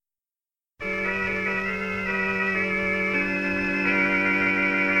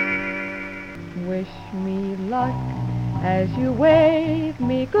Wish me luck as you wave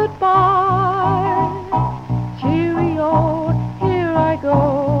me goodbye. Cheerio, here I go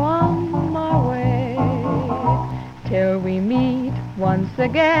on my way. Till we meet once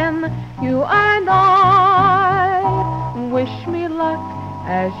again, you and I. Wish me luck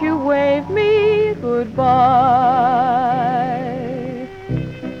as you wave me goodbye.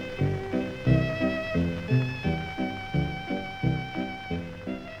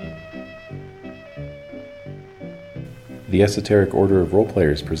 The Esoteric Order of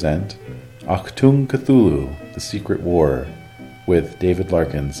Roleplayers present Achtung, Cthulhu, The Secret War, with David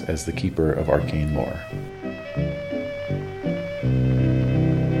Larkins as the Keeper of Arcane Lore.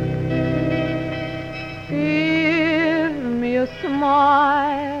 Give me a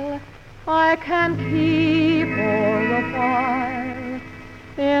smile I can keep all the while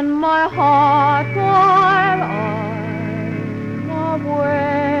in my heart while I'm away.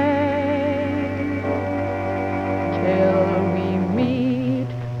 Till we meet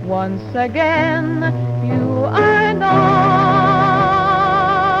once again, you and I.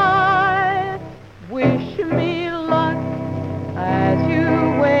 Wish me luck as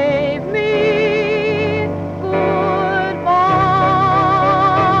you wave me goodbye.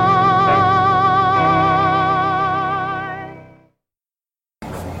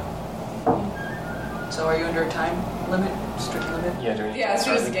 So are you under a time limit? Strict limit? Yeah, as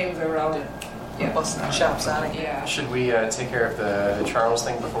soon as the game's over, I'll Busting the chops out of you. Yeah. Should we take care of the Charles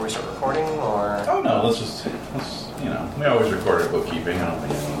thing before we start recording, or? Oh no, let's we always record our bookkeeping. I don't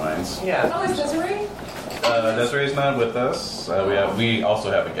think anyone minds. Yeah. Oh, is Desiree? Desiree's not with us. We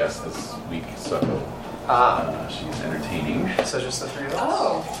also have a guest this week, so she's entertaining. So just the three of us?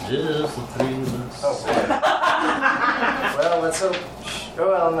 Oh. Just the three of us. Oh, boy. Well, let's hope.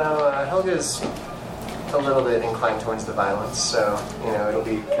 Well, no, Helga's a little bit inclined towards the violence, so, it'll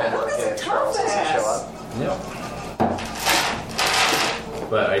be kind of okay if Charles doesn't show up. Yep.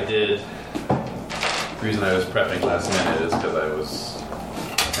 But I did. The reason I was prepping last minute is because I was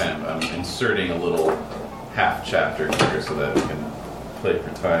I'm inserting a little half chapter here so that we can play for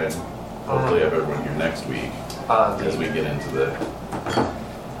time. Hopefully, have everyone here next week as we get into the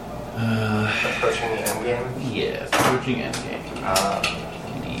approaching the end game. Yes, approaching end game.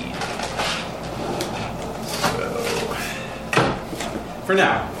 Indeed. So, for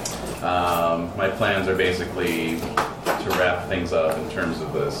now, my plans are basically to wrap things up in terms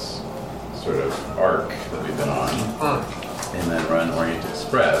of this sort of arc that we've been on, and then run Orient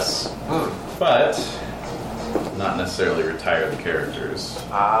Express, but not necessarily retire the characters. You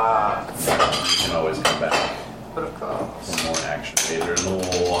can always come back. But of course. For more action later. No.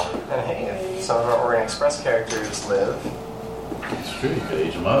 And hey, if some of our Orient Express characters live. It's true, you could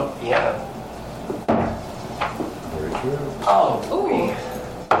age them up. Yeah. Very true. Oh, ooh.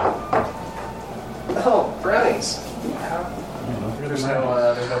 Oh, brownies. There's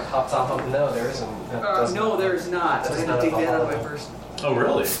no pop top of no, there isn't. No, there's not. So I had to dig that out of my first. Oh,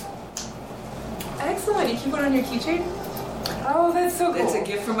 really? Excellent. You keep it on your keychain? Oh, that's so cool. It's a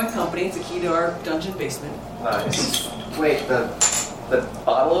gift from my company. It's a key to our dungeon basement. Nice. Wait, the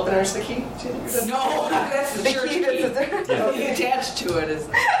bottle opener's the key? No, that's the church key. The Attached to it is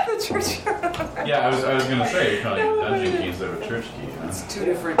the church key. Yeah, I was going to say, you're calling it dungeon key instead of a church key. Huh? It's two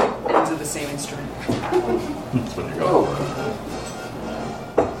different ends of the same instrument. That's what you're going for.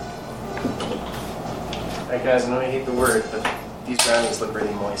 Alright guys, I know I hate the word, but these brownies look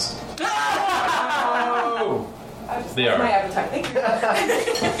really moist. Oh! They are. My appetite. Thank you.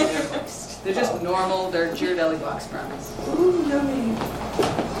 They're just normal. They're Ghirardelli box brownies. Ooh, yummy.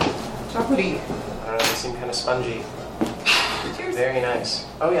 Chocolatey. I don't know, they seem kind of spongy. Cheers. Very nice.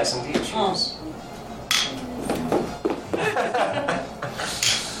 Oh yes, indeed. Cheers.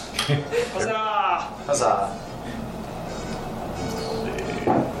 Huzzah! Huzzah.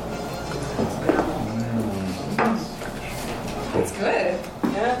 It's good.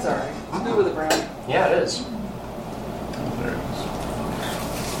 Yeah, it's alright. It's good with a brownie. Yeah, it is.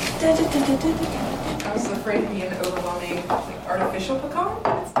 There it I was afraid of being an overwhelming, artificial pecan.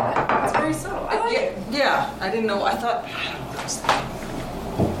 It's not. It's very subtle. I like it. Yeah, I didn't know. I thought. is.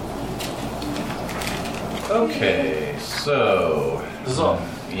 Okay, so.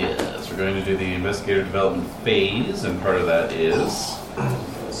 Yes, we're going to do the investigator development phase, and part of that is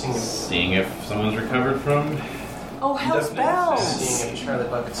seeing if someone's recovered from. Oh, hell's bells! Seeing if Charlie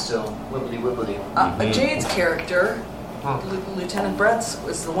Bucket's still wibbly-wibbly. Jade's character, Lieutenant Bretz,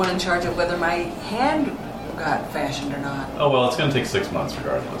 was the one in charge of whether my hand got fashioned or not. Oh, well, it's going to take 6 months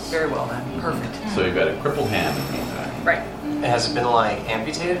regardless. Very well then. Perfect. So you've got a crippled hand in the meantime. Right. Has it been like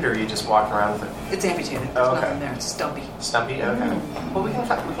amputated, or are you just walking around with it? It's amputated. There's Oh, okay. nothing there. It's stumpy. Stumpy? Okay. Well, we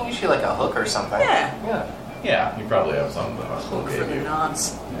can use you like a hook or something. Yeah. Yeah. Yeah, you probably have some of the hospital Look for gave the you.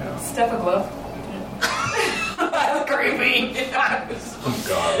 nonce. Yeah. Step a glove. That's creepy. Oh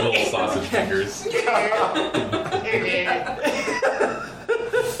god, little sausage fingers.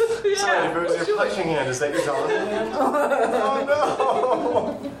 Sorry, if it was your punching hand, is that your dominant hand?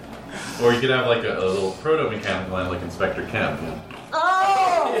 Oh no! Or you could have like a little proto-mechanical hand like Inspector Kemp.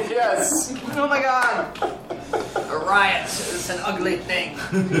 Oh! Yes! Oh my god! A riot is an ugly thing.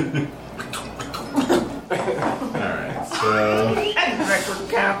 Alright, so... Record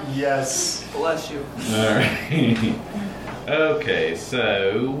cap. Yes. Bless you. Alright. Okay,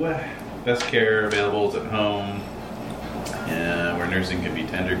 so... Best care available is at home. Where nursing can be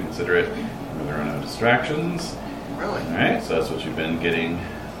tender, considerate, where there are no distractions. Really? Alright, so that's what you've been getting.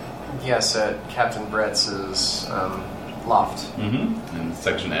 Yes, at Captain Brett's loft. Mm-hmm. And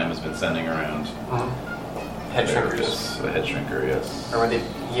Section M has been sending around. Head shrinkers. The head shrinker, yes. Or would they?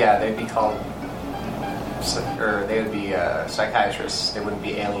 Yeah, they'd be called. Or they would be psychiatrists. They wouldn't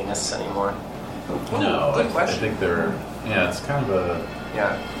be alienists anymore. No, good I question. think they're... Yeah, it's kind of a...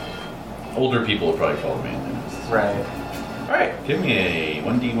 Yeah. Older people will probably call them aliens. Right. Alright, give me a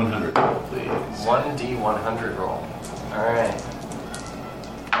 1D100 roll, please. 1D100 roll. Alright.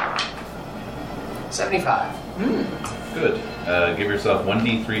 75. Good. Give yourself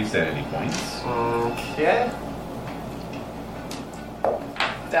 1D3 sanity points. Okay.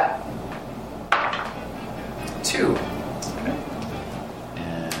 That. 2. Okay.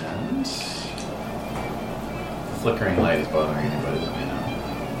 And... The flickering light is bothering anybody, let me know.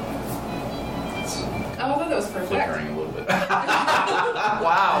 It's Oh, I thought that was perfect. flickering a little bit.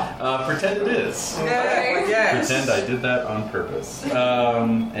 Wow. Pretend it is. Yay! Yes. Pretend I did that on purpose.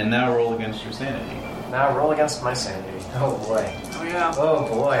 And now roll against your sanity. Now roll against my sanity. Oh boy. Oh yeah. Oh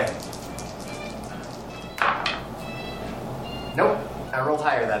boy. Nope. I rolled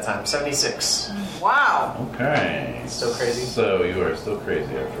higher that time. 76. Wow. Okay. Still crazy? So you are still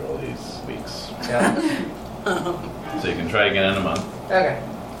crazy after all these weeks. Yeah. So you can try again in a month. Okay.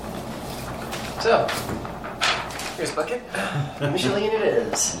 So, here's bucket. Micheline it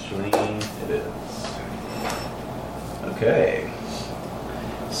is. Micheline it is. Okay.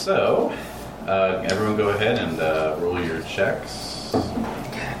 So, everyone go ahead and roll your checks.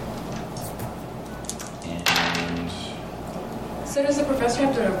 And So does the professor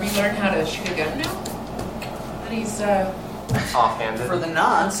have to relearn how to shoot a gun now? And he's, Offhanded. For the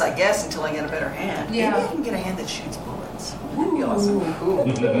nonce, I guess, until I get a better hand. Yeah. Maybe I can get a hand that shoots bullets. That'd be awesome. Ooh.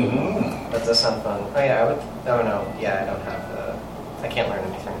 That does sound fun. Oh yeah, I would. Oh no. Yeah, I don't have. I can't learn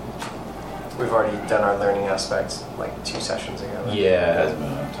anything. We've already done our learning aspects like 2 sessions ago. yeah, it hasn't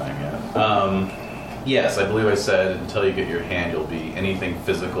been enough time yet. Yes, I believe I said until you get your hand, you'll be anything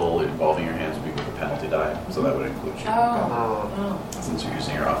physical involving your hands will be with a penalty die. So that would include you. oh. Since you're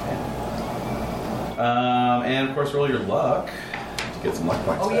using your offhand. And of course, roll your luck to get some luck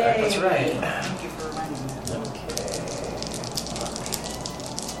points Oh, back. yay. That's right. Thank you for reminding me.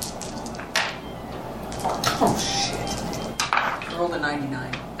 Oh, shit. I rolled a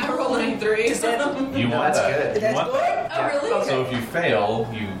 99. I rolled 93. Is that... You No, want that's that. good. You That's want good? that. Oh, really? So if you fail,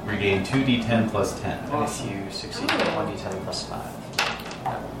 you regain 2d10 plus 10. And if you succeed, 1d10 plus 5.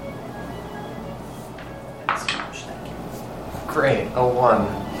 That's so much, thank you. Great. A 1.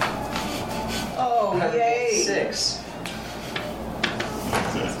 Oh, yay. 6.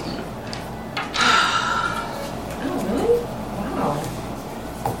 Oh, really? Wow.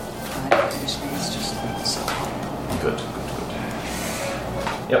 It's just so Good, good,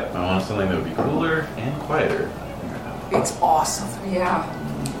 good. Yep, I want something that would be cooler and quieter. It's awesome. Yeah.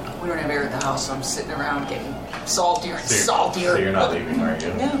 We don't have air at the house, so I'm sitting around getting saltier and So saltier. you're not leaving, are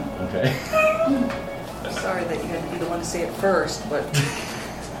you? No. Okay. Sorry that you had to be the one to say it first, but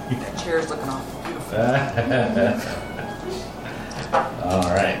that chair's looking awful beautiful. All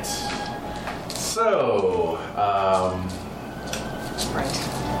right. So, Right.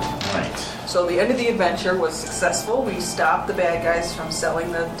 right. So the end of the adventure was successful. We stopped the bad guys from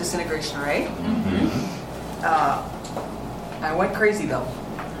selling the disintegration ray. I went crazy though.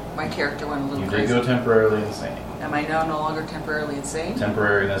 My character went a little You did crazy. go temporarily insane. Am I now no longer temporarily insane?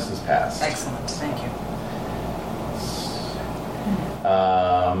 Temporariness is past. Excellent, thank you.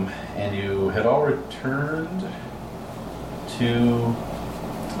 And you had all returned to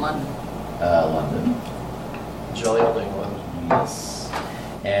London. London. Jolly old England. Yes.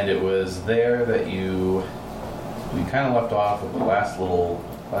 And it was there that we kind of left off with the last little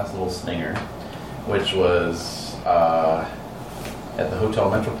stinger, which was at the Hotel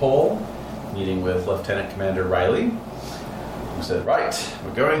Metropole, meeting with Lieutenant Commander Riley. who said, "Right,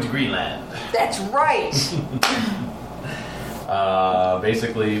 we're going to Greenland." That's right.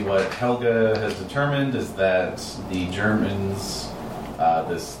 Basically, what Helga has determined is that the Germans,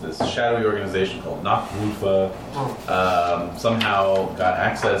 this shadowy organization called Nachtrufe, somehow got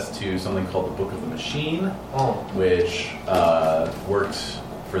access to something called the Book of the Machine, which worked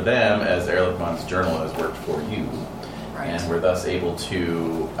for them as Ehrlichmann's journal has worked for you, and were thus able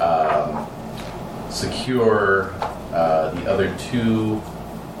to secure the other 2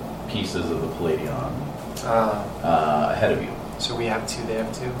 pieces of the Palladion ahead of you. So we have 2, they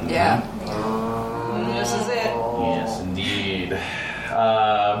have 2? Yeah. This is it. Yes, indeed.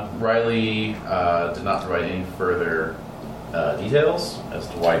 Riley did not provide any further details as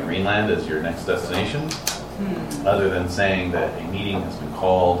to why Greenland is your next destination, other than saying that a meeting has been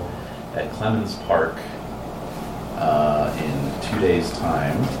called at Clemens Park in 2 days'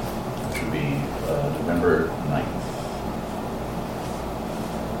 time, which would be November 9th.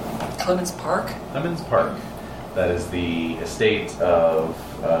 Clemens Park? Clemens Park. That is the estate of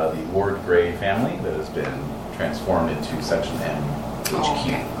the Ward Gray family that has been transformed into Section M HQ.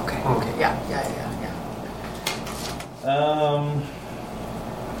 Okay. Yeah.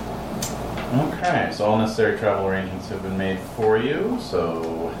 Okay, so all necessary travel arrangements have been made for you.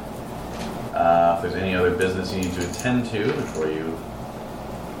 So if there's any other business you need to attend to before you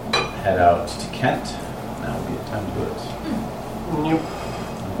head out to Kent, now would be the time to do it. Nope.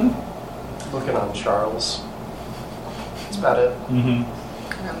 Looking on Charles. That's about it.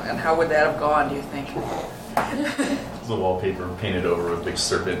 And how would that have gone, do you think? The wallpaper painted over a big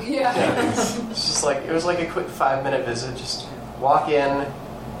serpent. Yeah. It's just like, it was like a quick 5-minute visit. Just walk in,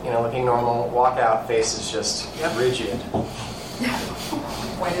 looking normal, walk out, face is just rigid.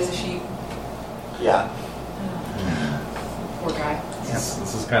 White as a sheep. Yeah. Poor guy.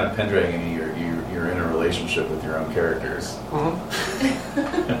 This is kind of Pendragon. You're in a relationship with your own characters.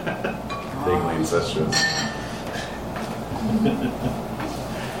 Vaguely incestuous.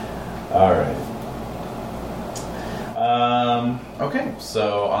 All right. Okay,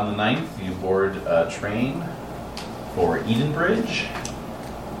 so on the 9th, you board a train for Edenbridge.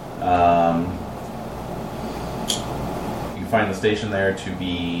 You find the station there to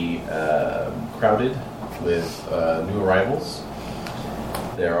be crowded with new arrivals.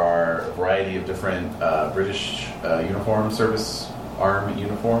 There are a variety of different British uniform service, army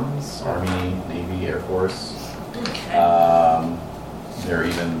uniforms, Army, Navy, Air Force. There are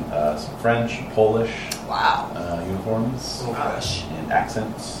even some French, Polish uniforms and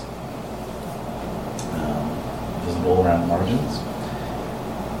accents visible around the margins.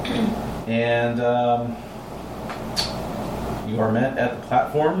 And you are met at the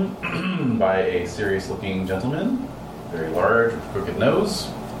platform by a serious-looking gentleman, very large, with a crooked nose.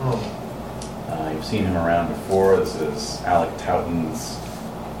 You've seen him around before. This is Alec Towton's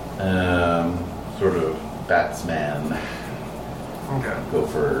sort of batsman,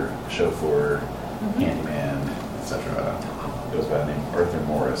 gopher, chauffeur, handyman, etc. Goes by the name Arthur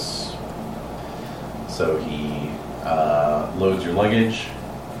Morris. So he loads your luggage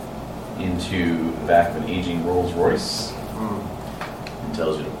into the back of an aging Rolls Royce and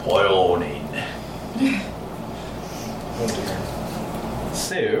tells you to pile on in.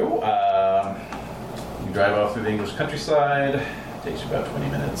 So, you drive off through the English countryside. It takes you about 20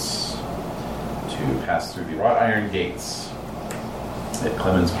 minutes to pass through the wrought iron gates at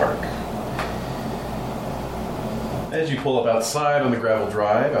Clemens Park. As you pull up outside on the gravel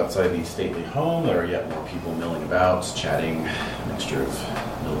drive, outside the stately home, there are yet more people milling about, chatting, a mixture of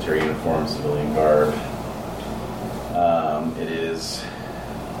military uniforms, civilian garb. It is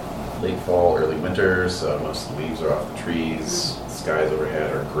late fall, early winter, so most of the leaves are off the trees. The skies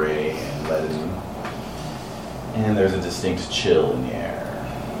overhead are gray and leaden, and there's a distinct chill in the air.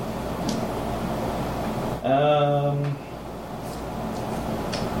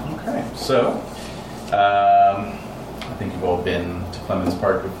 Okay, so I think you've all been to Clemens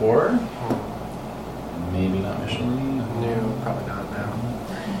Park before. Maybe not Michelin. No, probably not now.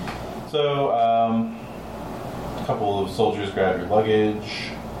 So, a couple of soldiers grab your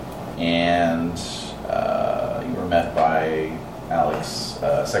luggage, and you were met by Alec's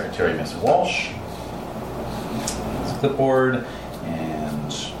secretary, Miss Walsh. It's a clipboard,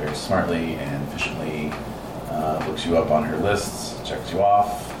 and very smartly and efficiently looks you up on her list, checks you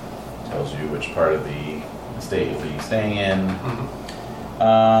off, tells you which part of the estate you'll be staying in.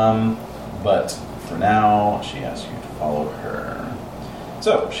 But for now, she asks you to follow her.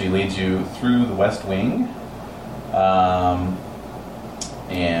 So she leads you through the West Wing,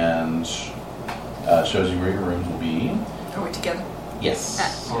 and shows you where your rooms will be. Are we together? Yes.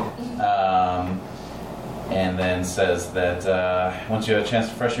 and then says that once you have a chance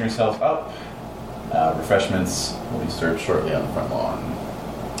to freshen yourself up, refreshments will be served shortly on the front lawn.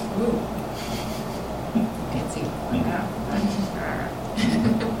 Ooh. Fancy.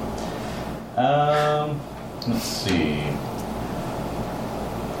 Let's see.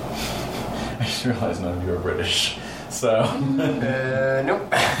 I just realized none of you are British, so.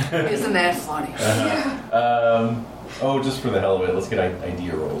 Nope. Isn't that funny? Just for the hell of it, let's get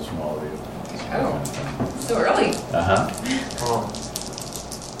idea rolls from all of you. Oh, so early. Oh.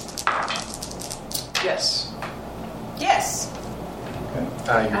 Yes. Yes.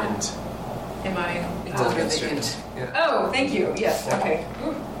 Okay. You didn't. Am I? It's under the hint. Yeah. Oh, thank you. Yes. Okay.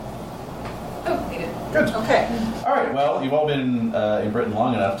 Ooh. Oh, made it. Good. Okay. All right. Well, you've all been in Britain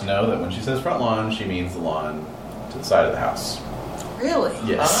long enough to know that when she says front lawn, she means the lawn to the side of the house. Really?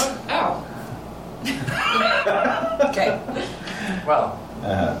 Yes. Oh. Okay. Well.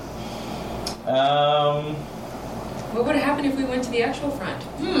 What would have happened if we went to the actual front?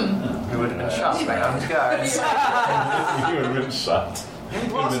 We would have been shot by armed guards. You would have been shot. You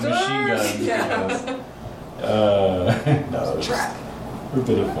would have been machine gunned. Yeah. No, it was Trap. a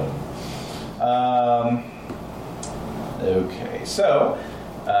bit of fun. Okay, so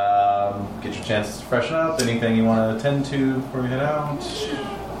get your chances to freshen up. Anything you want to attend to before we head out?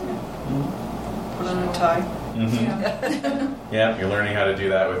 Put on a tie. Mm-hmm. Yeah, you're learning how to do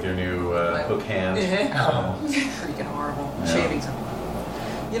that with your new hook hand. Freaking horrible. Yeah. Shavings.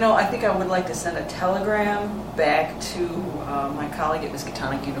 You know, I think I would like to send a telegram back to my colleague at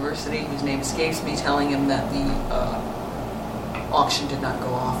Miskatonic University, whose name escapes me, telling him that the auction did not go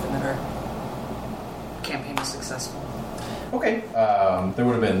off and that our campaign was successful. Okay, there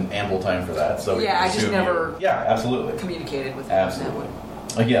would have been ample time for that. So we Yeah, can I just assume never Yeah, absolutely. communicated with him. Absolutely.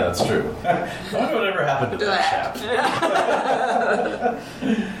 Yeah, that's true. I wonder whatever happened to that chap.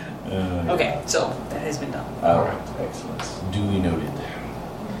 Okay, so that has been done. All right, excellent. Duly noted.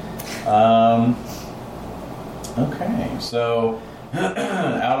 Okay, so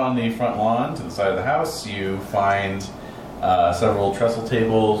out on the front lawn to the side of the house, you find several trestle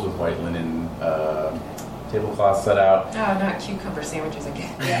tables with white linen tablecloths set out. Oh, not cucumber sandwiches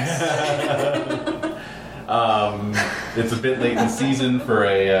again. It's a bit late in the season for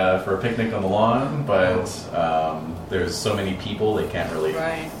a picnic on the lawn, but there's so many people they can't really,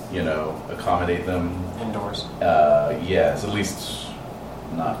 accommodate them Indoors. Yes, at least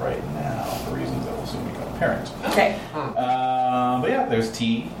not right now for reasons that will soon become apparent. Okay. But yeah, there's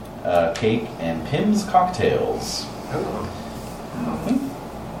tea, cake, and Pim's cocktails. Ooh.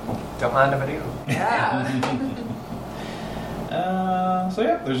 Don't mind if I do. Yeah. So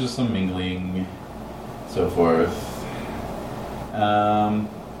yeah, there's just some mingling, so forth.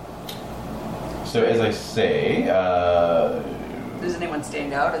 So as I say, Does anyone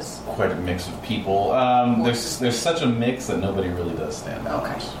stand out as? quite a mix of people. There's such a mix that nobody really does stand out.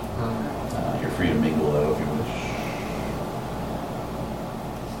 Okay. You're free to mingle though if you wish.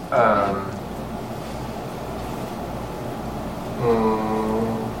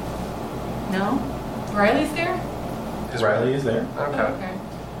 No? Riley's there? Riley is there. Oh, Okay. okay.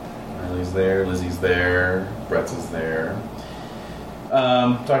 Riley's there. Lizzie's there. Brett's is there.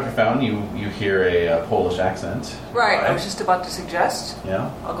 Dr. Fountain, you hear a Polish accent. Right, I was just about to suggest. Yeah.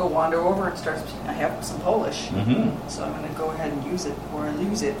 I'll go wander over and start. I have some Polish, Mm-hmm. so I'm going to go ahead and use it or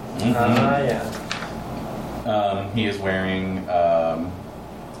lose it. Yeah. He is wearing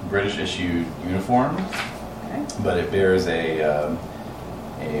British issued uniform, Okay. but it bears a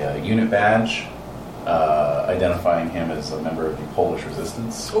unit badge identifying him as a member of the Polish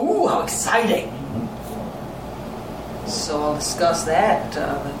resistance. Ooh, how exciting! So I'll discuss that,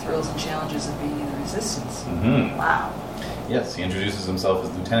 the thrills and challenges of being in the resistance. Mm-hmm. Wow. Yes, he introduces himself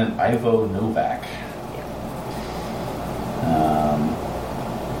as Lieutenant Ivo Novak.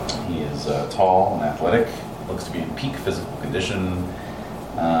 He is tall and athletic, looks to be in peak physical condition,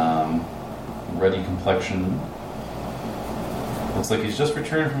 ruddy complexion. Looks like he's just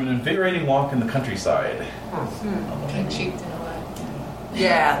returned from an invigorating walk in the countryside. Pink-cheeked and alive.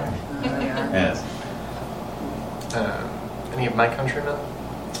 Yeah. They are. Yes. Any of my countrymen?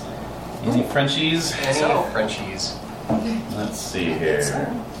 Any Frenchies? Any So- Frenchies? Let's see here.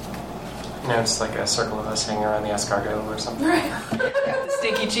 No, it's like a circle of us hanging around the escargot or something. The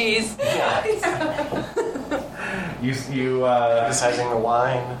stinky cheese. Yeah. You Criticizing the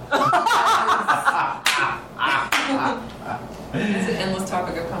wine. It's an endless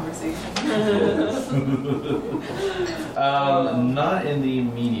topic of conversation. not in the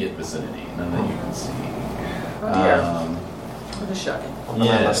immediate vicinity, none that you can see. Oh dear. What a shocking. Well,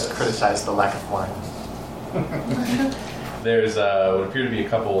 then I must criticize the lack of wine. There's what appear to be a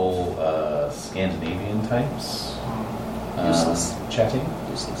couple Scandinavian types. Useless. Chatting.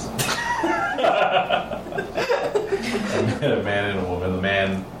 Useless. A man and a woman. The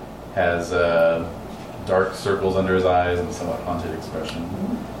man has dark circles under his eyes and a somewhat haunted expression.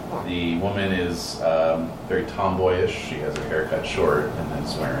 The woman is very tomboyish. She has her hair cut short and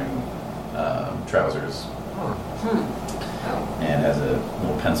is wearing trousers. And has a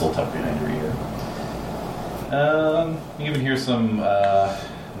little pencil tucked behind her ear. You even hear some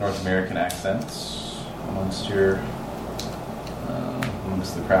North American accents amongst the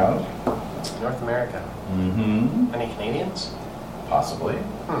crowd. North America. Mm-hmm. Any Canadians? Possibly.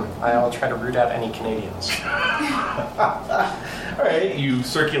 I'll try to root out any Canadians. All right, you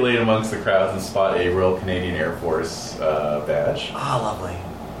circulate amongst the crowds and spot a Royal Canadian Air Force badge. Ah, lovely.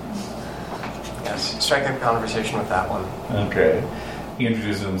 Yes, strike up conversation with that one. Okay. He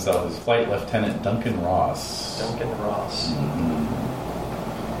introduces himself as Flight Lieutenant Duncan Ross. Duncan Ross. Mm-hmm.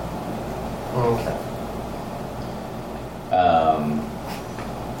 Okay.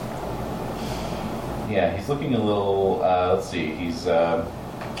 Yeah, he's looking a little, let's see, he's got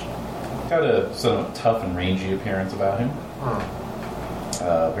a somewhat tough and rangy appearance about him.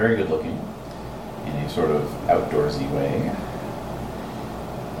 Very good looking, in a sort of outdoorsy way.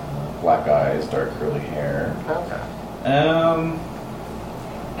 Black eyes, dark curly hair. Okay.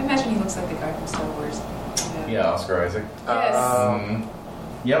 I imagine he looks like the guy from Star Wars. Yeah, Oscar Isaac. Yes.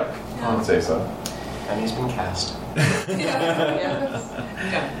 Yep, I would say so. And he's been cast.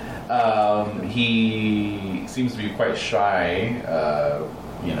 He seems to be quite shy,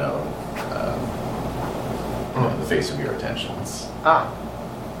 the face of your attentions.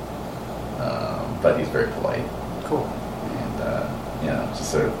 But he's very polite. Cool. And,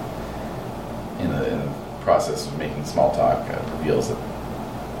 just sort of in the process of making small talk, reveals that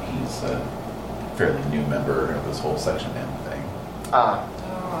he's a fairly new member of this whole Section M thing.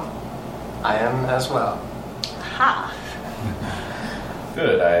 I am as well. Ha!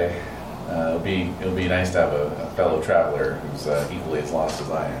 Good. It'll be nice to have a fellow traveler who's equally as lost as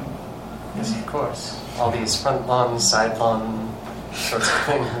I am. Yes, of course. All these front lawn, side lawn sorts of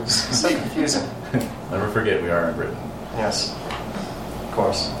things. So confusing. Never forget, we are in Britain. Yes, of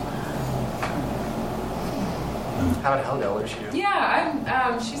course. How about Helga? What does she do?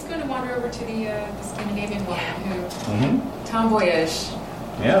 Yeah, she's going to wander over to the Scandinavian woman who tomboyish.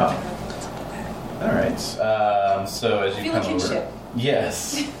 Yeah. All right. So as you Feel come a over, kinship.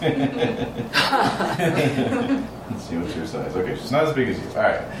 yes. Let's see what's your size. Okay, she's not as big as you. All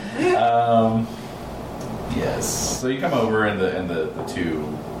right. Yes. So you come over, and the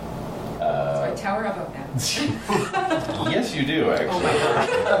two. So I tower above now. Yes, you do actually. Oh my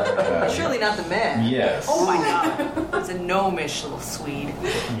god. Surely not the man. Yes. Oh my god. It's a gnomish little Swede.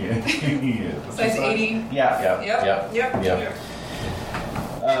 Yeah. Yeah. Size 80. Yeah. Yep.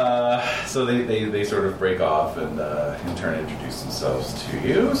 So they sort of break off and in turn introduce themselves to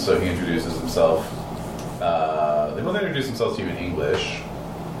you. So he introduces himself. They both introduce themselves to you in English.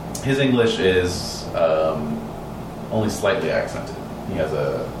 His English is only slightly accented. He has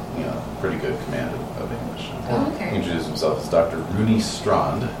a pretty good command of English. Oh, okay. He introduces himself as Dr. Rooney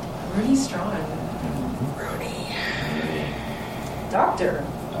Strand. Rooney Strand. Rooney. Doctor.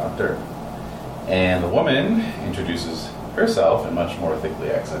 And the woman introduces herself in much more thickly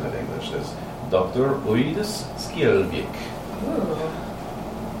accented English as Dr. Oidis Skjelvik. Ooh.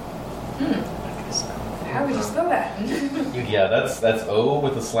 How would you spell that? Yeah, that's O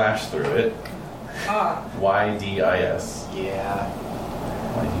with a slash through it. YDIS. Yeah.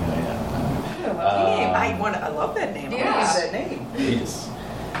 YDIS. I love that name. Yeah. I use that name. Oidis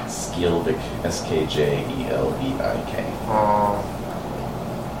Skjelvik. SKJELVIK.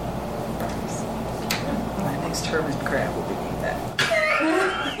 My next hermit crab will be that.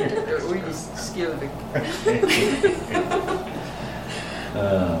 We just Skjelvik.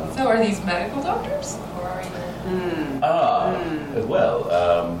 So are these medical doctors? Or are you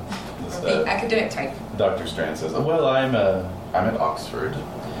the academic type? Dr. Strand says, "Well, I'm at Oxford.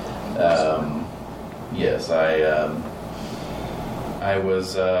 Yes,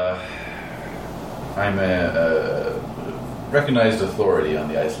 I'm a recognized authority on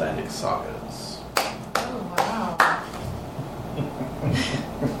the Icelandic sagas." Oh, wow.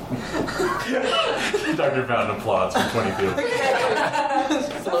 Dr. Fountain applauds from 20 feet.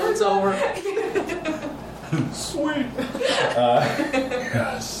 Floats over. Sweet.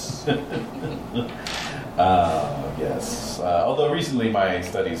 Yes. Yes. Although recently my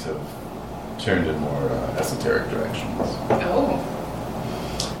studies have turned in more esoteric directions. Oh.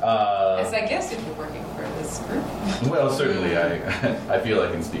 As I guess if you're working for this group. Well, certainly I feel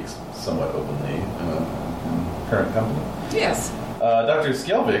I can speak somewhat openly. current company. Yes. Dr.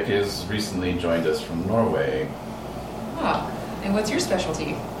 Skjelvik has recently joined us from Norway. Ah, and what's your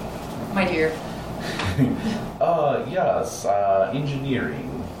specialty, my dear? Yes,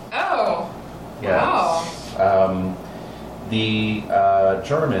 engineering. Oh. Yes. Wow. The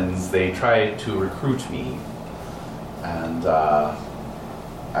Germans, they tried to recruit me, and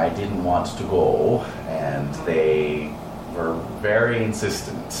I didn't want to go, and they were very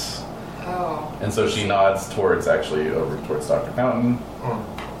insistent. Oh. And so she nods towards, actually, over towards Dr. Fountain,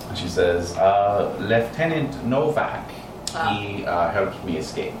 and she says, Lieutenant Novak, he helped me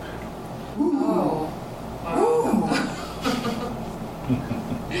escape. Oh. Wow.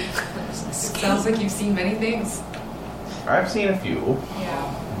 It sounds like you've seen many things. I've seen a few. Yeah.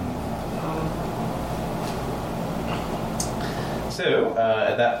 So,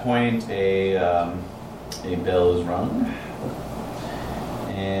 at that point, a bell is rung,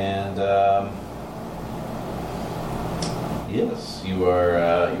 and yes, you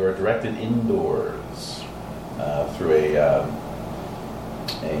are directed indoors through a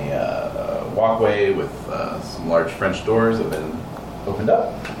walkway with some large French doors that have been opened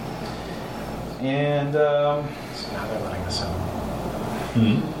up, and So now they're letting us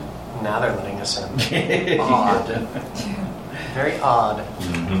in. Now they're letting us in. Odd. Very odd.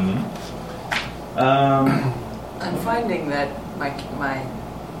 Mm-hmm. I'm finding that my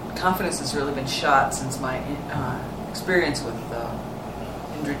confidence has really been shot since my experience with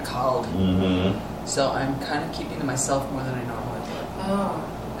Indrid Called. Mm-hmm. So I'm kind of keeping to myself more than I normally would. Oh.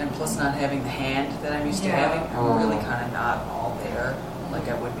 And plus not having the hand that I'm used to Yeah. having, I'm really kind of not all there like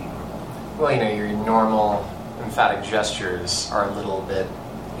I would be normally. Well, your normal emphatic gestures are a little bit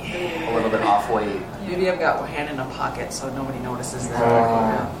off weight. Maybe I've got a hand in a pocket so nobody notices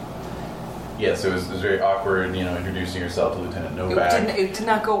that. Yeah, so it was very awkward, introducing yourself to Lieutenant Novak. It did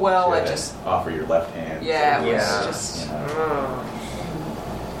not go well. You I had to just offer your left hand. it was Yeah. just.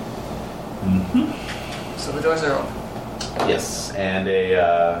 Mm-hmm. So the doors are open. Yes, and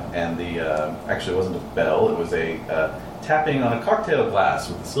actually it wasn't a bell, it was a tapping on a cocktail glass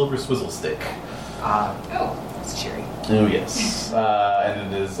with a silver swizzle stick. Oh, that's cheery. Oh yes,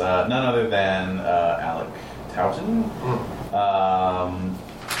 and it is none other than Alec Towton.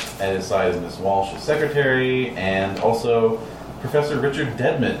 At his side is Miss Walsh, his secretary, and also Professor Richard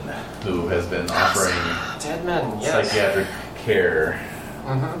Deadman, who has been offering Deadman, yes. psychiatric care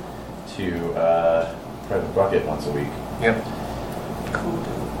Mm-hmm. to Private Bucket once a week. Yep.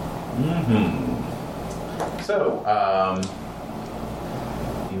 Mm-hmm. So,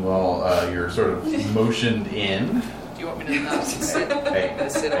 you all, you're sort of motioned in. Do you want me to not sit? Hey,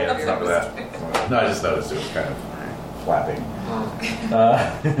 sit hey, over let's not do here? that. No, I just noticed it was kind of flapping.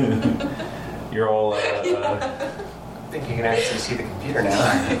 You're all, I think you can actually see the computer now.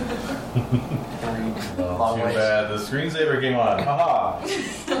 well, Long too ways. bad the screensaver came on. Haha.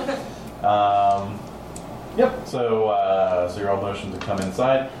 Yep. So you're all motioned to come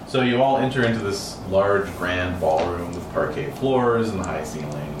inside. So you all enter into this large, grand ballroom with parquet floors and high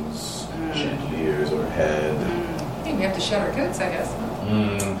ceilings, chandeliers overhead. I think we have to shut our coats, I guess.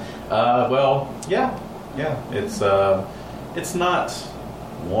 Well, yeah. It's not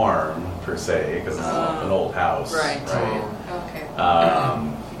warm per se because it's an old house. Right. Okay.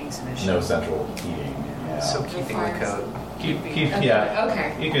 Heating some issue. No central heating. Yeah. So keeping the code. keep yeah.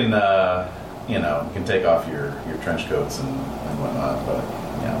 Okay. You can you can take off your trench coats and whatnot, but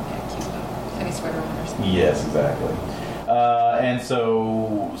Any sweater on or something. yes, exactly. And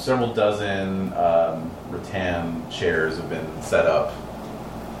so several dozen rattan chairs have been set up,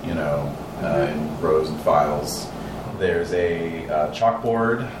 in rows and files. There's a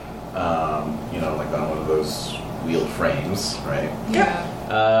chalkboard, like on one of those wheeled frames, right? Yeah.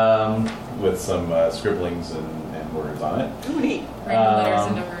 With some scribblings and words on it. Ooh, neat. Random letters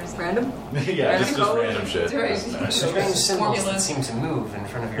and numbers. Random? Yeah, just code? random shit. That's right. Strange symbols that Formulas. seem to move in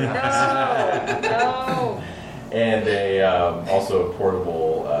front of your eyes. No. And also a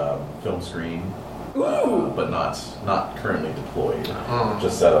portable film screen, but not currently deployed,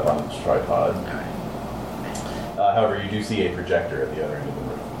 just set up on a tripod. However, you do see a projector at the other end of the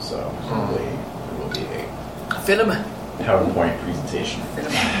room, so presumably there will be a Film. PowerPoint presentation.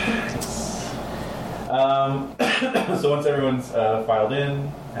 So once everyone's filed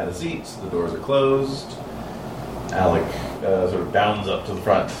in, had a seat, the doors are closed. Alec sort of bounds up to the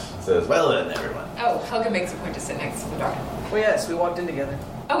front and says, "Well then, everyone." Oh, Helga makes a point to sit next to the doctor. Well, yes, we walked in together.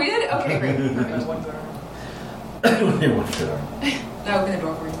 Oh, we did? Okay, great. There was one door. Now open the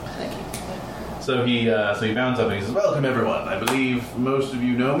door for you. Thank you. So he bounds up and he says, "Welcome everyone. I believe most of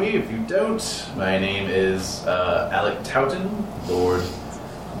you know me. If you don't, my name is Alec Towton, Lord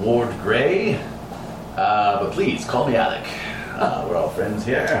Ward Grey, But please, call me Alec. We're all friends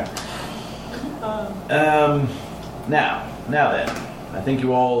here. Now then, I think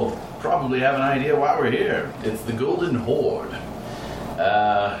you all probably have an idea why we're here. It's the Golden Horde.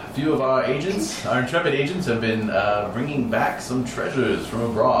 A few of our agents, our intrepid agents, have been bringing back some treasures from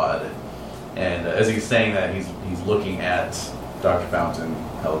abroad. And as he's saying that, he's looking at Dr. Fountain,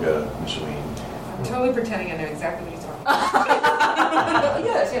 Helga, Micheline. I'm totally pretending I know exactly what he's talking about.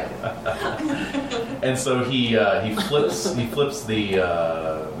 Yes, yeah. And so he flips the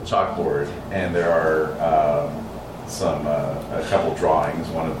chalkboard, and there are a couple drawings.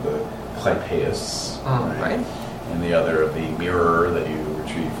 One of the Clypeus, Right. and the other of the mirror that you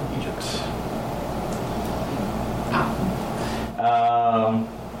retrieved from Egypt.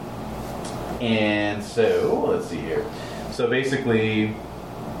 And so let's see here. So basically,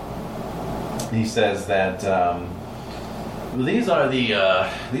 he says that these are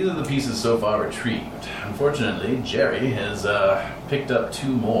the pieces so far retrieved. Unfortunately, Jerry has picked up 2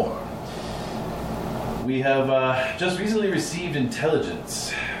 more. We have just recently received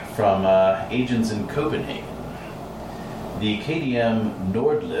intelligence from agents in Copenhagen. The KDM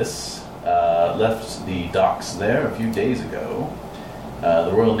Nordlis left the docks there a few days ago.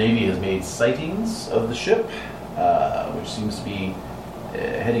 The Royal Navy has made sightings of the ship, which seems to be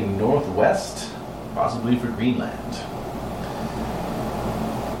heading northwest, possibly for Greenland.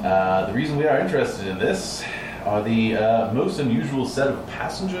 The reason we are interested in this are the most unusual set of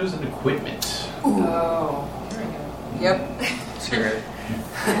passengers and equipment. Oh, here we go. Yep. Secret.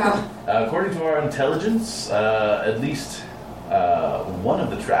 Yeah. According to our intelligence, at least one of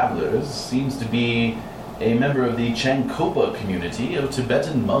the travelers seems to be a member of the Chankopa community of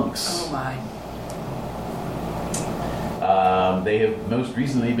Tibetan monks. Oh my. They have most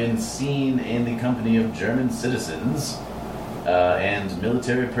recently been seen in the company of German citizens and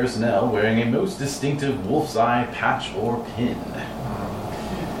military personnel wearing a most distinctive wolf's eye patch or pin.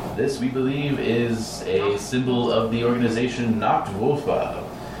 This, we believe, is a symbol of the organization Nachtwolfa,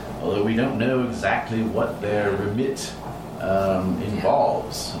 although we don't know exactly what their remit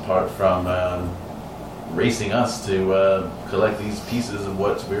involves, apart from racing us to collect these pieces of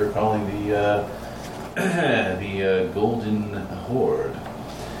what we're calling the Golden Horde.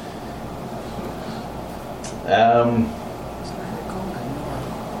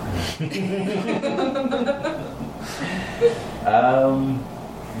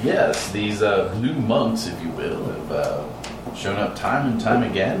 Yes, these blue monks, if you will, have shown up time and time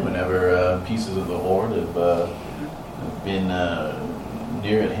again whenever pieces of the Horde have been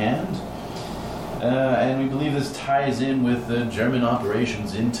near at hand. And we believe this ties in with the German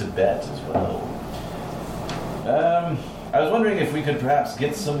operations in Tibet as well. I was wondering if we could perhaps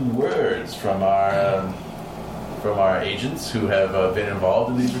get some words from our agents who have been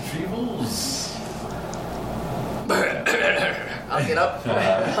involved in these retrievals. I'll get up.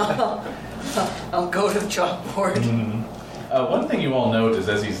 I'll go to the chalkboard. One thing you all note is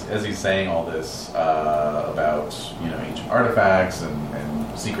as he's saying all this about ancient artifacts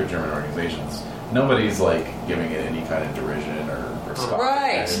and secret German organizations, nobody's like giving it any kind of derision or scoff.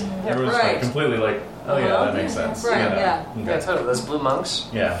 Right. Everyone's Right. like completely like, oh yeah, that makes sense. Right, yeah. Okay. Yeah, totally. Those blue monks.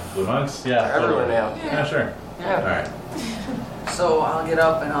 Yeah, blue monks. Yeah, Everyone totally. now. Yeah, sure. Yeah. All right. So I'll get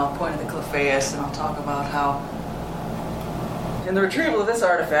up and I'll point at the Clypeus and I'll talk about how in the retrieval of this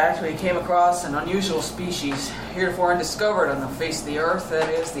artifact we came across an unusual species heretofore undiscovered on the face of the earth, that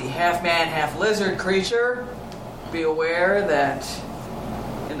is the half-man, half-lizard creature. Be aware that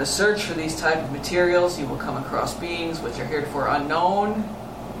in the search for these type of materials you will come across beings which are heretofore unknown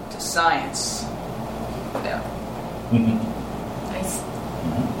to science. Yeah. Nice.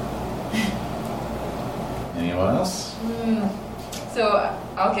 Anyone else? So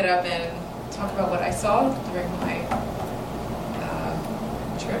I'll get up and talk about what I saw during my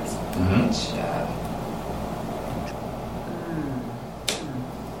trips. Which,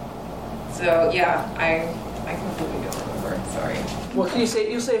 so yeah, I completely don't remember. Sorry. Well, can you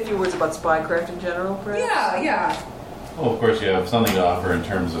say a few words about spycraft in general, perhaps? Yeah. Well, of course, you have something to offer in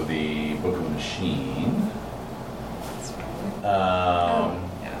terms of the Book of the Machine.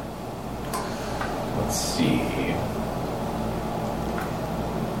 Yeah. Let's see.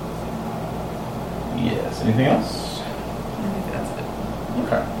 Yes. Anything else? I think that's it.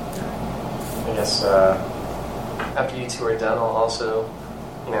 Okay. I guess after you two are done, I'll also,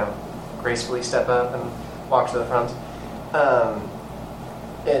 gracefully step up and walk to the front.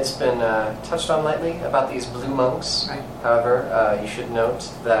 It's been touched on lately about these blue monks. Right. However, you should note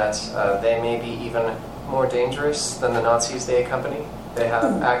that they may be even more dangerous than the Nazis they accompany. They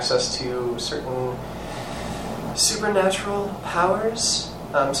have access to certain supernatural powers,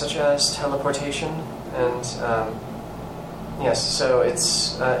 such as teleportation, And yes, so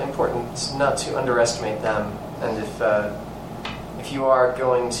it's important not to underestimate them. And if you are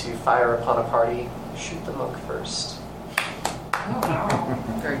going to fire upon a party, shoot the monk first. Oh, wow.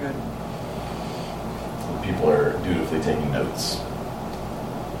 Very good. People are dutifully taking notes.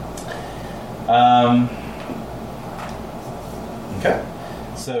 Okay.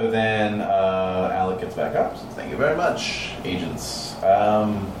 So then Alec gets back up. So thank you very much, agents.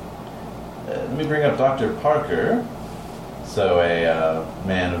 Let me bring up Dr. Parker. So a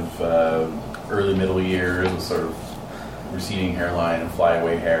man of early middle years with sort of receding hairline and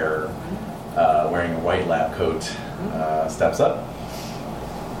flyaway hair, wearing a white lab coat, steps up.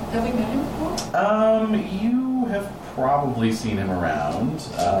 Have we met him before? You have probably seen him around.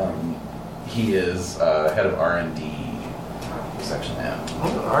 He is head of R&D, Section M.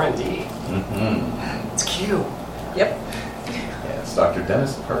 Oh, R&D. Mm-hmm. It's cute. Yep. Yes, Dr.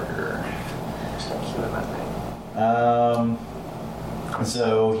 Dennis Parker. There's no cute in that name.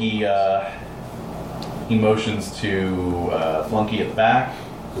 So he motions to Flunky at the back,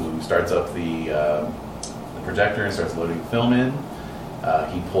 who starts up the projector and starts loading the film in.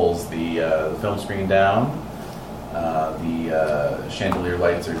 He pulls the film screen down. The chandelier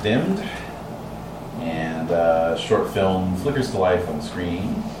lights are dimmed, and short film flickers to life on the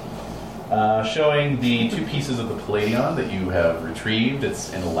screen, showing the two pieces of the Palladion that you have retrieved.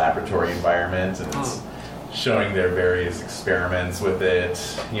 It's in a laboratory environment, and it's showing their various experiments with it,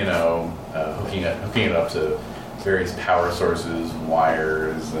 hooking it up to various power sources and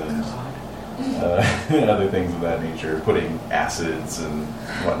wires and other things of that nature, putting acids and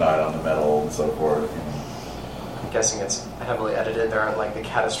whatnot on the metal and so forth. I'm guessing it's heavily edited. There aren't like the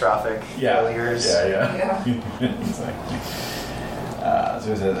catastrophic failures. Yeah. Exactly. So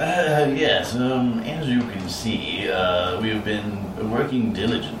he says, yes, as you can see, we have been working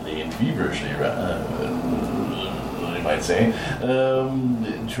diligently and feverishly, you might say,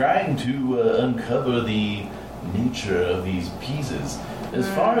 trying to uncover the nature of these pieces. As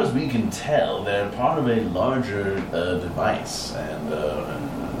far as we can tell, they're part of a larger device,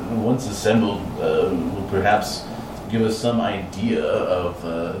 and once assembled, will perhaps give us some idea of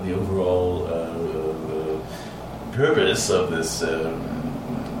the overall purpose of this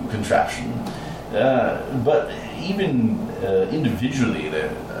contraption. But even individually, they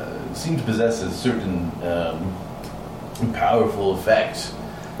seem to possess a certain powerful effect,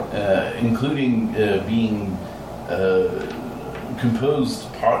 including being composed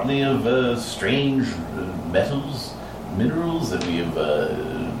partly of strange minerals that we have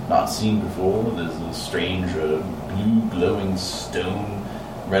not seen before. There's a strange blue glowing stone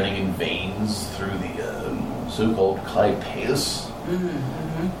running in veins through the so-called clypeus.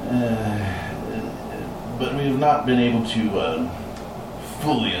 But we have not been able to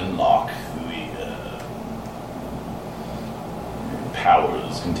fully unlock the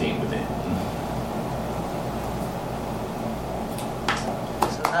powers contained within.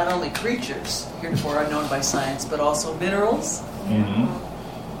 So not only creatures heretofore unknown by science, but also minerals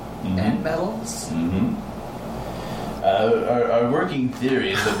and metals. Our working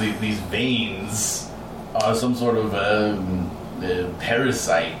theory is that these veins are some sort of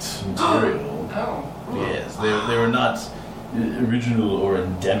parasite material. Oh. Yes, they were not original or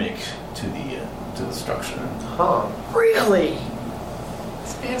endemic to the structure. Huh. Really?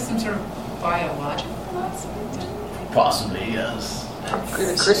 So they have some sort of biological aspect? Possibly, yes. Could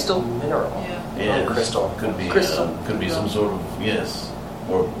a crystal? Mineral. Yeah. Yes, Oh, crystal. Could be Crystal. could be some sort of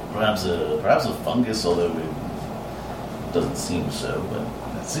or perhaps a fungus, although it doesn't seem so. But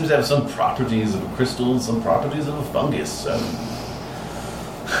it seems to have some properties of a crystal and some properties of a fungus.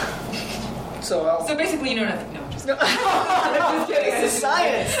 So basically, you know nothing. No, just, No. just kidding. This is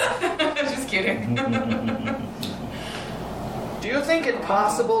science. Just kidding. Do you think it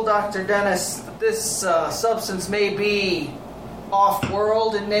possible, Dr. Dennis, that this substance may be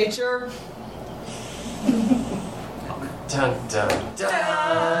off-world in nature? Dun dun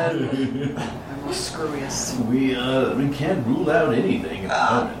dun. I'm most screwiest. We can't rule out anything at the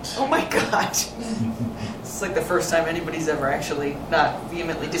moment. Oh my god. It's like the first time anybody's ever actually not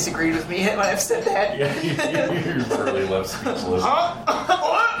vehemently disagreed with me when I've said that. Yeah, you're really left speechless.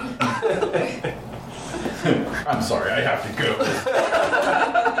 I'm sorry, I have to go.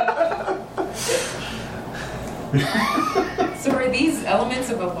 So are these elements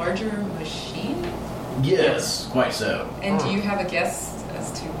of a larger machine? Yes, quite so. And do you have a guess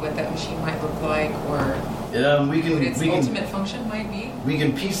as to what that machine might look like, or We what its can ultimate function might be? we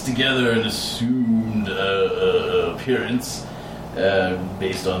can piece together an assumed appearance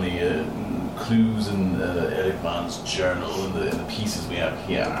based on the clues in Eric Mann's journal and the pieces we have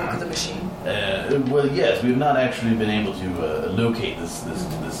here. The book of the machine? Well, yes, we have not actually been able to locate this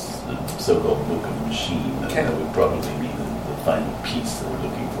so-called book of the machine. Okay. That would probably be the final piece that we're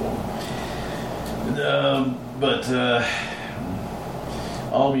looking for. But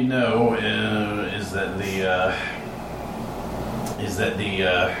all we know is that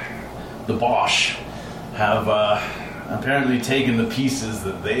the Bosch have apparently taken the pieces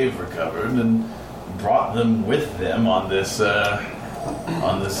that they've recovered and brought them with them on this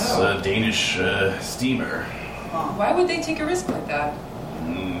Danish steamer. Why would they take a risk like that?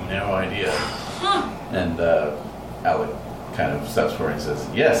 No idea. And Alec kind of steps forward and says,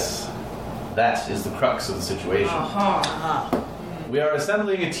 "Yes, that is the crux of the situation. We are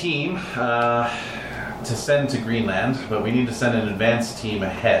assembling a team to send to Greenland, but we need to send an advance team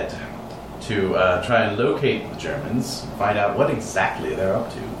ahead to try and locate the Germans, find out what exactly they're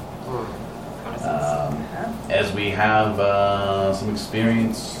up to. As we have some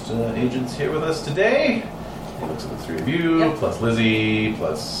experienced agents here with us today. He looks at the three of you, Yep. plus Lizzie,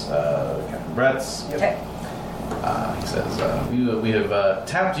 plus Captain Bretz. Okay. He says, we have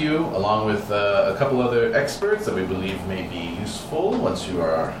tapped you along with a couple other experts that we believe may be useful once you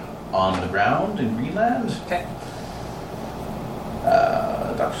are on the ground in Greenland. Okay.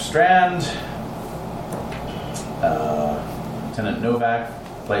 Dr. Strand, Lieutenant Novak,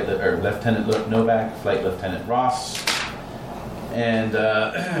 Lieutenant Novak, Flight Lieutenant Ross, and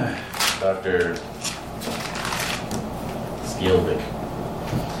Dr. Skilvik.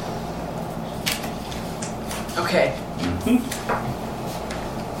 Okay.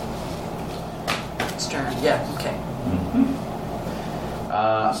 Stern. Yeah. Okay.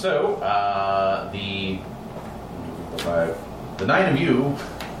 The nine of you,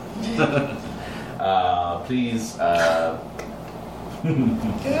 please.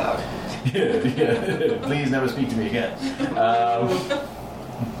 Get out. Please never speak to me again.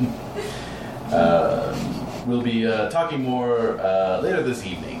 We'll be talking more later this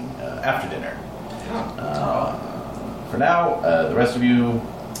evening, after dinner. For now, the rest of you,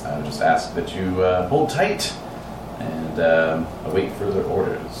 I would just ask that you hold tight and await further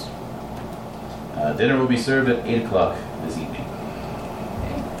orders. Dinner will be served at 8 o'clock this evening.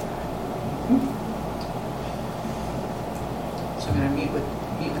 So I'm gonna meet with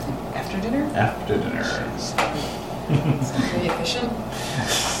him after dinner. After dinner. It's not very efficient.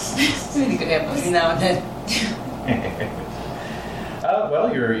 Maybe could happen between now and then. Well,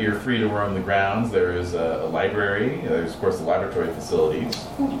 you're free to roam the grounds. There is a library. There's, of course, the laboratory facilities.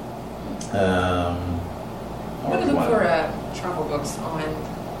 I'm going to look for travel books on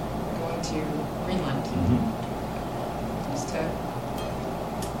going to Greenland. Just to,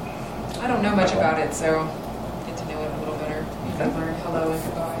 I don't know much about it, so get to know it a little better. Maybe learn hello and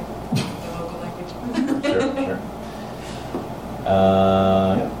goodbye in the local language. Sure.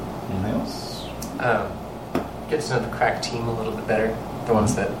 Anything else? Get to know the crack team a little bit better. The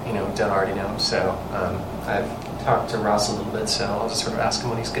ones that, don't already know. So I've talked to Ross a little bit, so I'll just sort of ask him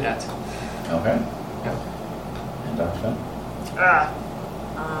what he's good at. Okay. Yeah. And Dr. Fenn?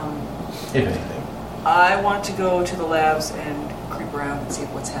 If anything. I want to go to the labs and creep around and see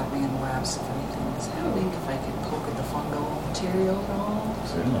what's happening in the labs. If anything is happening, if I can poke at the fungal material at all.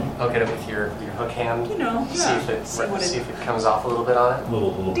 Certainly. Poke it with your hook hand. See if it comes off a little bit on it.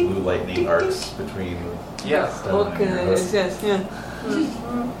 Little blue lightning arcs between. Yeah. Hook and yes.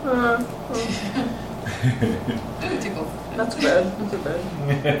 Tickle. Not too bad. Not too bad.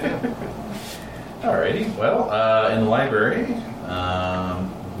 Alrighty. Well, in the library,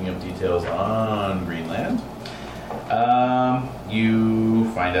 looking up details on Greenland, you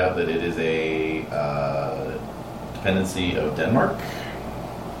find out that it is a dependency of Denmark.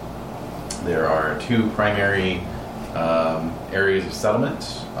 There are two primary areas of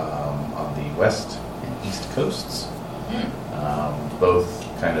settlement on the west and east coasts, both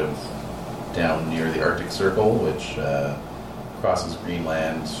kind of down near the Arctic Circle, which crosses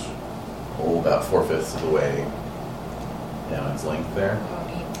Greenland about 4/5 of the way down its length there.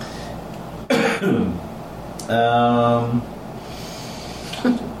 So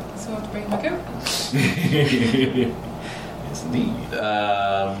I have to bring my coat. Yes, indeed.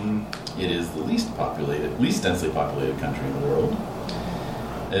 It is the least densely populated country in the world.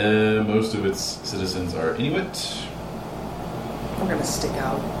 Most of its citizens are Inuit. We're gonna stick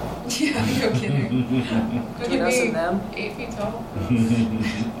out. Yeah, no kidding. Between us and them. 8 feet tall.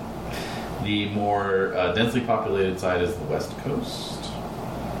 The more densely populated side is the west coast.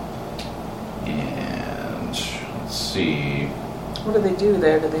 And let's see. What do they do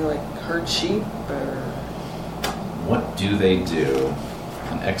there? Do they herd sheep or? What do they do?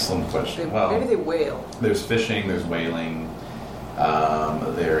 An excellent question. Maybe they whale. There's fishing, there's whaling.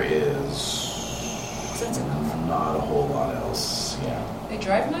 There is That's enough. not a whole lot else. Yeah. They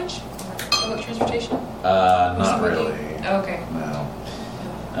drive much? Public transportation? Not really. Oh, okay. No.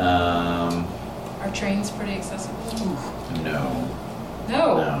 Are trains pretty accessible? No.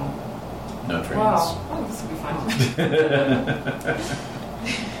 No. No trains. Wow. Oh, this will be fun.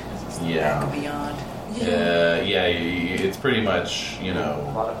 Yeah. Back beyond. Yeah, it's pretty much, A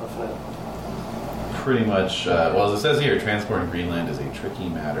lot of hoofing. pretty much, well, as it says here, transporting Greenland is a tricky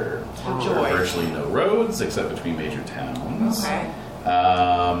matter. Oh, There are joy. virtually no roads except between major towns. Okay.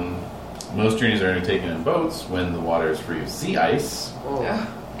 Most journeys are undertaken in boats when the water is free of sea ice.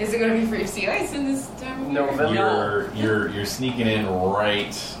 Is it going to be free of sea ice in this time of year? November. You're sneaking in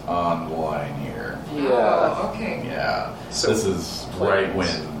right on the line here. Yeah. Oh, okay. Yeah. So this is right when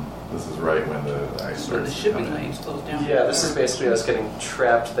the ice So starts the to shipping come in. lanes closed down. Yeah, this is basically us getting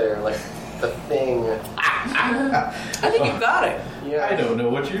trapped there, like the thing. I think you got it. Yeah. I don't know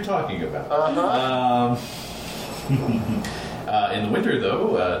what you're talking about. Uh-huh. In the winter,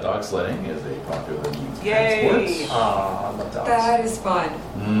 though, dog sledding is a popular means of Yay. transport. I love dogs. That is fun.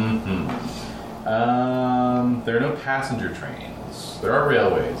 There are no passenger trains. There are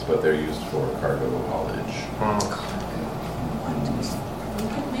railways, but they're used for cargo haulage. We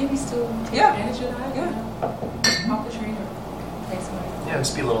could maybe still take Yeah. advantage of that. Yeah. Hop the train or take somebody. Yeah,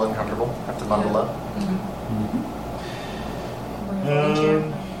 just be a little uncomfortable. Have to bundle up. Bring a folding chair.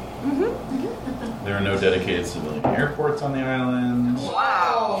 There are no dedicated civilian airports on the island.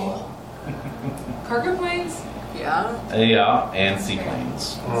 Wow. Cargo planes? Yeah. Yeah, and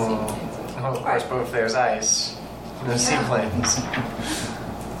seaplanes. Seaplanes. Oh, of course, but if there's ice, no seaplanes.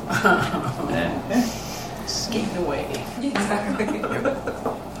 Skating away. Exactly.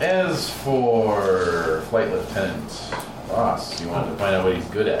 As for Flight Lieutenant Ross, you wanted to find out what he's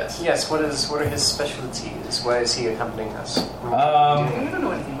good at. Yes, what are his specialties? Why is he accompanying us? We don't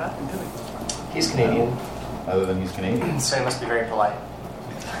know anything about them, do we? He's Canadian, Other than he's Canadian. so he must be very polite.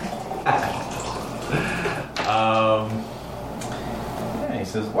 Yeah, he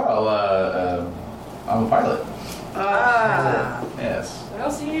says, well, I'm a pilot. Yes. What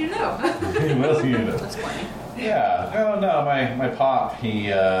else do you need to know? What else do you know? That's funny. Yeah. Oh no, my pop, he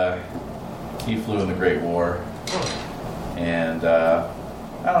flew in the Great War, and I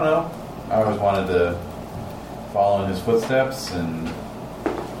don't know. I always wanted to follow in his footsteps and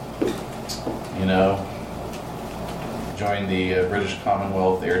join the British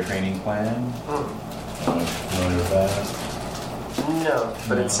Commonwealth Air Training Plan. Familiar with that? No,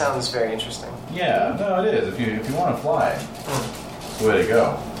 but No. it sounds very interesting. Yeah, no, it is. If you want to fly, it's the way to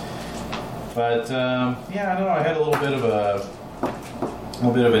go. But yeah, I know I had a little bit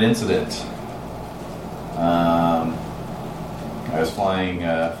of an incident. I was flying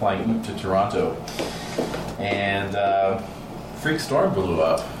to Toronto, and freak storm blew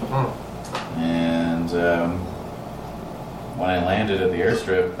up. And when I landed at the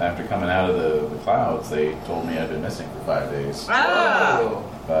airstrip, after coming out of the clouds, they told me I'd been missing for 5 days. Ah!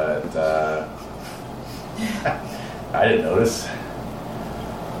 But I didn't notice.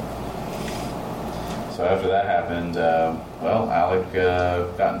 So after that happened, Alec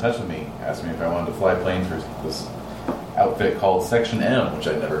got in touch with me, asked me if I wanted to fly planes for this outfit called Section M, which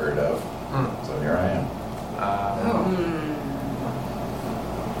I'd never heard of. So here I am.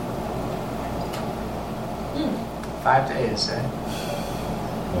 5 days, eh?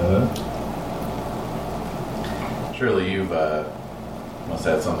 Surely you've must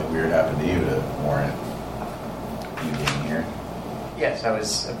have had something weird happen to you to warrant you being here. Yes, I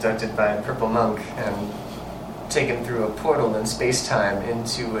was abducted by a purple monk and taken through a portal in space-time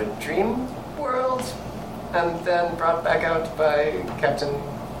into a dream world, and then brought back out by Captain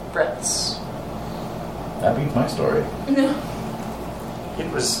Bretz. That beats my story. It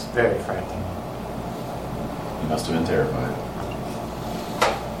was very frightening. You must have been terrified.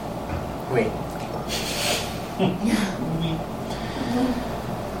 Wait.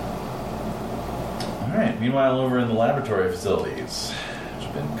 All right. Meanwhile, over in the laboratory facilities, which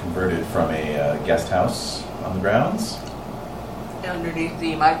have been converted from a guest house on the grounds. Underneath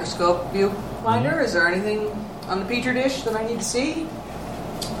the microscope viewfinder, is there anything on the petri dish that I need to see?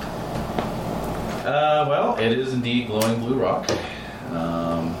 Well, it is indeed glowing blue rock,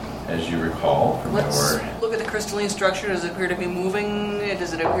 as you recall from Let's your. look at the crystalline structure. Does it appear to be moving?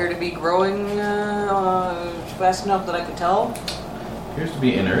 Does it appear to be growing fast enough that I could tell? Appears to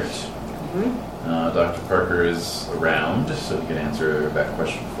be inert. Dr. Parker is around, so he can answer that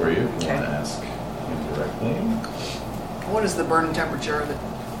question for you if you want to ask him directly. What is the burning temperature of it?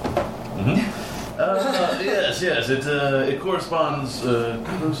 Yes. It corresponds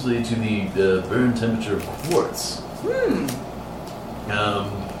closely to the burn temperature of quartz.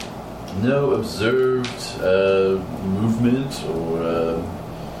 No observed movement or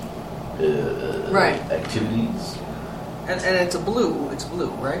activities. And it's blue,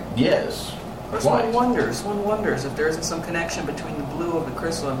 right? Yes. Of course, one wonders if there isn't some connection between the blue of the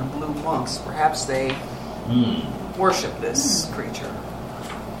crystal and the blue monks. Perhaps they worship this creature.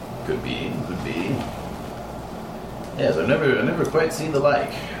 Could be. Yes, I've never quite seen the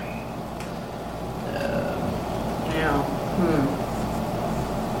like.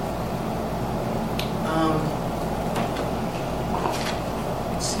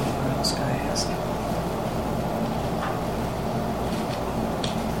 Let's see what else can I ask.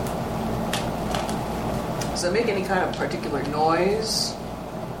 Does it make any kind of particular noise?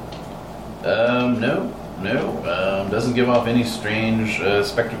 No. Doesn't give off any strange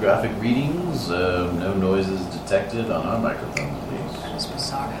spectrographic readings. No noises detected on our microphones, at least. That is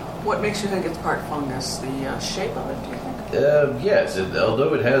bizarre. What makes you think it's part fungus? The shape of it, do you think? Yes.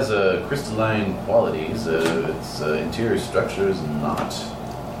 Although it has crystalline qualities, its interior structure is not.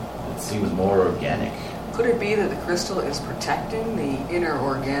 It seems more organic. Could it be that the crystal is protecting the inner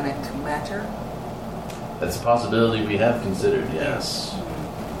organic matter? That's a possibility we have considered, yes.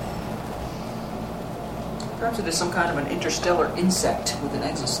 Perhaps it is some kind of an interstellar insect with an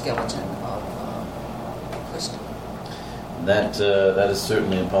exoskeleton of crystal. That is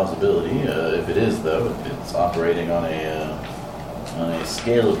certainly a possibility. If it is, though, it's operating on a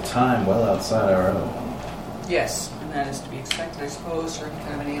scale of time well outside our own. Yes, and that is to be expected, I suppose, for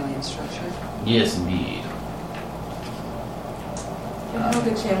kind of an alien structure. Yes, indeed. And how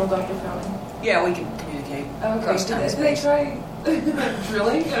good channel Dr. Fountain? Yeah, we can communicate. Across time and Did they space. try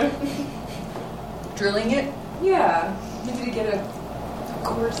drilling? Drilling it? Yeah. Did he get a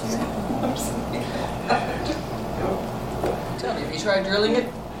course? Tell me, have you tried drilling it?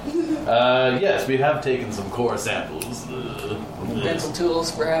 Yes, we have taken some core samples. Dental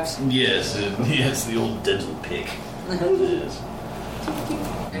tools, perhaps? Yes, the old dental pick. Yes.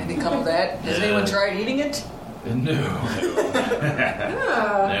 Anything come of that? Has anyone tried eating it? No.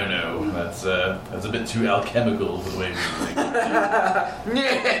 No. That's a bit too alchemical for the way we think.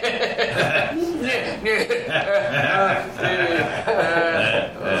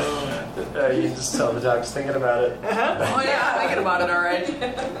 You can just tell the dog's thinking about it. Oh yeah, I'm thinking about it, all right.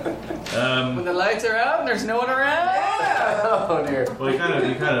 When the lights are out and there's no one around. Yeah. Oh dear. Well, he kind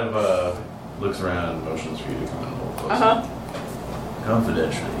of looks around and motions for you to come in a little closer.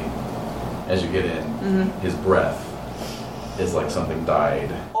 Confidentially, as you get in, his breath is like something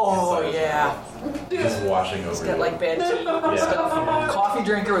died. Oh inside his yeah. mouth. Just washing over. He's got you. like bad teeth and stuff. Coffee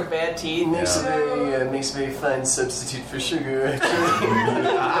drinker with bad teeth. Makes a very fine substitute for sugar.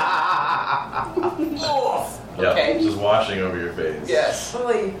 Yep, Okay. just washing over your face. Yes.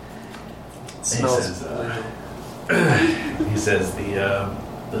 Holy. Smells. He says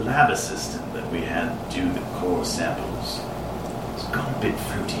the lab assistant that we had do the core samples has gone a bit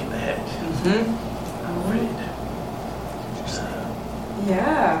fruity in the head. I'm afraid.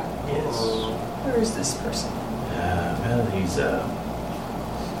 Yeah. Yes. Where is this person? Well, he's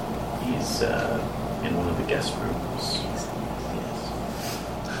in one of the guest rooms. Yes.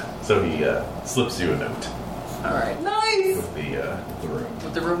 So he slips you a note All right. Nice. with the room.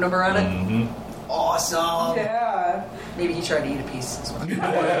 With the room number on it. Mm-hmm. Awesome. Yeah. Maybe he tried to eat a piece as well. Did he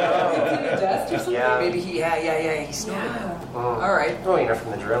dust or something? Yeah. Maybe he. Yeah. He snorted it. All right. Well,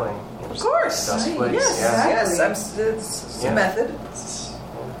 from the drilling. Of course. Dust Nice. place. Yes. Yeah. Yes. It's a method.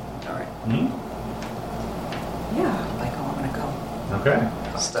 All right. Yeah. I'm gonna go. Okay.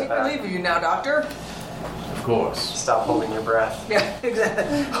 Step Take my back. leave of you now, Doctor. Of course. Stop holding your breath. Yeah,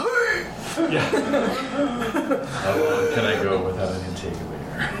 exactly. Yeah. How long can I go without an intake of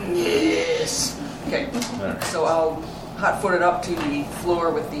air? Yes. Okay. All right. So I'll hot-foot it up to the floor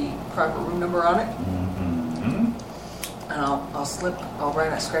with the proper room number on it, Mm-hmm. and I'll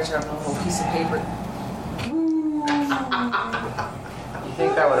scratch it out on a little piece of paper. You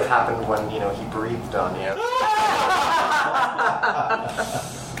think that would have happened when, he breathed on you?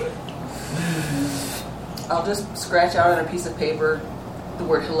 I'll just scratch out on a piece of paper the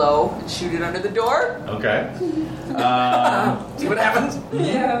word hello and shoot it under the door. Okay. See what happens.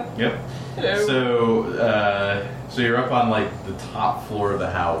 Yeah. Yep. Hello. So you're up on like the top floor of the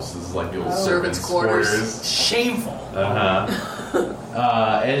house. This is like the old Servants' quarters. Shameful.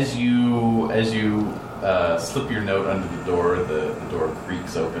 As you slip your note under the door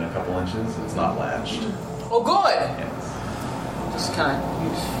creaks open a couple inches. It's not latched. Oh, good. Yes. Just kind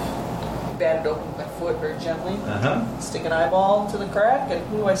of bat it open with my foot very gently. Uh-huh. Stick an eyeball to the crack, and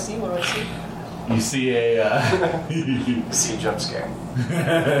who do I see? What do I see? You see a See a jump scare.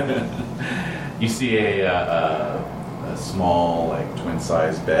 you see a small, like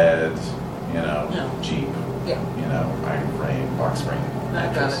twin-sized bed, Jeep, iron frame, box frame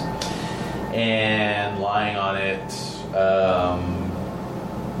mattress, and lying on it,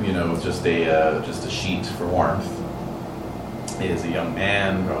 just a sheet for warmth, is a young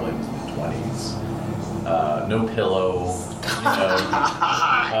man, probably in his mid-20s. No pillow,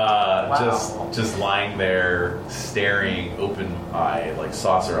 Wow. just lying there, staring open-eyed, like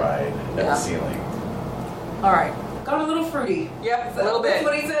saucer-eyed at the ceiling. All right. Got a little fruity. Yep, a little bit. That's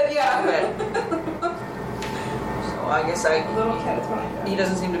what he said, yeah. So I guess A little catatonic. he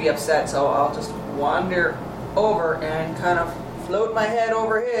doesn't seem to be upset, so I'll just wander over and kind of float my head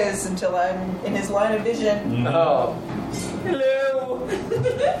over his until I'm in his line of vision. Oh. Hello.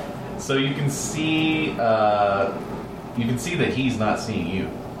 So you can see that he's not seeing you.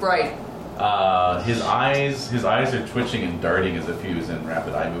 Right. His eyes are twitching and darting as if he was in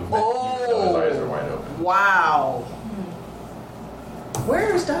rapid eye movement. Oh. Even though his eyes are wide open. Wow.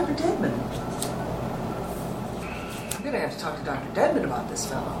 Where is Dr. Deadman? I'm going to have to talk to Dr. Deadman about this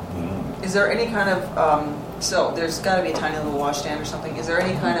fellow. Mm. Is there any kind of, so there's got to be a tiny little washstand or something. Is there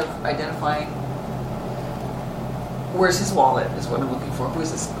any kind of identifying, where's his wallet is what I'm looking for. Who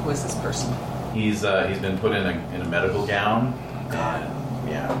is this person? He's been put in a medical gown. God.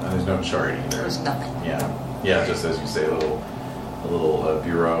 And, and there's no chart either. There's nothing. Yeah, just as you say, a little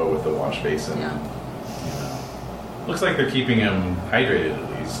bureau with a wash basin. Yeah. Looks like they're keeping him hydrated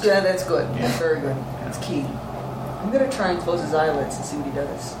at least. Yeah, that's good. Yeah. That's very good. That's key. I'm going to try and close his eyelids and see what he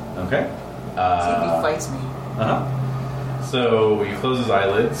does. Okay. See if he fights me. So you close his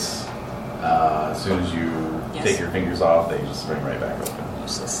eyelids. As soon as you take your fingers off, they just spring right back open.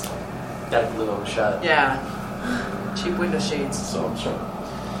 Useless. That blew him shut. Yeah. Cheap window shades. So I'm sure.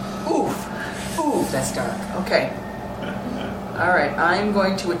 Oof, that's dark. Okay. All right, I'm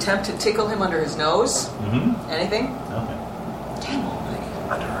going to attempt to tickle him under his nose. Mm-hmm. Anything? Okay. Damn almighty.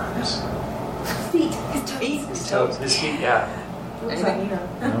 Underarms. Feet. His toes. Feet? His toes. His feet, yeah. Anything?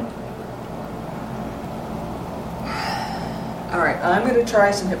 No. All right, I'm going to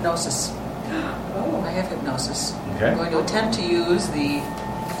try some hypnosis. Oh. I have hypnosis. Okay. I'm going to attempt to use the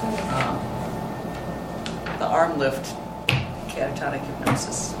arm lift catatonic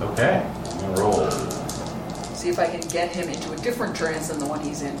hypnosis. Okay. I'm gonna roll. See if I can get him into a different trance than the one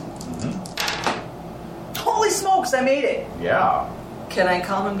he's in. Mm-hmm. Holy smokes, I made it! Yeah. Can I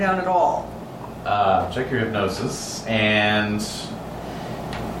calm him down at all? Check your hypnosis, and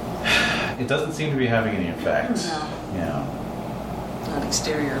it doesn't seem to be having any effect. No. Yeah. Not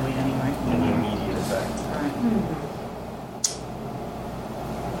exteriorly, anyway. An immediate effect. All right.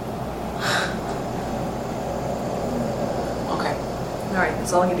 Okay. All right,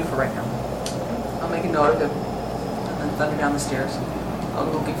 that's all I can do for right now. I'll make a note of it and then thunder down the stairs. I'll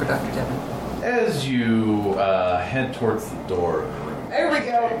go looking for Dr. Deadman. As you head towards the door of the room, There we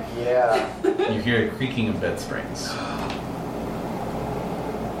go. Yeah. you hear a creaking of bed springs.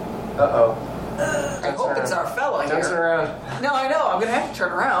 Uh-oh. I hope it's our fella Don't turn here. around. No, I know. I'm going to have to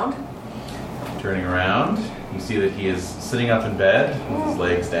turn around. Turning around, you see that he is sitting up in bed with his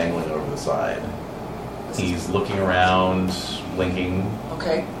legs dangling over the side. He's looking around, blinking,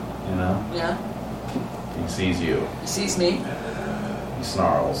 Okay. Yeah. He sees you. He sees me. He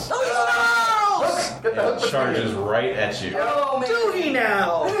snarls. Oh, Get the hook And between charges you. right at you. Oh, duty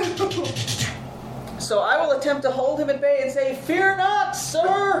now. So I will attempt to hold him at bay and say, "Fear not,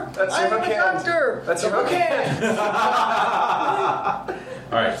 sir. That's I your am a hook hand. doctor." That's your hook hand.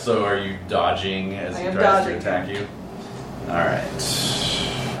 All right, so are you dodging as I he am tries dodging. to attack you? All right.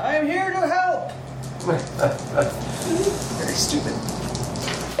 I am here to help. Very stupid.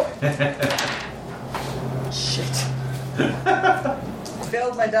 Shit.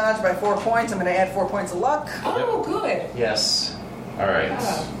 Failed my dodge by 4 points. I'm going to add 4 points of luck. Oh, good. Yes. All right.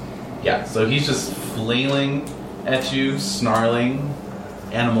 Yeah, so he's just flailing at you, snarling,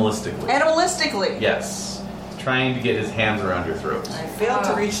 animalistically. Animalistically. Yes. Trying to get his hands around your throat. I failed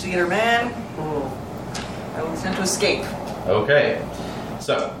to reach the inner man. I will attempt to escape. Okay.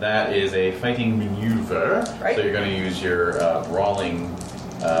 So that is a fighting maneuver. Right. So you're going to use your brawling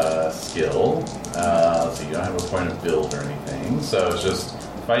skill. Let's see, you don't have a point of build or anything. So it's just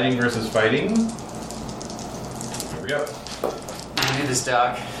fighting versus fighting. Here we go. You can do this,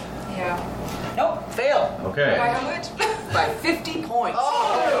 Doc. Yeah. Nope, fail. Okay. By how much? By 50 points.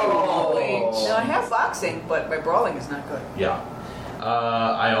 Oh! Now I have boxing, but my brawling is not good. Yeah.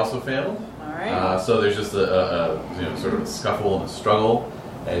 I also failed. All right. So there's just a sort of a scuffle and a struggle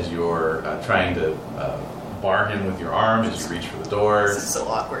as you're trying to bar him with your arm as you reach for the door. This is so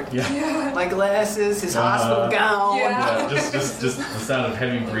awkward. Yeah. My glasses, his hospital gown. Yeah. Just the sound of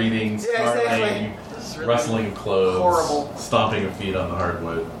heavy breathing, snarling, exactly. This is really rustling of clothes, horrible. stomping of feet on the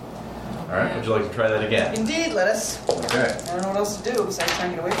hardwood. All right, would you like to try that again? Indeed, lettuce. Okay. I don't know what else to do besides trying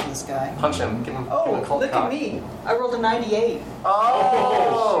to get away from this guy. Punch him. Give him, give him a Oh, cold look cock. at me. I rolled a 98.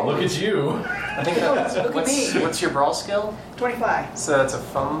 Oh! Look at you. I think that's, Look at me. what's your brawl skill? 25. So that's a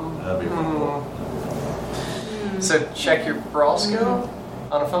fumble. That'd be cool. So check your brawl skill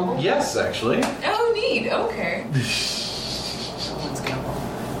on a fumble? Yes, actually. Oh, neat. Okay. Someone's gonna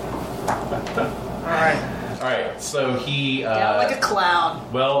Alright. All right, so he. Down like a clown.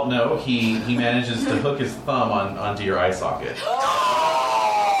 Well, no, he manages to hook his thumb onto your eye socket. Oh!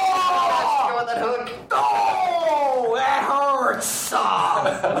 Go on that hook. Oh, that hurts.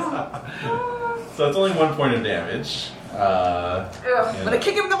 So it's only 1 point of damage. I'm gonna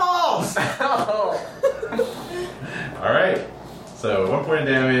kick him in the balls. Oh. All right, so 1 point of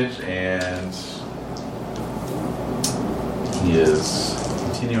damage, and he is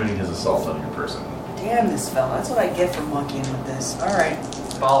continuing his assault on your person. Damn this fella. That's what I get for monkeying with this. Alright.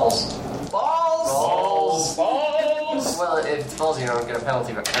 Balls. Balls! Balls! Well, if it's balls, you don't get a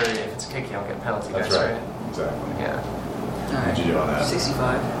penalty, but if it's a kick, you don't get a penalty. That's dice, right. Exactly. Yeah. What did you do on that?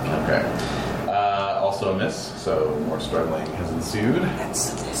 65. Okay. Also a miss, so more struggling has ensued.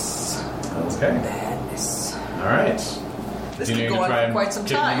 That's this. Okay. Badness. All right. This could Continuing go to on try for and quite some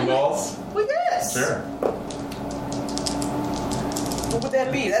kick him in time. the balls? Well, yes. Sure. What would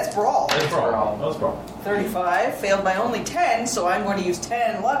that be? That's brawl. That's brawl. That was brawl. 35. Failed by only 10, so I'm going to use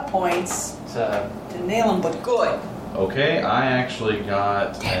 10 luck points So, to nail him, but good. Okay, I actually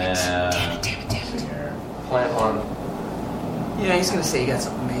got Damn it, let's see here. plant one. Yeah, he's going to say you got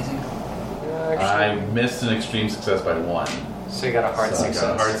something amazing. I missed an extreme success by 1. So you got a hard So I success.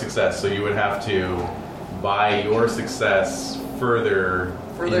 got a hard success. So you would have to, by your success, further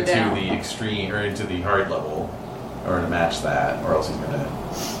into down. the extreme or into the hard level, or to match that, or else he's gonna.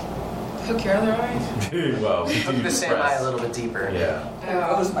 Hook your other eye. Well, Hook continue the to same eye press. a little bit deeper. Yeah, There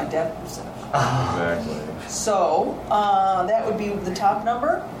goes my depth perception. exactly. So, that would be the top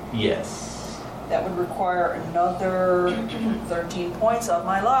number. Yes. That would require another 13 points of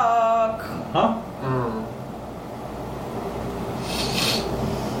my luck. Huh? Mm.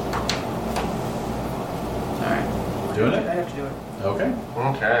 Alright. Doing I it? have to do it. Okay.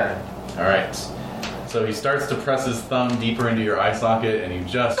 Okay. All right. So he starts to press his thumb deeper into your eye socket, and you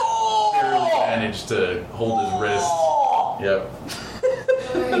just barely manage to hold his wrist. Yep.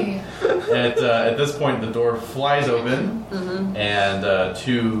 Hey. At this point, the door flies open, and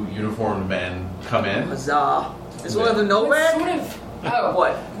 2 uniformed men come in. Huzzah. Is one of them What Novak? sort of... Oh,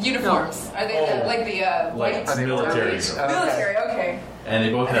 What? uniforms. Are they Oh. like the Like white... military. Military, okay. And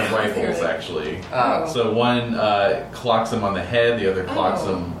they both have rifles, actually. Oh. So one clocks him on the head, the other clocks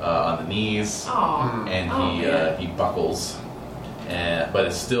Oh. him on the knees, Aw. and Oh, he buckles, but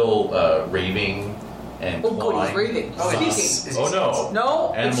is still raving and Oh, good, he's clawing. raving. Oh, Speaking. is Oh he- no!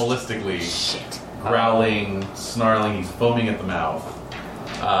 No? Animalistically Shit. growling, snarling. He's foaming at the mouth,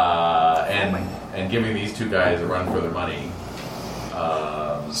 and giving these 2 guys a run for their money.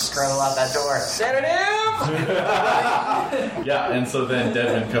 Scramble out that door. Sedative! Yeah, and so then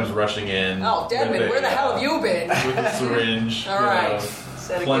Deadman comes rushing in. Oh, Deadman, with a, where the hell have you been? With a syringe, All right.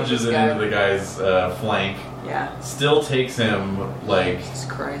 Said plunges it into the guy's flank. Yeah. Still takes him like Jesus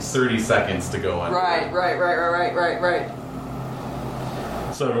Christ. 30 seconds to go under. Right.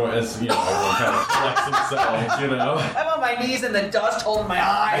 So everyone, everyone kind of collects themselves, you know. I'm on my knees in the dust holding my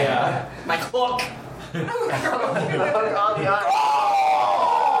eye. Yeah. My hook. On the eye.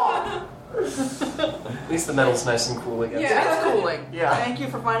 At least the metal's nice and cool again. Yeah. It's cooling. Yeah. Thank you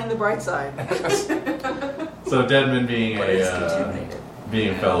for finding the bright side. So Deadman, being But it's contaminated. being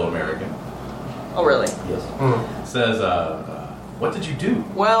a fellow American, Oh, really? yes, Mm. says, "What did you do?"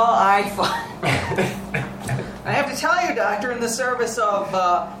 Well, I have to tell you, Doctor, in the service of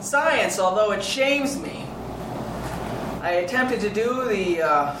science, although it shames me, I attempted to do the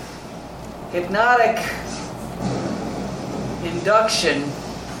hypnotic induction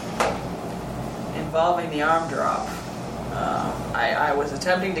involving the arm drop. I was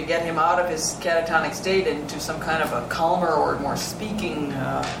attempting to get him out of his catatonic state into some kind of a calmer or more speaking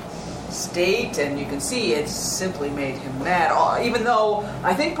state, and you can see it simply made him mad. Even though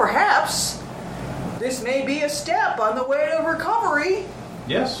I think perhaps this may be a step on the way to recovery.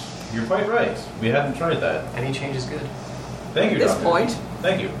 Yes, you're quite right. We hadn't tried that. Any change is good. Thank you, At this Doctor. point.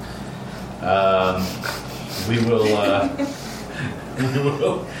 Thank you. We will.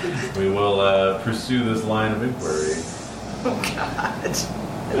 We will pursue this line of inquiry. Oh God.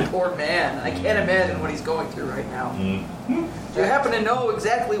 Poor man. I can't imagine what he's going through right now. Mm-hmm. Do you happen to know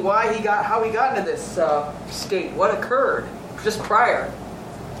exactly how he got into this state? What occurred just prior?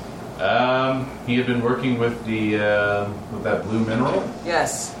 He had been working with with that blue mineral.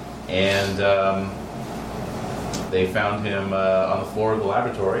 Yes. And they found him on the floor of the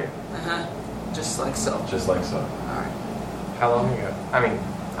laboratory. Uh-huh. Just like so. Just like so. All right. How long ago? I mean,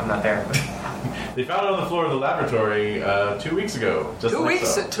 I'm not there, but... They found it on the floor of the laboratory 2 weeks ago. Just 2 like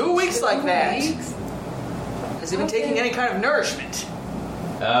weeks? so. 2 weeks like that? Weeks? Has he been taking any kind of nourishment?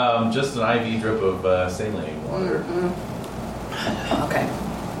 Just an IV drip of saline water. Mm-hmm. Okay.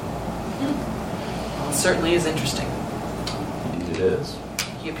 Well, it certainly is interesting. Indeed it is.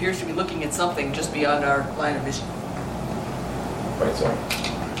 He appears to be looking at something just beyond our line of vision. Quite so.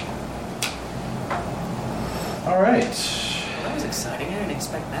 All right. Well, that was exciting. I didn't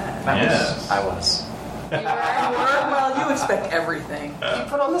expect that. Yes. I was. You were? Well, you expect everything. You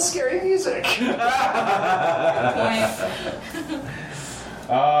put on the scary music.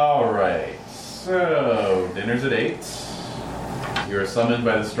 All right. So, dinner's at 8. You are summoned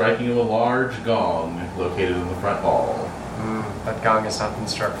by the striking of a large gong located in the front hall. That gong has not been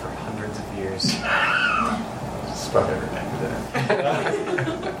struck for hundreds of years. Struck every night for dinner.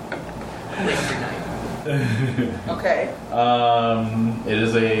 Every night. Okay. It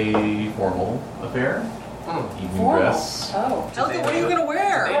is a formal affair. Evening dress. Oh. Helga, what are you going to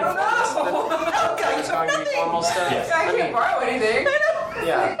wear? I don't know. It's going to be formal stuff. Yes. I can't borrow anything.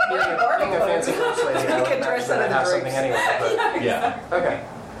 Yeah, being a fancy first lady, I You would can dress imagine under I'd have the something drapes. anyway. Yeah. But okay.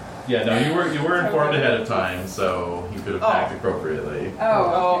 Yeah, no, you were informed ahead of time, so you could have packed appropriately.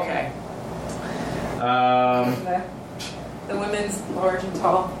 Oh, Okay. The women's large and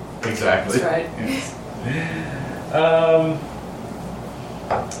tall. Exactly. That's right. Yes.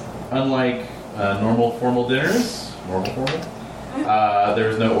 Unlike normal formal dinners, there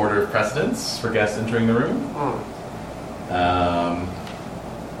is no order of precedence for guests entering the room.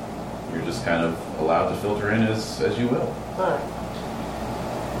 You're just kind of allowed to filter in as you will. Alright.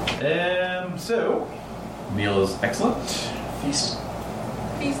 So, meal is excellent. Feast.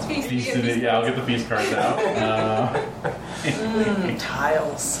 Feast in it. Yeah, I'll get the feast cards out.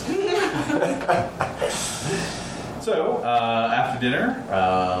 Tiles. So, after dinner,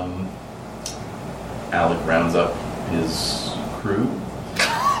 Alec rounds up his crew.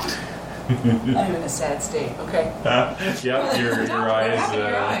 I'm in a sad state. Okay. Yep, your eyes.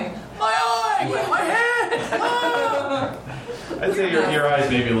 My eye! My head! Ah! I'd say your eyes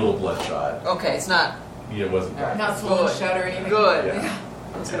may be a little bloodshot. Okay, it's not Yeah, it wasn't. Alright. Not swollen Good. shut or anything. good. Yeah.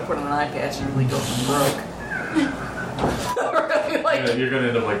 I was going to put on an eye patch and really go from broke. Like, You're gonna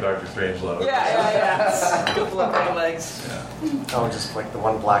end up like Dr. Strangelove. yeah. A couple of my legs. Oh, just like the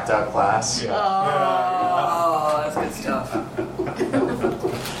one blacked out glass. Yeah. Oh, that's good stuff.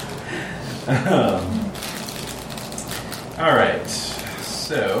 All right.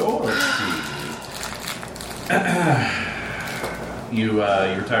 So let's see. You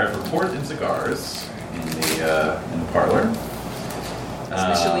retire for port and cigars in the parlor. Is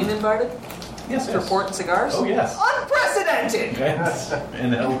Michelin invited? Yes. For port and cigars? Oh yes. Unprecedented!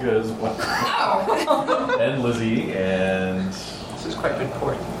 And Helga as well. And Lizzie and This is quite good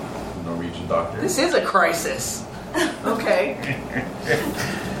port. the Norwegian doctor. This is a crisis. Okay.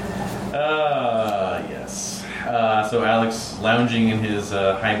 Yes. So Alex lounging in his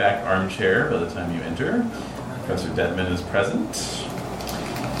high-back armchair by the time you enter. Professor Deadman is present.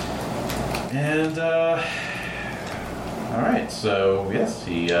 And, all right, so yes,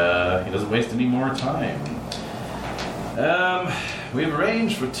 he doesn't waste any more time. We've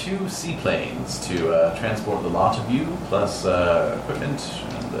arranged for 2 seaplanes to transport the lot of you, plus equipment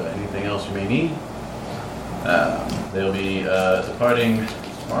and anything else you may need. They'll be departing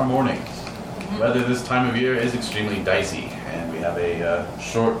tomorrow morning. Weather this time of year is extremely dicey, and we have a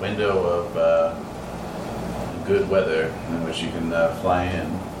short window of good weather in which you can fly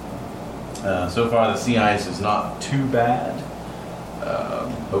in. So far, the sea ice is not too bad.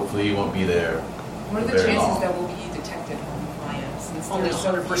 Hopefully, you won't be there. What are the very chances long. that we'll be detected when we fly in? Since Only there's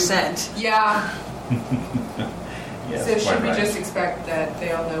so few- 100%. Yeah. Yes, So quite should we right. just expect that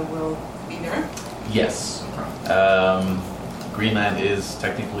they all know we'll be there? Yes. Greenland is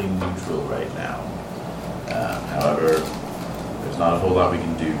technically neutral right now. However, there's not a whole lot we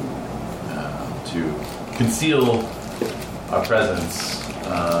can do to conceal our presence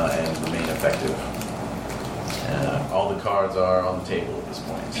and remain effective. All the cards are on the table at this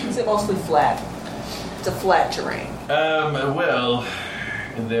point. Is it mostly flat? It's a flat terrain. Well,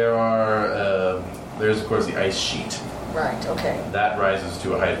 there's of course the ice sheet. Right, okay. That rises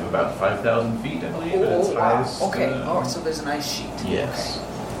to a height of about 5,000 feet, I believe, at its Oh, wow. highest. Okay, so there's an ice sheet. Yes.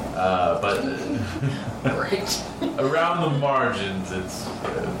 But Right. around the margins, it's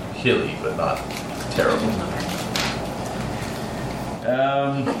hilly, but not terrible.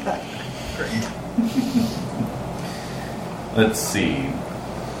 Let's see.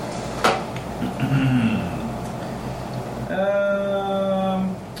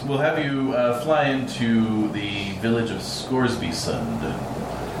 We'll have you fly into the village of Scoresby Sund.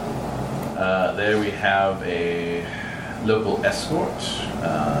 There we have a local escort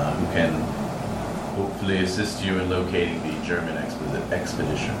who can hopefully assist you in locating the German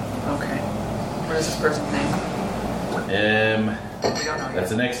expedition. Okay. What is this person's name? We don't know yet.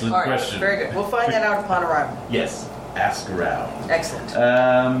 That's an excellent All right, question. very good. We'll find that out upon arrival. Yes, ask around. Excellent.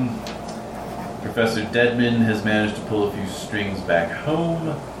 Professor Deadman has managed to pull a few strings back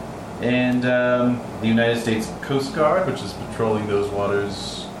home, and the United States Coast Guard, which is patrolling those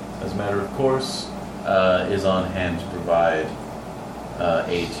waters as a matter of course, is on hand to provide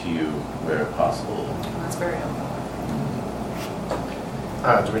aid to you where possible. That's very helpful.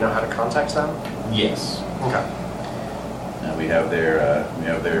 Do we know how to contact them? Yes. Okay. We have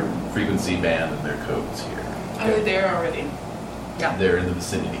their frequency band and their codes here. Are they there already? Yeah. They're in the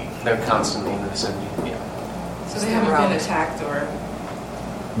vicinity. They're constantly in the vicinity. Yeah. So they haven't been attacked or...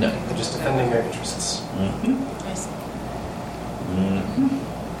 No. They're just defending their interests. Mm-hmm. I see.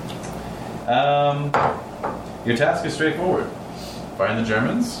 Mm-hmm. Your task is straightforward. Find the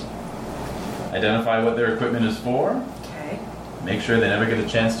Germans, identify what their equipment is for, Okay. make sure they never get a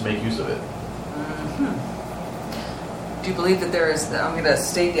chance to make use of it. Mm-hmm. Do you believe that there is, I'm going to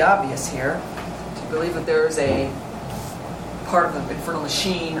state the obvious here, do you believe that there is a part of the infernal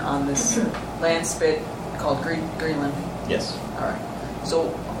machine on this land spit called Greenland? Yes. All right. So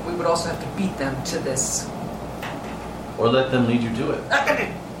we would also have to beat them to this. Or let them lead you to it.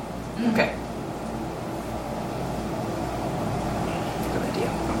 Okay. Good idea.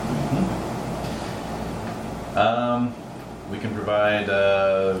 We can provide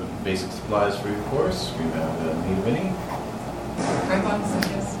basic supplies for your course. We have need of any. Crampons, I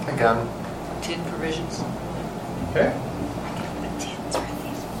guess. A gun. Tin provisions. Okay.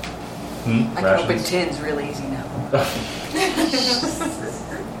 I can open Rations. tins real easy now.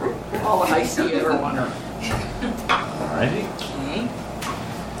 All the heists you ever wanted. Alrighty. Okay.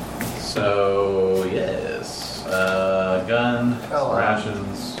 So yes, gun, Oh,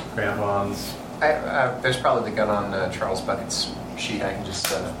 rations, crampons. There's probably the gun on Charles Bucket's sheet. I can just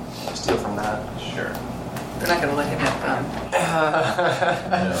steal from that. Sure. We're not going to let him have fun.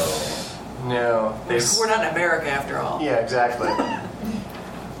 No. No. We're not in America after all. Yeah, exactly.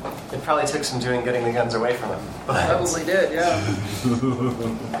 It probably took some doing getting the guns away from him. But Probably did, yeah.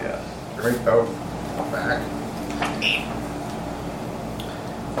 Yeah. Great boat. Back.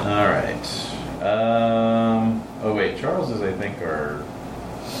 All right. Oh wait, Charles's I think are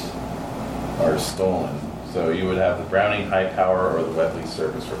stolen. So you would have the Browning high power or the Webley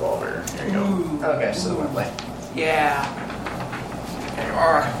service revolver. There you go. Ooh. okay, so the Webley. Yeah. There you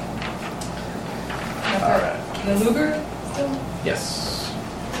are. All right. The Luger still? Yes.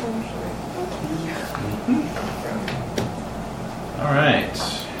 All right.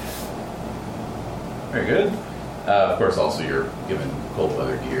 Very good. Of course, also you're given cold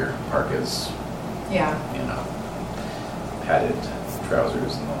weather gear, parkas, Yeah. padded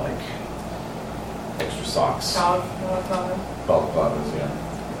trousers and the like, extra socks, balaclavas, yeah.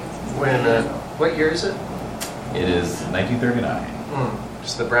 Wait a minute. What year is it? It is 1939.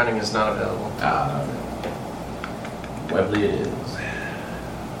 Just the Browning is not available. Webley it is.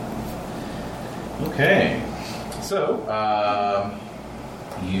 Okay. So,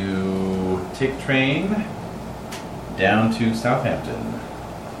 you take the train down to Southampton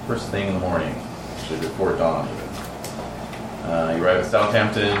first thing in the morning, actually before dawn even. You arrive at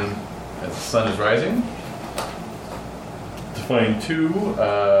Southampton as the sun is rising to find two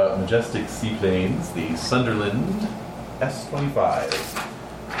majestic seaplanes, the Sunderland S-25,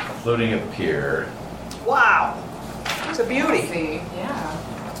 floating at the pier. Wow. It's a beauty. See, yeah.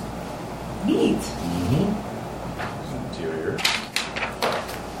 Neat. Interior.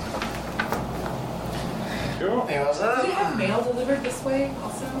 Cool. Hey, what's Do they up? have mail delivered this way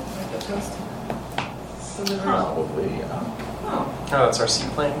also? Like the post delivery? Probably, yeah. Oh. Oh, it's our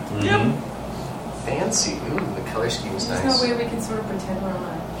seaplane. Mhm. Fancy. Ooh, the color scheme is There's nice. no way we can sort of pretend we're on a...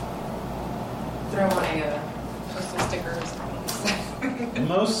 throw on a postal sticker or something.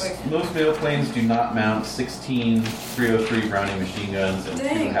 Most mail planes do not mount 16 303 Browning machine guns and 2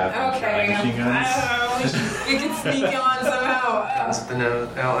 Dang, half-inch okay. Browning machine guns. We can sneak on somehow. Guns at the nose.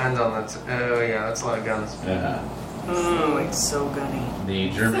 Oh, and on the. Oh, yeah, that's a lot of guns. Yeah. It's so gunny. The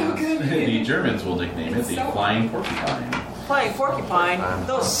Germans will nickname it the Flying Porcupine. Flying porcupine.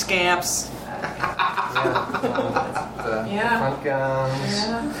 Those scamps. The front guns.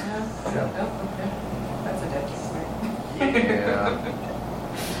 Oh, okay. That's a dead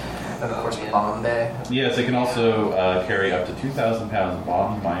And of course, bomb bay. Yes, it can also carry up to 2,000 pounds of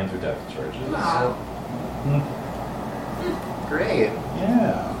bombs, mines, or depth charges. Wow. Great.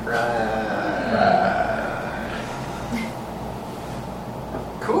 Yeah.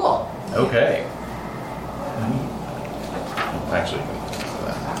 Cool. Okay. Actually,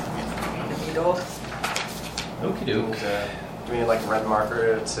 okie doke. Do we need like a red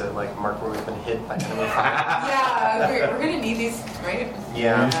marker to like mark where we've been hit by enemy fire? Yeah, we're gonna need these, right?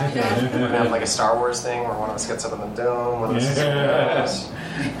 Yeah. We're gonna have like a Star Wars thing where one of us gets up in the dome, one of us is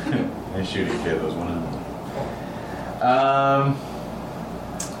They shoot each other, those one of them.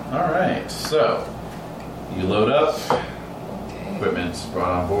 Alright, so you load up, equipment's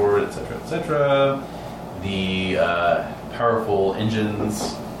brought on board, etc., etc. The powerful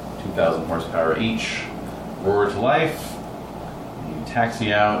engines, 2,000 horsepower each, roar to life. You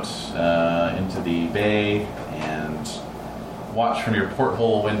taxi out into the bay and watch from your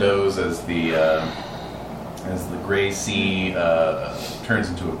porthole windows as the gray sea turns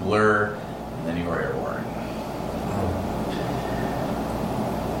into a blur, and then you are airborne.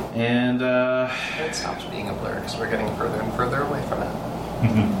 And it stops being a blur because we're getting further and further away from it.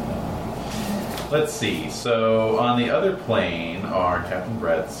 Let's see. So on the other plane are Captain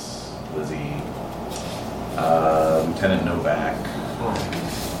Brett's, Lizzie, Lieutenant Novak,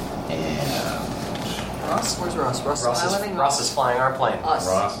 and Ross? Where's Ross? Ross is flying our plane. Us.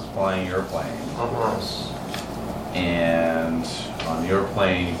 Ross is flying your plane. Of course. And on your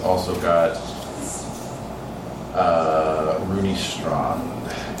plane, you've also got Rooney Strand.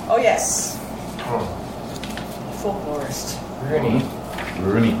 Oh, yes. Folklorist.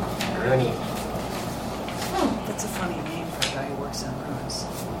 Rooney. That's a funny name for a guy who works on cruise.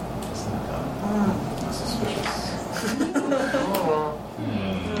 Isn't it suspicious?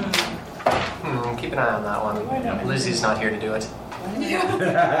 Keep an eye on that one. Lizzie's not here to do it.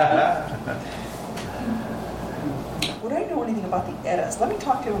 Would I know anything about the Eddas? Let me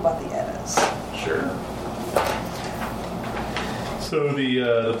talk to him about the Eddas. Sure. So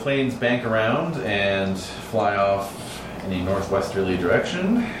the planes bank around and fly off in a northwesterly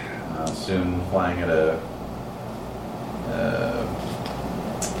direction, soon flying at a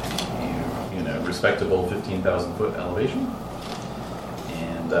respectable 15,000 foot elevation.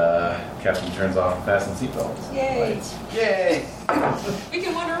 And captain turns off and fastens seatbelts. Yay! Lights. Yay! We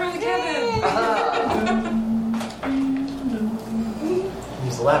can wander around the cabin.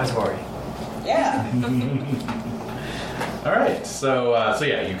 Use the lavatory. Yeah. All right, so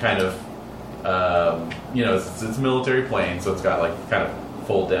yeah, you kind of, it's a military plane, so it's got like kind of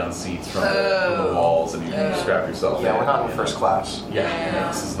fold down seats from the walls, and you can strap yourself. Yeah, in, we're not in first class. Yeah,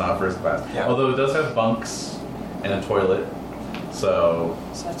 this is not first class. Yeah. Although it does have bunks and a toilet, so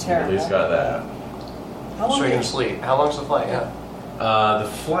It's not you at terrible. least got that. How long So we can is sleep. How long's the flight? Yeah. The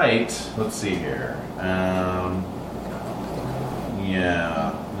flight, let's see here.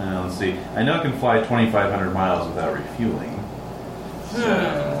 Let's see. I know it can fly 2,500 miles without refueling.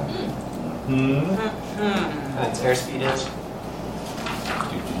 And its airspeed is?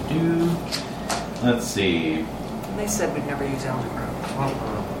 Let's see. They said we'd never use algebra.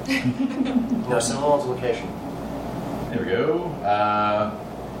 No, symbol multiplication. There we go.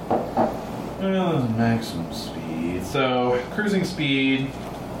 Maximum speed. So, cruising speed,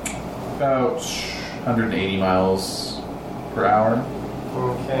 about 180 miles per hour.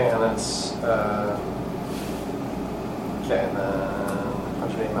 Okay, and that's, and then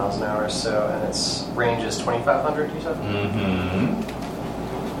 180 miles an hour, so, and its range is 2,500, you said? Mm-hmm.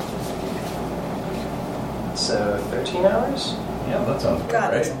 So, 13 hours? Yeah, that sounds about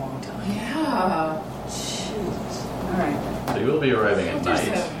God, right. that's a long time. Yeah. Jeez. All right. So you will be arriving at There's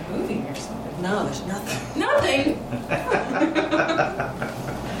night. a movie or something. No, there's nothing. Nothing.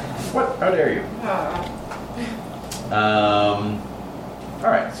 What? How dare you? All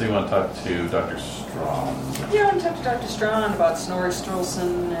right, so you want to talk to Dr. Strong. Yeah, I want to talk to Dr. Strawn about Snorri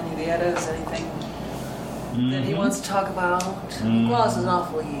Sturluson, any of the Eddas, anything that he wants to talk about. Well, it's an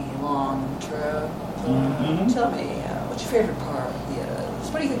awfully long trip. Tell me, what's your favorite part of the Eddas?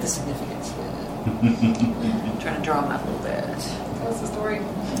 What do you think the significance is? Trying to draw him out a little bit. What's the story?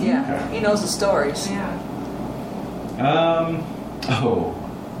 Yeah, Okay. he knows the stories. Yeah. Oh.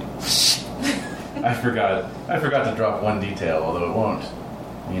 I forgot to drop one detail, although it won't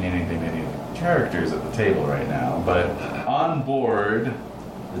mean anything to any of the characters at the table right now. But on board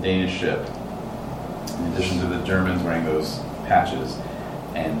the Danish ship, in addition to the Germans wearing those patches,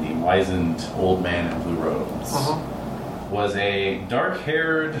 and the wizened old man in blue robes, was a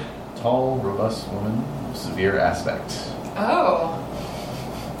dark-haired, tall, robust woman of severe aspect. Oh.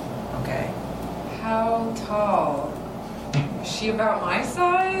 Okay. How tall? Is she about my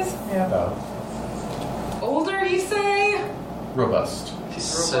size? Yeah, about. Older, you say? Robust.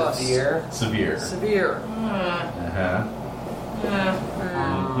 She's Robust. severe. Severe. Severe. Uh-huh.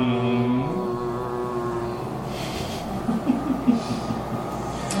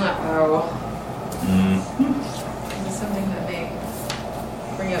 Uh-oh. Is this something that may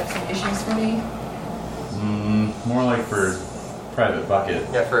bring up some issues for me? More like for private bucket.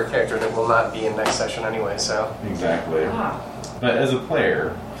 Yeah, for a character that will not be in next session anyway, so. Exactly. Ah. But as a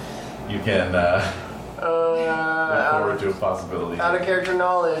player, you can look forward to a possibility. Out of character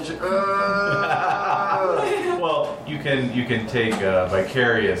knowledge. Well, you can take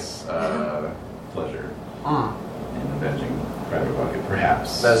vicarious pleasure in avenging private bucket,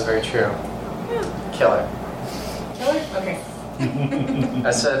 perhaps. That is very true. Killer. Killer? Okay.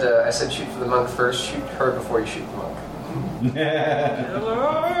 I said shoot for the monk first. Shoot her before you shoot the monk.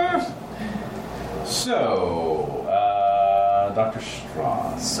 So, Dr.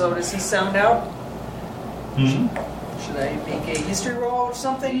 Strong. So does he sound out? Hmm? Should I make a history roll or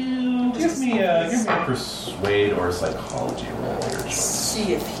something? Give me a persuade or psychology roll. Your Let's choice.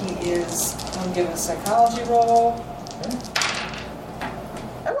 see if he is. I'm giving a psychology roll.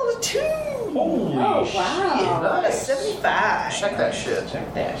 I rolled a 2. Holy Oh, shit. wow. Nice. 75. Check that shit.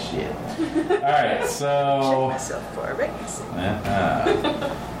 Check that shit. All right, Check so. myself for it.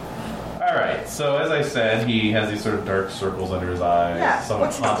 All right, so as I said, he has these sort of dark circles under his eyes, Yeah, somewhat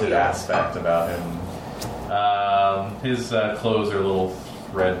what's his haunted deal? aspect about him. His clothes are a little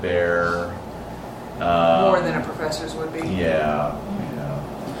threadbare. More than a professor's would be. Yeah.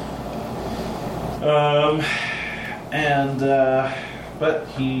 But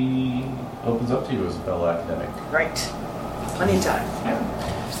he opens up to you as a fellow academic. Right. Plenty of time.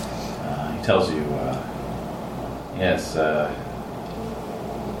 He tells you, yes, the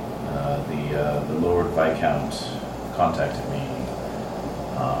Lord Viscount contacted me.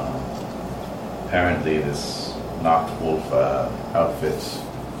 Apparently this knocked wolf outfit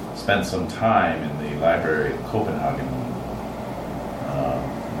spent some time in the library of Copenhagen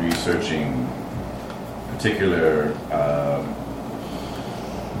researching particular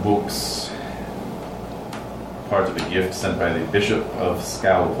books, part of a gift sent by the Bishop of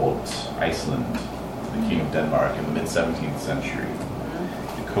Skalholt, Iceland, to the King of Denmark in the mid-17th century.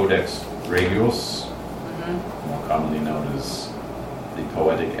 The Codex Regius, more commonly known as the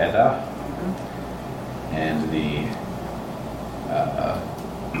Poetic Edda, and the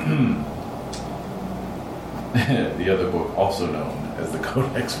the other book also known as the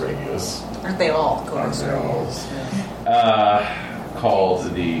Codex Regius. Aren't they all? Aren't they all? Yeah.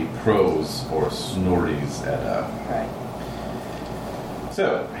 Called the Prose or Snorri's Edda. Right.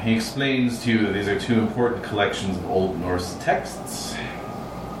 So, he explains to you that these are two important collections of Old Norse texts.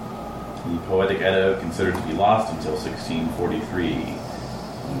 The Poetic Edda, considered to be lost until 1643,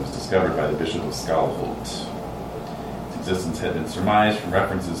 and was discovered by the Bishop of Skalholt. Its existence had been surmised from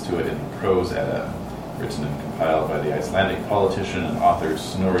references to it in the Prose Edda, written and compiled by the Icelandic politician and author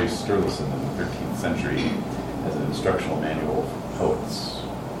Snorri Sturluson in the 13th century as an instructional manual for poets.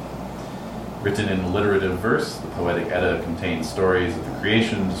 Written in alliterative verse, the Poetic Edda contains stories of the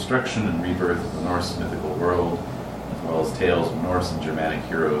creation, destruction, and rebirth of the Norse mythical world, as well as tales of Norse and Germanic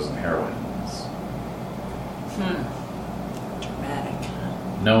heroes and heroines. Dramatic.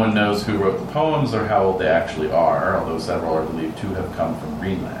 No one knows who wrote the poems or how old they actually are, although several are believed to have come from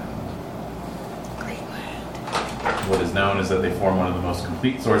Greenland. What is known is that they form one of the most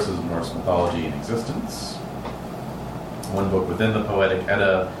complete sources of Norse mythology in existence. One book within the Poetic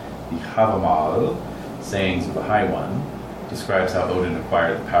Edda, the Havamal, Sayings of the High One, describes how Odin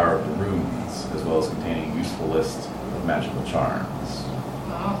acquired the power of the runes, as well as containing a useful list of magical charms.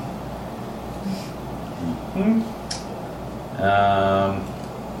 Wow.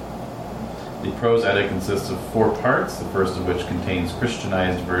 The Prose Edda consists of 4 parts, the first of which contains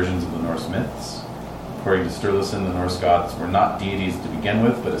Christianized versions of the Norse myths. According to Sturluson, the Norse gods were not deities to begin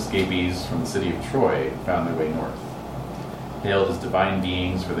with, but escapees from the city of Troy who found their way north. Hailed as divine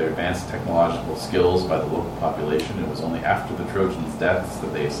beings for their advanced technological skills by the local population, it was only after the Trojans' deaths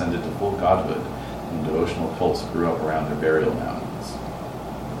that they ascended to full godhood, and devotional cults grew up around their burial mounds.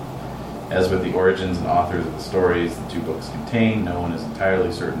 As with the origins and authors of the stories the 2 books contain, no one is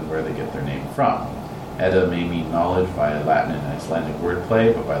entirely certain where they get their name from. Edda may mean knowledge via Latin and Icelandic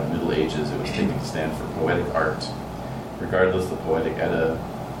wordplay, but by the Middle Ages it was taken to stand for poetic art. Regardless, the Poetic Edda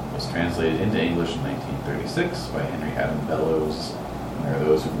was was translated into English in 1936 by Henry Adam Bellows, and there are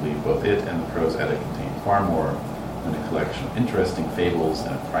those who believe both it and the prose edda contain far more than a collection of interesting fables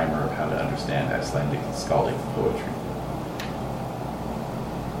and a primer of how to understand Icelandic skaldic poetry.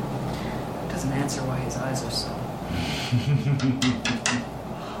 That doesn't answer why his eyes are so...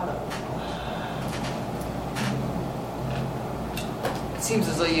 It seems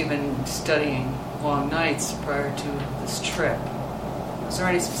as though you've been studying long nights prior to this trip. Was there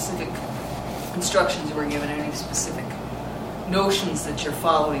any specific instructions you were given, any specific notions that you're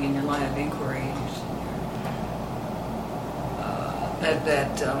following in your line of inquiry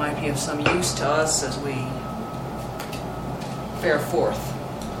that might be of some use to us as we fare forth?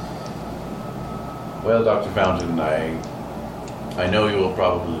 Well, Dr. Fountain, I know you will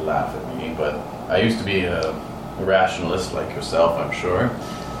probably laugh at me, but I used to be a rationalist like yourself, I'm sure.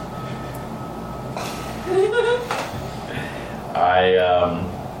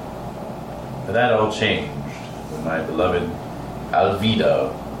 That all changed when my beloved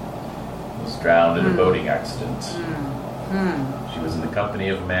Alvida was drowned in a boating accident. She was in the company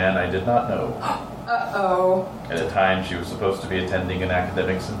of a man I did not know. Uh-oh. At a time she was supposed to be attending an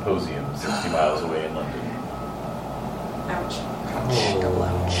academic symposium 60 miles away in London. Ouch. Double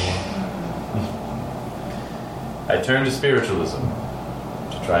ouch. I turned to spiritualism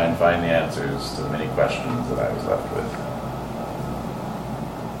to try and find the answers to the many questions that I was left with.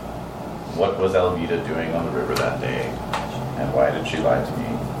 What was Alvida doing on the river that day, and why did she lie to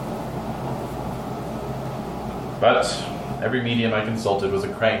me? But every medium I consulted was a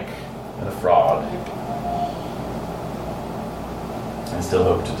crank and a fraud. I still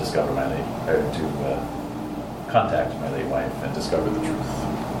hope to discover my late, contact my late wife and discover the truth.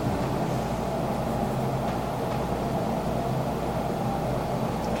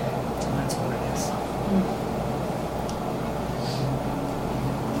 That's what it is.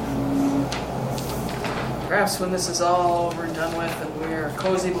 Perhaps when this is all over and done with and we're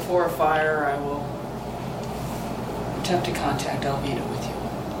cozy before a fire, I will attempt to contact Alvida with you.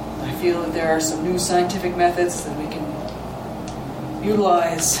 I feel that there are some new scientific methods that we can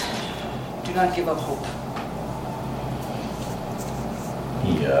utilize. Do not give up hope.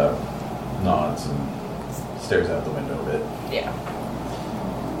 He nods and stares out the window a bit. Yeah.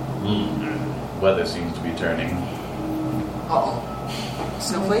 Weather seems to be turning. Uh-oh.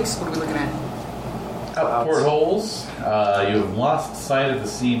 Snowflakes? What are we looking at? Portholes. You have lost sight of the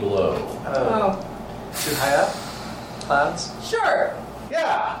sea below. Oh. Too high up? Clouds? Sure.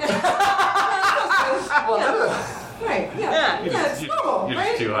 Yeah! Well, no. Right. Yeah. It's normal, You're right?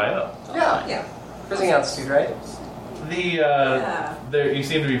 just too high up. Yeah. Yeah. Cruising altitude, right? You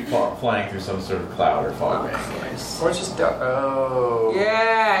seem to be flying through some sort of cloud or fog bank. Or it's just dark. Oh.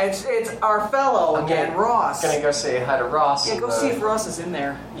 Yeah, it's our fellow again, Ross. Gonna go say hi to Ross. Yeah, go see if Ross is in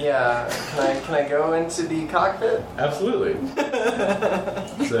there. Yeah. Can I go into the cockpit? Absolutely.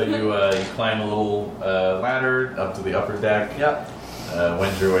 So you climb a little ladder up to the upper deck. Yep.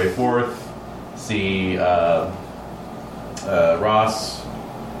 Wend your way forth. See Ross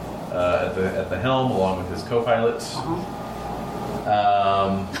at the helm along with his co-pilot.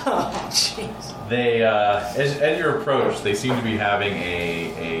 Jeez. They as your approach, they seem to be having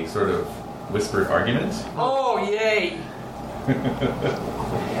a sort of whispered argument. Oh, yay.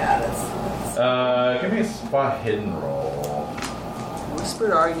 Yeah, that's Give me a spot hidden roll.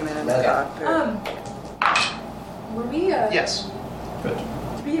 Whispered argument in the cockpit. Were we, Yes. Good.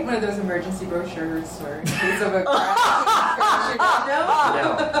 did we get one of those emergency brochures or in case of a crash?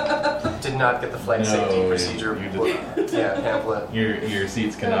 No? Did not get the flight safety procedure you book. Yeah, pamphlet. Your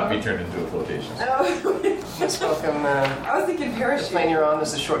seats cannot be turned into a flotation. Oh. Yes, welcome. I was thinking The parachute. plane you're on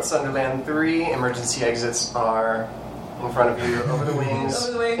is the Short Sunderland 3. Emergency exits are in front of you, over the wings,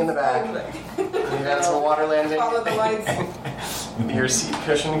 Over the wings, in the back. You've had some water landing. Follow the lights. Your seat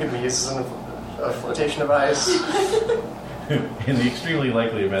cushion can be used as a flotation device. In the extremely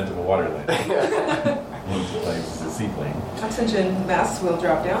likely event of a water landing. It's a seaplane. Oxygen masks will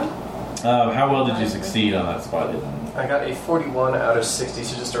drop down. How well did you succeed on that spot hidden? I got a 41 out of 60,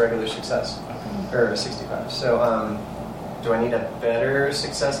 so just a regular success. Or 65. So, do I need a better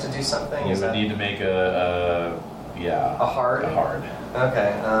success to do something? You would need to make a hard? A hard.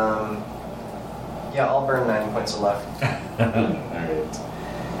 Okay, yeah, I'll burn 9 points of luck. Alright.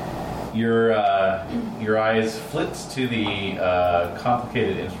 Your eyes flit to the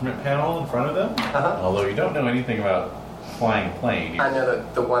complicated instrument panel in front of them. Uh-huh. Although you don't know anything about flying a plane. I know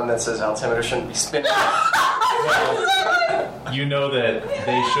that the one that says altimeter shouldn't be spinning. You know that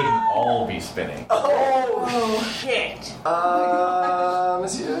they shouldn't all be spinning. Oh, shit.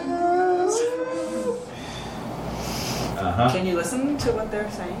 Monsieur. Can you listen to what they're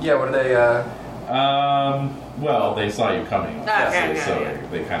saying? Yeah, what are they... Well, they saw you coming, so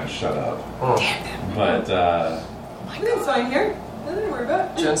they kind of shut up. Damn them. But, It's fine here. Nothing to worry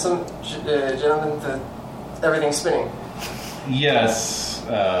about. Gentlemen, everything's spinning. yes,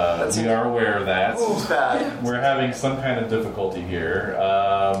 we are aware of that. Seems bad. We're having some kind of difficulty here.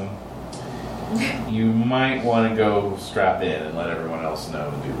 You might want to go strap in and let everyone else know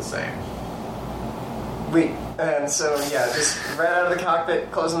and do the same. Wait, and so, just right out of the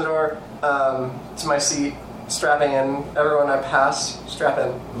cockpit, closing the door, to my seat, strapping in. Everyone I pass, strap in.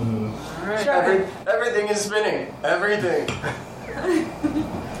 Mm-hmm. All right. Everything is spinning. Everything.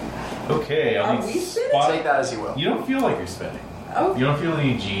 Okay, Are I'll we spinning? spot. Take that as you will. You don't feel like you're spinning. Oh. You don't feel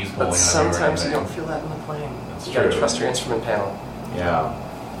any G's pulling on But you or sometimes you anything. don't feel that in the plane. That's You gotta true. trust your instrument panel. Yeah.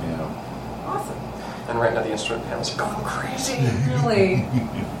 Awesome. And right now the instrument panels are going crazy. Really?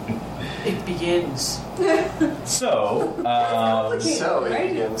 It begins. So, So it right?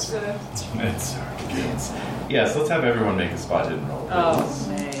 begins. it's begins. Yes, let's have everyone make a spot hidden roll. Oh, please.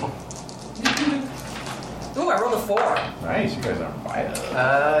 man. Ooh, I rolled a 4. Nice, you guys are fire.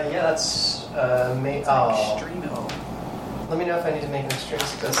 That's oh. Extremo. Let me know if I need to make an extreme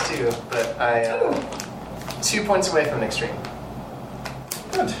success too. But I 2 points away from an extreme.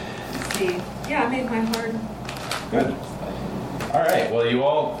 Good. Let's see. Yeah, I made mine hard. Good. All right. Well, you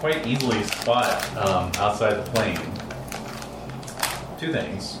all quite easily spot outside the plane 2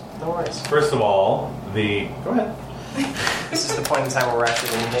 things. No worries. First of all, go ahead. This is the point in time where we're actually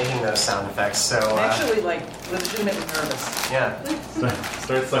going to be making those sound effects. So I'm actually, legitimately nervous. yeah.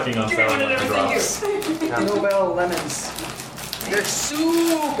 Start sucking on sour lemon drops. Nobel lemons. They're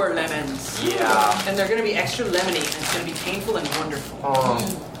super lemons. Yeah. And they're going to be extra lemony, and it's going to be painful and wonderful.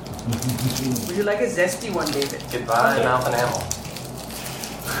 Would you like a zesty one, David? Goodbye, mouth enamel.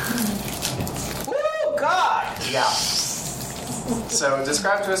 Oh, God! Yeah. So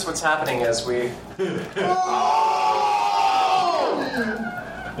describe to us what's happening as we.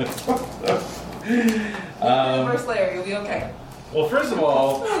 First layer, you'll be okay. Well, first of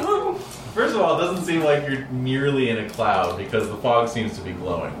all, it doesn't seem like you're nearly in a cloud because the fog seems to be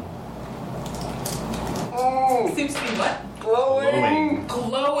glowing. Seems to be what? Glowing.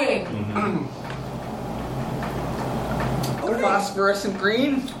 Glowing. Mm-hmm. Phosphorescent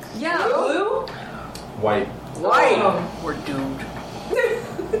green? Yeah, blue? White. White! We're doomed.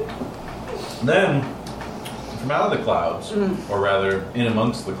 Then, from out of the clouds, or rather, in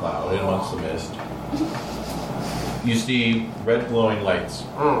amongst the cloud, in amongst the mist, you see red glowing lights.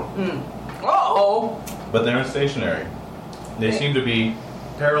 Uh-oh! But they're not stationary. They seem to be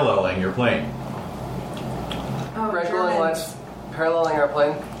paralleling your plane. Oh, Red glowing lights paralleling our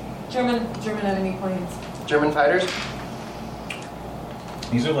plane. German enemy planes. German fighters.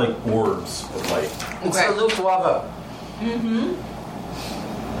 These are like orbs of light. It's the Luftwaffe. Mm-hmm.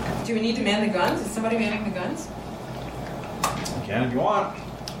 Do we need to man the guns? Is somebody manning the guns? You can if you want.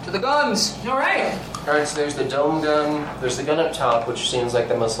 To the guns! All right. Alright, so there's the dome gun. There's the gun up top, which seems like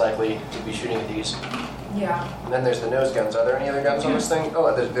the most likely to be shooting at these. Yeah. And then there's the nose guns. Are there any other guns on this thing?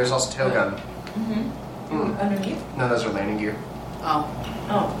 Oh, there's also tail gun. Mm-hmm. Underneath? No, those are landing gear. Oh.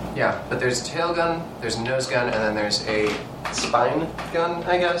 Oh. Yeah, but there's a tail gun, there's a nose gun, and then there's a spine gun,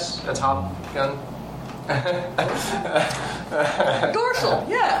 I guess. A top gun. Dorsal,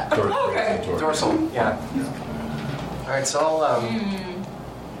 yeah. Okay. Dorsal, yeah. Alright, so I'll,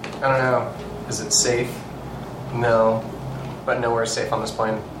 I don't know. Is it safe? No. But nowhere is safe on this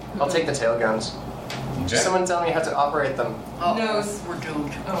plane. I'll take the tail guns. Just someone tell me how to operate them. Oh, Nose. We're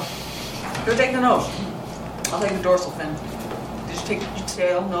doomed. Oh. Go take the nose. I'll take the dorsal fin. Did you take your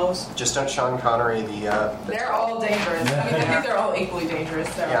tail, nose? Just don't Sean Connery the They're all dangerous. I mean, I think they're all equally dangerous.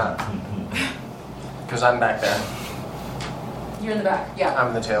 So. yeah. Because I'm back there. You're in the back. Yeah.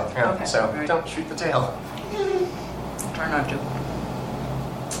 I'm the tail. Yeah. Okay. So Right. don't shoot the tail. Try not to.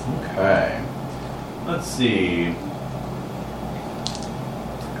 Okay. Let's see.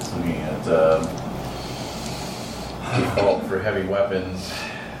 Just looking at default for heavy weapons,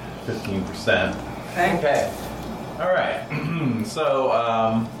 15%. Okay. Okay. All right. So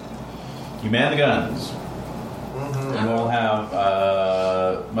you man the guns. Mm-hmm. You will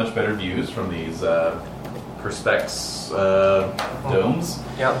have much better views from these perspex domes.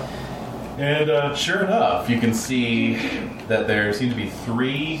 Yeah. And sure enough, you can see that there seem to be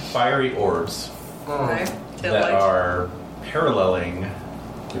 3 fiery orbs Okay. Tail that lights. are paralleling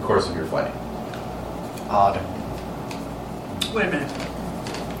the course of your flight. Odd. Wait a minute.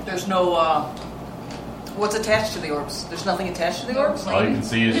 There's no, what's attached to the orbs? There's nothing attached to the orbs? All you can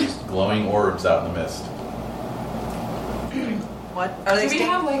see is just glowing orbs out in the mist. What? Are they Do we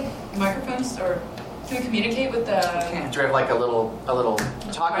have like microphones or Can we communicate with the... Do you have like a little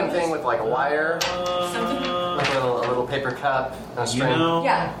talking thing with like a wire, something? like a little paper cup and a string?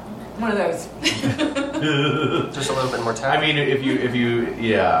 Yeah, one of those. Just a little bit more time. I mean, if you,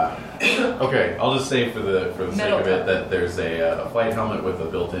 yeah. Okay, I'll just say for the sake of it that there's a flight helmet with a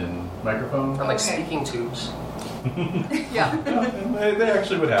built-in microphone. And like speaking tubes. Yeah. They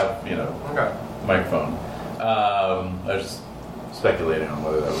actually would have, microphone. I was just speculating on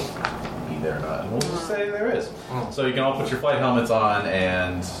whether that would be there or not. And we'll just say there is. So you can all put your flight helmets on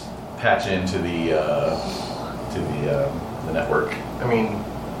and patch into the network. I mean,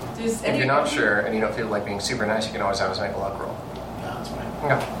 if you're not sure and you don't feel like being super nice, you can always have us make a luck roll. No, that's fine.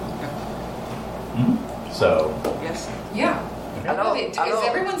 Okay. So. Yes. Yeah. Okay. Is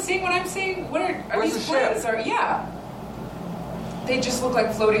everyone seeing what I'm seeing? What are Where's these the ship? planets? They just look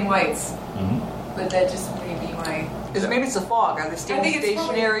like floating lights. But that just may be my... Maybe it's the fog. Are they staying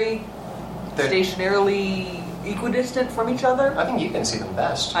stationarily equidistant from each other? I think you can see them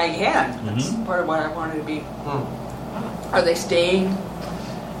best. I can. That's part of what I wanted to be. Are they staying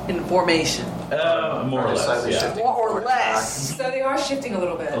in formation? More or less, yeah. More or less. So they are shifting a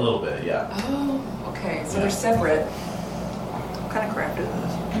little bit. A little bit, yeah. Oh, okay. So they're separate. What kind of craft is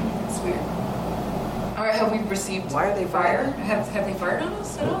this? It's weird. All right, have we received Why are they fire? fired? Have they fired on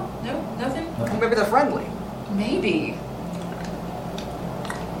us at all? No? Nothing? Maybe they're friendly. Maybe.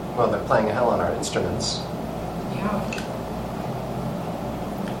 Well, they're playing hell on our instruments. Yeah.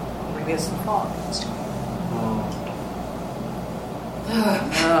 Maybe it's the fog. No.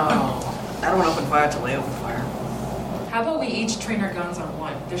 I don't want to open fire till they open fire. How about we each train our guns on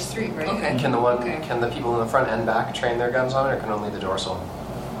one? There's 3, right? Okay. Can the people in the front and back train their guns on it, or can only the dorsal?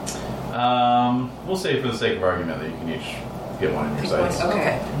 We'll say for the sake of argument that you can each get one in your sights.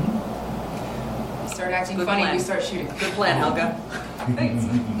 Okay. Start acting Good funny, plan. we start shooting. Good plan, Helga. Thanks.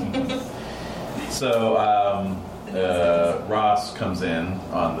 So, Ross comes in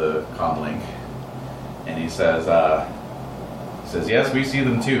on the comm link, and he says, yes, we see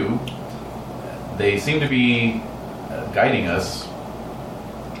them too. They seem to be guiding us.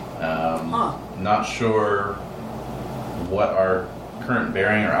 Not sure what our current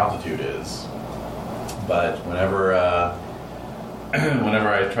bearing or altitude is, but whenever I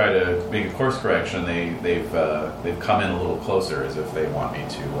try to make a course correction, they've come in a little closer, as if they want me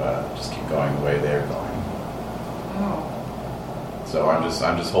to just keep going the way they're going. Oh. So I'm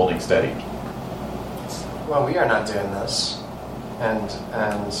just holding steady. Well, we are not doing this, and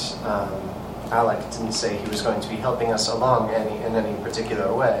Alec didn't say he was going to be helping us along in any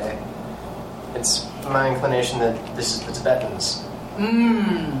particular way. It's my inclination that this is the Tibetans.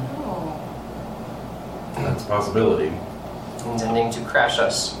 Oh. That's a possibility. Intending to crash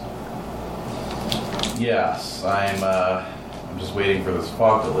us. Yes, I'm just waiting for this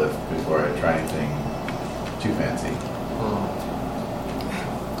fog to lift before I try anything too fancy.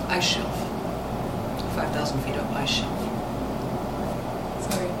 Ice shelf. 5,000 feet up, ice shelf.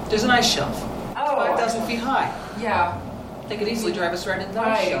 Sorry. There's an ice shelf. Oh. 5,000 feet high. Yeah. They could easily drive us right into the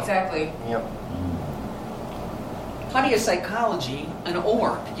ice Right, shelf. exactly. Yep. How do you psychology an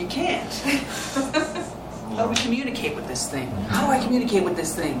orb? You can't. How do we communicate with this thing? How do I communicate with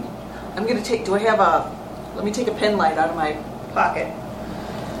this thing? I'm going to take, let me take a pen light out of my pocket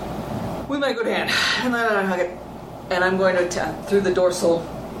with my good hand. And then I hug it. And I'm going to, through the dorsal,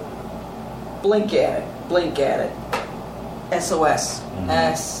 blink at it. SOS. SOS.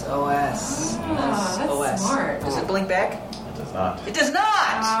 That's SOS. smart. Does it blink back? It does not. It does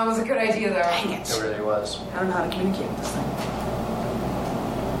not! That was a good idea, though. Dang it. It really was. I don't know how to communicate with this thing.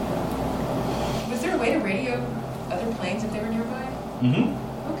 Was there a way to radio other planes if they were nearby?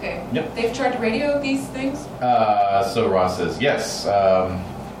 Mm-hmm. Okay. Yep. They've tried to radio these things? So Ross says, yes,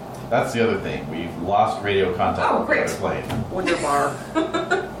 that's the other thing. We've lost radio contact Oh, with great. the plane. Wunderbar.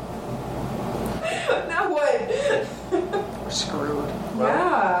 Now what? We're screwed. Well,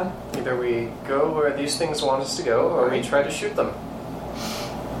 Yeah. either we go where these things want us to go, or we try to shoot them.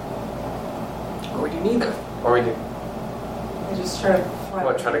 Or we do neither. Or we do. I just try to fly.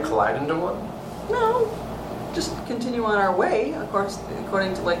 What, try to collide into one? No. Just continue on our way, of course,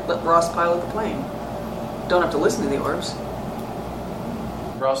 according to, let Ross pilot the plane. Don't have to listen to the orbs.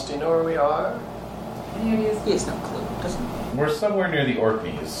 Ross, do you know where we are? Any ideas? He has no clue, does he? We're somewhere near the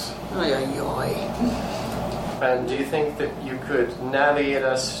Orkneys. Ay, ay, ay. And do you think that you could navigate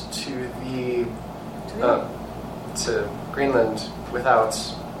us to to Greenland without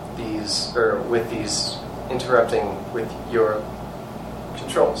these, or with these interrupting with your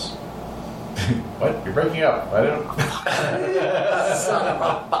controls? What? You're breaking up. I don't. Son of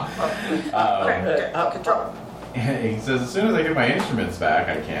a... Control. He says, as soon as I get my instruments back,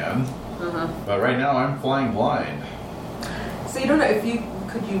 I can. But right now I'm flying blind. So you don't know if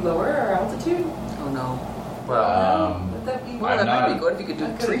could you lower our altitude? Oh no. Well, Would that be Well, that might be good if you could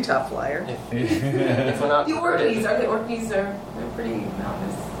do treetop flyer. if we're not the Orkneys? converted- They're pretty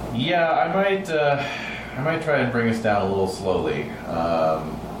mountainous. Yeah, I might try and bring us down a little slowly.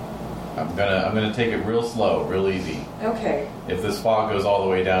 I'm gonna take it real slow, real easy. Okay. If this fog goes all the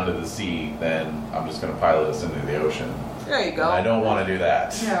way down to the sea, then I'm just gonna pilot us into the ocean. There you go. And I don't want to do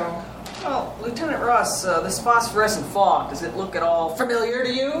that. No. Well, Lieutenant Ross, this phosphorescent fog, does it look at all familiar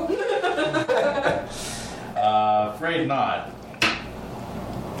to you? Afraid not.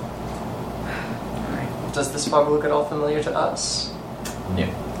 Does this fog look at all familiar to us? No.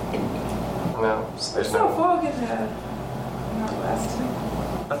 No. So There's no fog in the Northwest.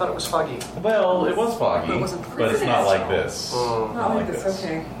 I thought it was foggy. Well, it was foggy, But it wasn't but it's not like this. Not like this.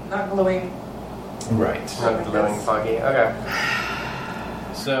 Okay. Not glowing. Right. Not glowing foggy. Okay.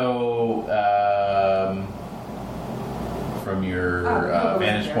 So, from your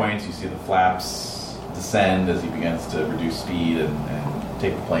vantage points, you see the flaps descend as he begins to reduce speed and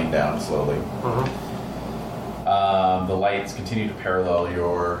take the plane down slowly. The lights continue to parallel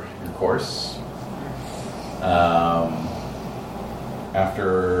your course.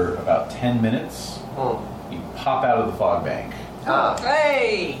 After about 10 minutes, you pop out of the fog bank.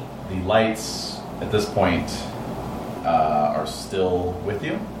 Hey! The lights at this point are still with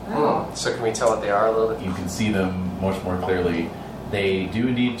you. So can we tell what they are a little bit? You can see them much more clearly. They do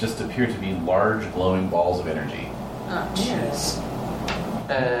indeed just appear to be large glowing balls of energy. Oh, jeez.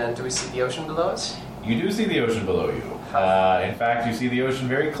 And do we see the ocean below us? You do see the ocean below you. In fact, you see the ocean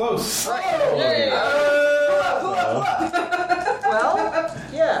very close. Well,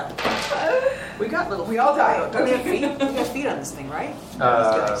 yeah. We got little. We all died. Don't we have feet? We got feet on this thing, right?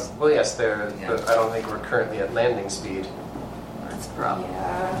 Well, yes, they're. Yeah. But I don't think we're currently at landing speed. That's a problem.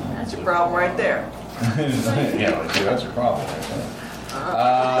 Yeah. That's your problem right there. Yeah, well, see, that's your problem.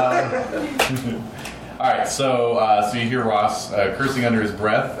 All right, so you hear Ross cursing under his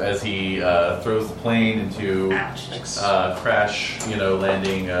breath as he throws the plane into crash,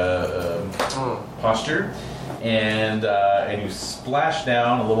 landing posture, and you splash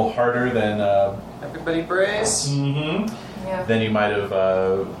down a little harder than Everybody brace. Yeah. than you might have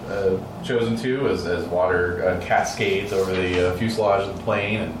chosen to, as water cascades over the fuselage of the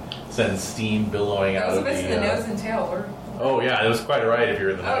plane and sends steam billowing out That was of basically the nose and tail. Oh yeah, it was quite a ride if you're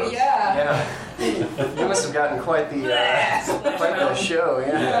in the Oh nose. yeah. Yeah. You must have gotten quite the show.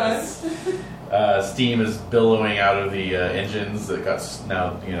 Yeah. Yes. Steam is billowing out of the engines that got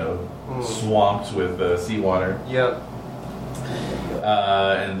now swamped with seawater. Yep.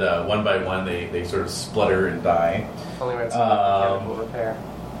 And one by one they sort of splutter and die. Only way it's mechanical repair.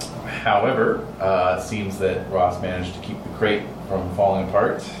 However, it seems that Ross managed to keep the crate from falling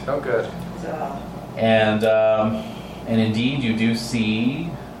apart. Oh, good. And indeed, you do see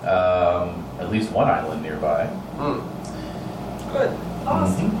at least one island nearby. Good.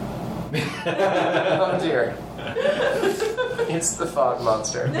 Awesome. Oh dear. It's the fog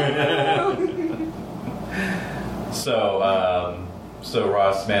monster. So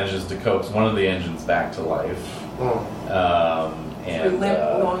Ross manages to coax one of the engines back to life.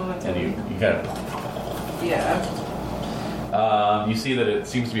 And you kind of Yeah. you see that it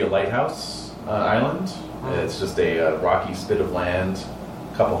seems to be a lighthouse island. It's just a rocky spit of land,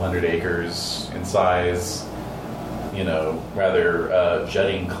 a couple 100 acres in size. Rather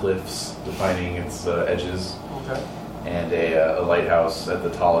jutting cliffs defining its edges, Okay. and a lighthouse at the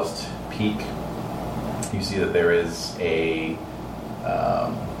tallest peak. You see that there is a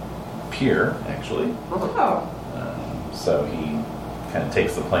pier, actually. Oh. So he kind of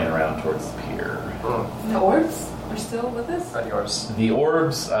takes the plane around towards the pier. The orbs are still with us? Not yours. The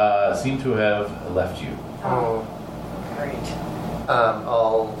orbs seem to have left you. Oh. Great.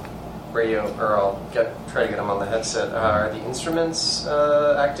 I'll try to get them on the headset. Are the instruments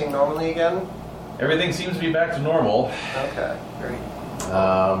acting normally again? Everything seems to be back to normal. Okay. Great.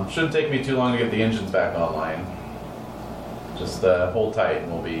 Shouldn't take me too long to get the engines back online. Just hold tight,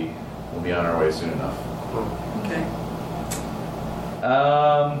 and we'll be on our way soon enough. Okay.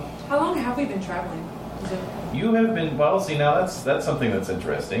 How long have we been traveling? You have been see now that's something that's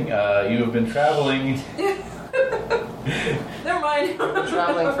interesting. You have been traveling. Never mind. We've been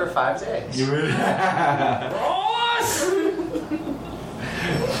traveling for 5 days.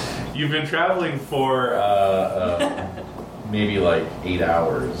 You've been traveling for maybe like 8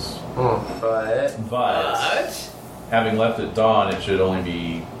 hours. But Having left at dawn, it should only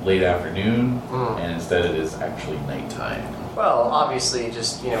be late afternoon, and instead it is actually nighttime. well, obviously,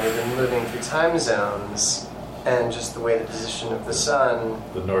 just we've been moving through time zones. and just the way the position of the sun.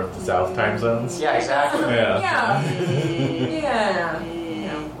 The north to south time zones? Yeah, exactly. Yeah. Yeah.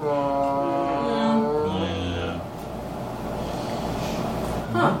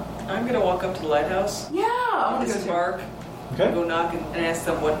 I'm going to walk up to the lighthouse. Yeah, I want to go to Mark. Okay. Go knock and ask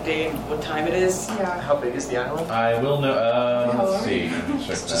them what day and what time it is. Yeah. How big is the island? I will know. Let's see. Let me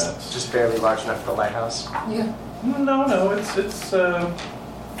check that. Just barely large enough for the lighthouse. Yeah. No, it's Oh,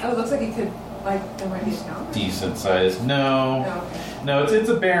 it looks like it could, there might be a town. decent size. No. Oh, okay. No, it's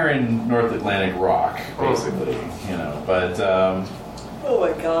a barren North Atlantic rock, basically. But Oh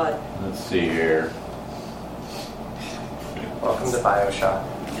my god. let's see here. Welcome to BioShock.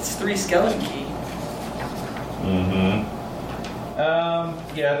 It's 3 skeleton key. Mm-hmm.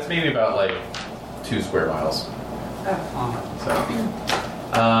 Yeah, it's maybe about 2 square miles. So.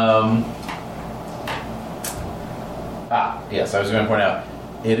 Yes, I was going to point out,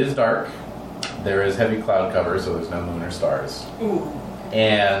 it is dark. There is heavy cloud cover, so there's no moon or stars. Ooh.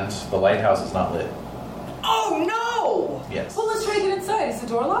 And the lighthouse is not lit. Oh no! Yes. Well, let's try to get inside. Is the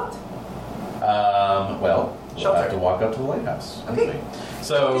door locked? Well, we'll Shelter. have to walk up to the lighthouse. Okay.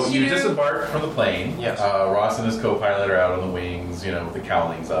 So you disembark from the plane. Yes. Ross and his co-pilot are out on the wings, with the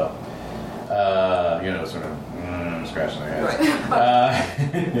cowlings up. Sort of scratching their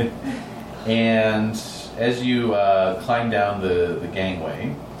heads. And as you climb down the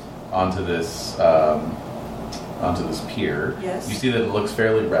gangway onto this pier, Yes. you see that it looks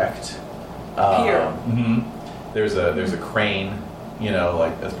fairly wrecked. Pier. There's a crane,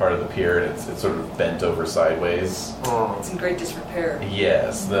 as part of the pier, and it's sort of bent over sideways. It's in great disrepair.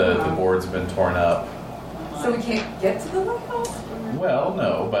 Yes, the boards have been torn up. So we can't get to the lighthouse? Well,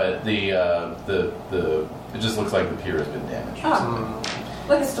 no, but the it just looks like the pier has been damaged.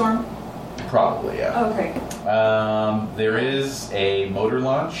 Like a storm? Probably, yeah. Oh, okay. There is a motor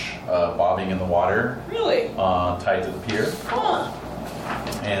launch bobbing in the water, Really? tied to the pier, Huh.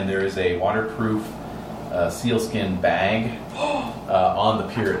 and there is a waterproof sealskin bag on the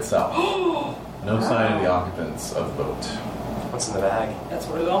pier itself. No sign of the occupants of the boat. What's in the bag? That's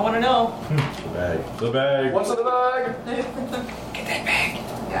what we all want to know. The bag. The bag. What's in the bag? Get that bag.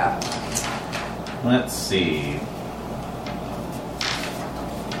 Yeah. Let's see.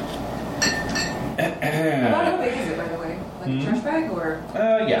 About how big is it, by the way? Like a trash bag or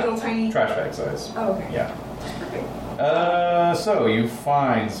Yeah. little tiny? Trash bag size. Oh, okay. Yeah. Perfect. So you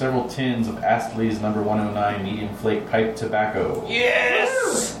find several tins of Astley's number 109 medium flake pipe tobacco,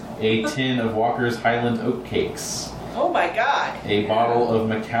 Yes! a tin of Walker's Highland oat cakes, Oh my god. a bottle of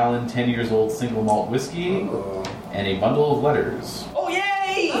Macallan 10 years old single malt whiskey, and a bundle of letters. Oh,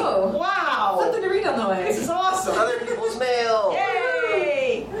 yay! Oh. Wow! Something to read on the way. This is awesome. Other people's mail.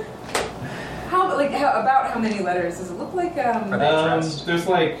 Yay! About how many letters does it look like? There's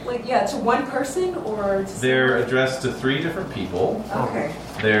To one person or to they're addressed to 3 different people. Okay.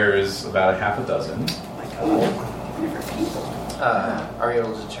 There's about a half a dozen. Oh my god. Different people. Are you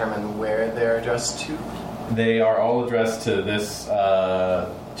able to determine where they're addressed to? They are all addressed to this,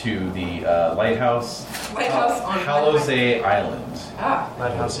 to the lighthouse. Lighthouse on Halosay Island.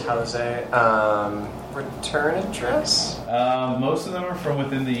 Lighthouse Halosay. Return address? Most of them are from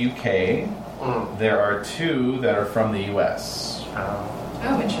within the UK. There are 2 that are from the US.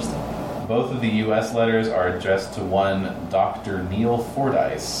 Oh, interesting. Both of the US letters are addressed to one Dr. Neil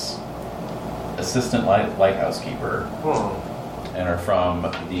Fordyce, assistant lighthouse keeper, and are from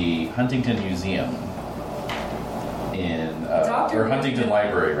the Huntington Museum or Huntington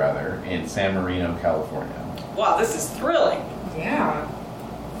Library rather, in San Marino, California. Wow, this is thrilling. Yeah.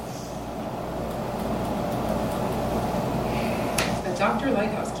 A Dr.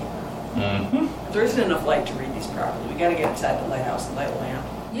 Lighthouse Keeper. There isn't enough light to read these properly. We gotta get inside the lighthouse and light a lamp.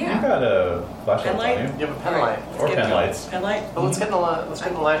 You got a flashlight, Pen light? don't You have a pen light. Or pen lights. Pen light? But let's get in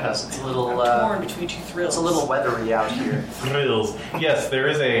the lighthouse. It's a little I'm torn between 2 thrills. it's a little weathery out here. Thrills. Yes, there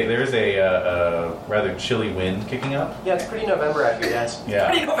is a rather chilly wind kicking up. Yeah, it's pretty November out here, guys. Yeah.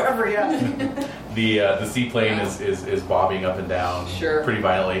 Pretty November, yeah. The seaplane is bobbing up and down pretty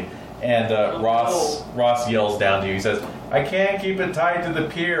violently. And Ross yells down to you. He says, "I can't keep it tied to the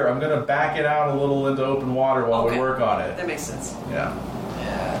pier. I'm going to back it out a little into open water while we work on it." That makes sense. Yeah.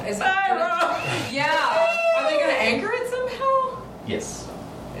 Is it yeah. Are they going to anchor it somehow? Yes.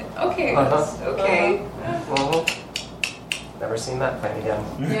 Okay. Okay. Never seen that plane again.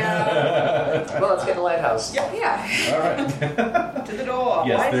 Yeah. Well, let's get in the lighthouse. Yeah. All right. To the door.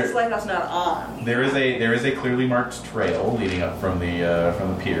 Yes, Why is this lighthouse not on? There is a clearly marked trail leading up from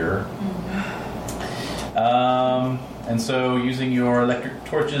the pier. And so, using your electric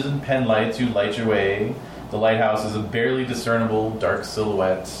torches and pen lights, you light your way. The lighthouse is a barely discernible dark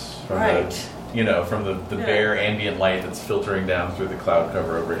silhouette from you know, from the bare ambient light that's filtering down through the cloud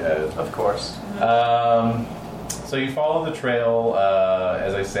cover overhead. Of course. So you follow the trail.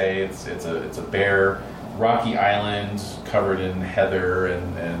 As I say, it's a bare, rocky island covered in heather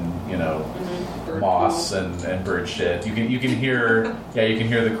and you know, moss and bird shit. You can hear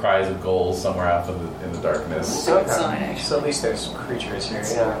the cries of gulls somewhere out in the darkness. Good sign, actually. So at least there's some creatures here.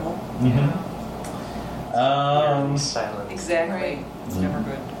 It's Yeah. normal. Silent. Exactly. It's never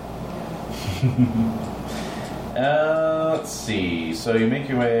good. Let's see. So you make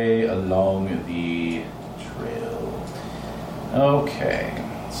your way along the trail. Okay.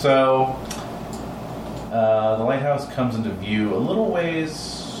 So the lighthouse comes into view a little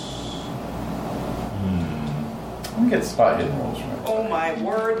ways. Let me get spot hidden rolls from it. Oh my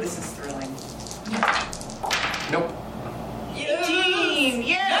word, this is thrilling. Nope. 18!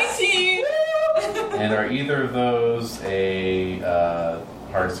 Yes! 19! And are either of those a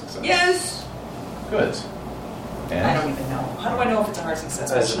hard success? Yes! Good. And I don't even know. How do I know if it's a hard success?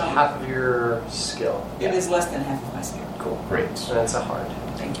 That's What's the half of your skill. It is less than half of my skill. Cool. Great. And it's a hard.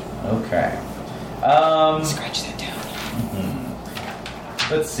 Thank you. Okay. Scratch that down.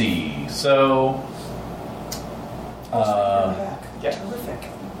 Let's see. So. Yeah. Terrific.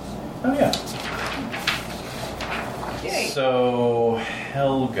 Oh yeah. Yay. So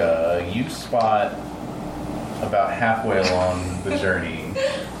Helga, you spot about halfway along the journey.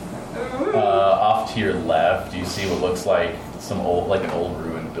 Off to your left, you see what looks like an old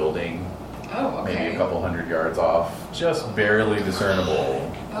ruined building. Oh, okay. Maybe a couple hundred yards off, just barely discernible.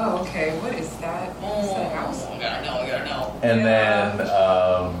 Oh, okay. What is that? Is that a house? I gotta know. And Yeah.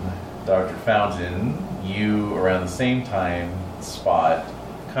 then Dr. Fountain, you around the same time spot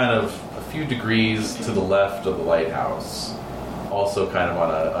kind of a few degrees to the left of the lighthouse, also kind of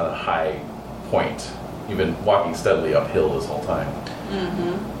on a high point. You've been walking steadily uphill this whole time.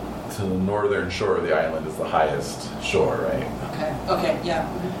 Mm-hmm. So the northern shore of the island is the highest shore, right? Okay, yeah.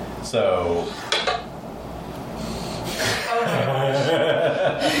 Mm-hmm. So,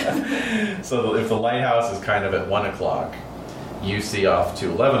 so if the lighthouse is kind of at 1 o'clock, you see off to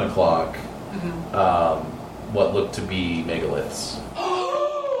 11 o'clock what look to be megaliths.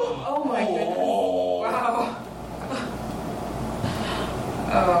 Oh my goodness. Wow.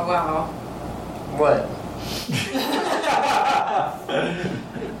 Oh, wow. What?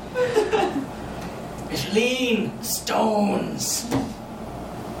 Lean stones.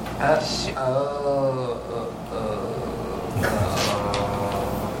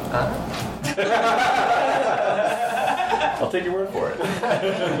 I'll take your word for it.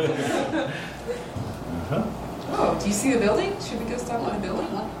 Oh, do you see the building? Should we go stop at the building?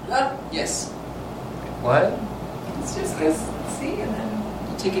 Yes. What? Let's just go see and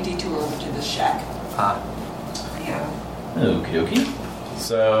then. Take a detour over to the shack. Yeah. Okie dokie.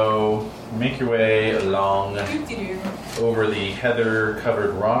 So, make your way along over the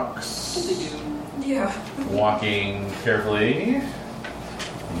heather-covered rocks, Yeah. walking carefully,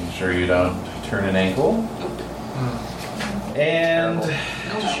 making sure you don't turn an ankle. And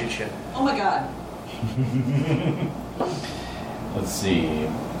Shoot you. Oh my god. let's see.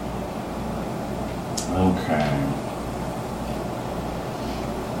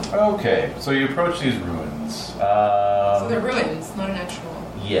 Okay, so you approach these ruins. So they're ruins, not an actual.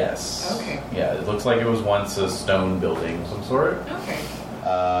 Yes. Okay. Yeah, it looks like it was once a stone building of some sort. Okay.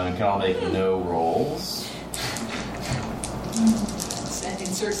 You can all make no rolls.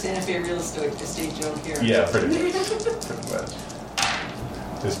 Insert Santa Fe real estate joke here. Yeah, pretty much. Pretty much.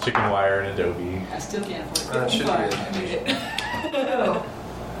 There's chicken wire and Adobe. I still can't afford That it. should be I it. made it. Oh.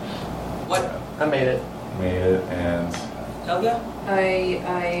 What? I made it. Made it, and Helga?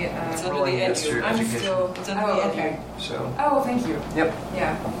 It's under rolling the edge. against your I'm education. still. It's under Oh, the edge. okay. So. Oh, thank you. Yep.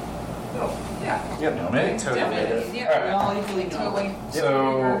 Yeah. Oh, yeah. Yep. You made it? Totally made it. We Yeah. all equally know. Totally.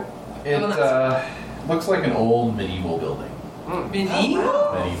 so it Oh, that's looks like an old medieval building. Medieval?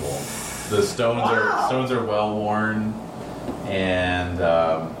 Oh, Medieval. The stones are well worn, and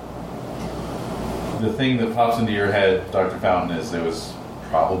the thing that pops into your head, Dr. Fountain, is there was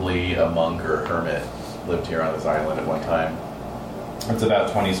probably a monk or a hermit lived here on this island at one time. It's about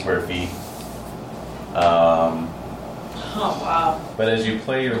 20 square feet. Oh, wow. But as you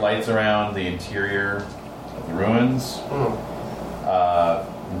play your lights around the interior of the ruins, in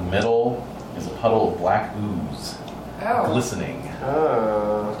the middle is a puddle of black ooze, Oh. glistening.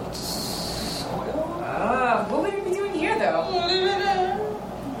 What would you be doing here, though?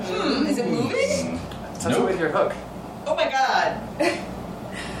 Is it moving? Touch it with your hook. Oh my god.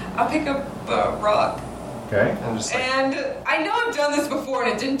 I'll pick up a rock. Okay. I'm just like, And I know I've done this before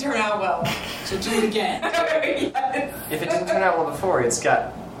and it didn't turn out well. So do it again. Yes. if it didn't turn out well before, it's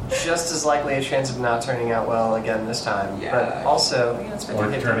got just as likely a chance of not turning out well again this time. Yeah. But also,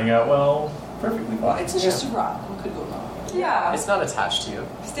 Or turning out well, perfectly fine. It's just a rock. What could go wrong? Yeah. it's not attached to you.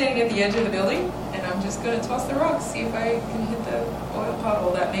 Standing at the edge of the building, and I'm just going to toss the rock, see if I can hit the oil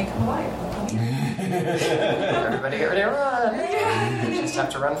puddle that may come alive. Everybody get ready to run. You just have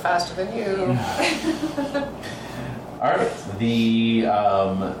to run faster than you. All right.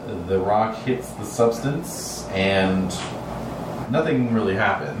 The rock hits the substance, and nothing really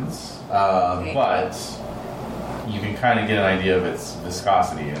happens. But you can kind of get an idea of its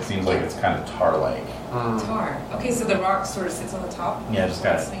viscosity, and it seems like it's kind of tar-like. Tar. Okay, so the rock sort of sits on the top? Yeah, it just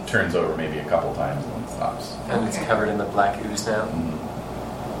kind of turns over maybe a couple times and then stops. And it's covered in the black ooze now.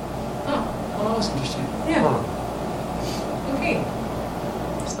 Oh, Well, that was interesting. yeah. Okay.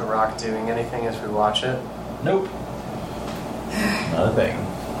 Is the rock doing anything as we watch it? Nope. Not a thing.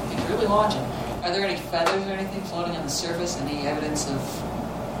 He's really watching. Are there any feathers or anything floating on the surface? Any evidence of...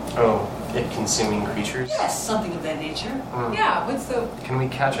 Oh, it consuming creatures? Yes, something of that nature. Yeah, what's the... Can we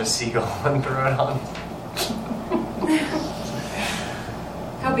catch a seagull and throw it on?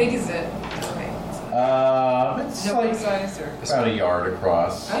 How big is it? Okay. It's No big like size or... about a yard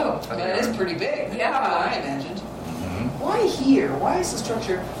across. Oh, That is pretty big. Yeah. That's what I imagined. Mhm. Why here? Why is the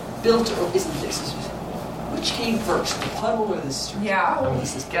structure built, or isn't this? Which came first, the puddle or the structure? Yeah. Oh, I'm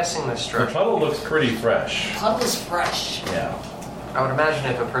this is guessing the The structure. puddle looks pretty fresh. puddle is fresh. Yeah. I would imagine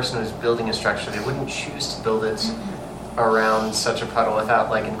if a person was building a structure, they wouldn't choose to build it around such a puddle without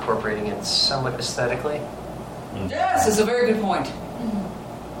like incorporating it somewhat aesthetically. Yes, it's a very good point.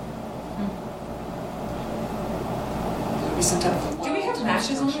 There would be some type of... Do we have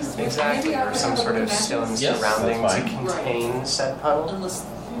matches on this? Exactly, Maybe I or would some have sort of matches? stone Yes, surrounding that's to fine. contain said puddle. Unless...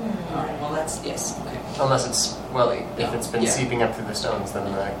 Alright, well that's... Yes, okay. Unless it's, well, if Yeah. it's been Yeah. seeping up through the stones, then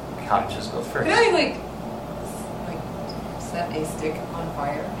the cottage is built first. Could I like set a stick on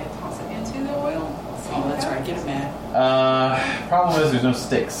fire and toss it into the oil? See Oh, what that's right. happens? Get it mad. Problem is there's no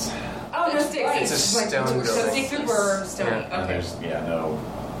sticks. Oh, no sticks. It's a like, stone So building. sticks were stony. Yeah, And Okay. there's no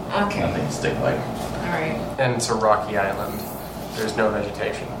Okay. nothing stick-like. All right. And it's a rocky island. There's no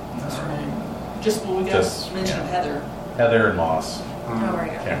vegetation. That's right. Just when we got Just, mention of yeah. Heather. Heather and moss. Oh,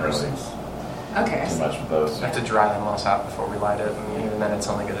 right. Can't really Okay. I do see. much with those. We have to dry the moss out before we light it, and even then it's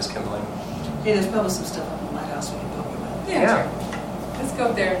only good as kindling. Hey, there's probably some stuff up in the lighthouse we can poke you with. Yeah. Yeah. Sure. Let's go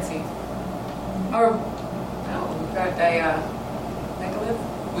up there and see. Or, no, we've got a megalith.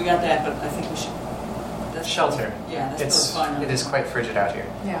 We got that, but I think we should... That's Shelter. Yeah, that's It's fine. it is quite frigid out here.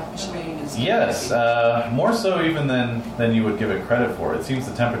 Yeah. Michelin is... Yes, more so even than you would give it credit for. It seems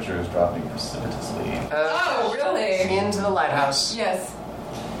the temperature is dropping precipitously. Oh, really? Into the lighthouse. Yes.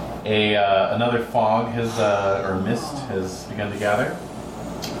 Another fog has or mist has begun to gather.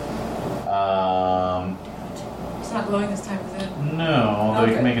 It's not glowing this time, is it? No, although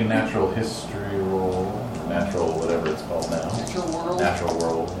you can Okay. make a natural history roll, natural whatever it's called now. Natural world. Natural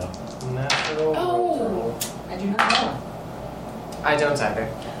world. Yeah. Natural. Oh. I do not know. I don't either.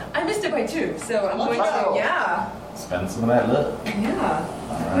 I missed it by 2, so I'm going to, Wow. yeah. Spend some of that luck. Yeah.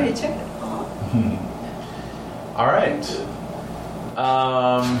 All I'm right. going to check it. All right.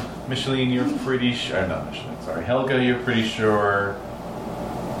 Micheline, you're pretty sure. Not Micheline. Sorry, Helga. You're pretty sure.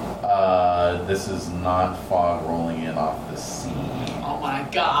 This is not fog rolling in off the sea. Oh my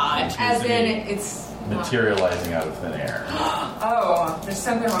god. As in, it's not- materializing out of thin air. Oh, there's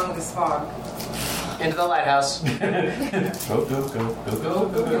something wrong with this fog. Into the lighthouse. Go, go, go, go, go, go, go,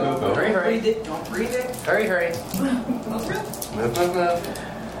 go, go. Hurry, hurry. Breathe it. Don't breathe it. Hurry, hurry. Move, move, move.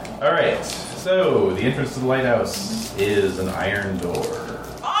 All right. So the entrance to the lighthouse is an iron door.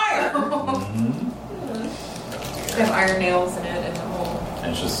 Fire! Mhm. It has iron nails in it and the whole.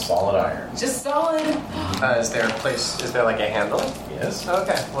 And it's just solid iron. Just solid. Is there a place? Is there like a handle? Yes.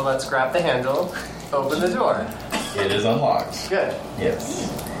 Okay. Well, let's grab the handle. Open the door. It is unlocked. Good. Yes.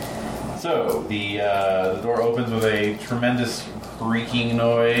 So the door opens with a tremendous creaking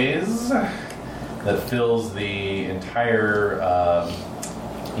noise that fills the entire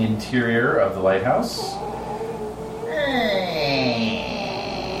interior of the lighthouse.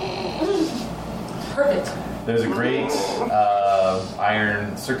 Perfect. There's a great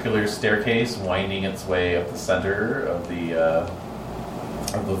iron circular staircase winding its way up the center of the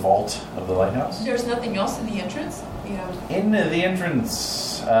vault of the lighthouse. There's nothing else in the entrance? Yeah. In the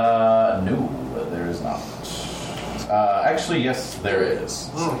entrance, no, there is not. Actually, yes, there is.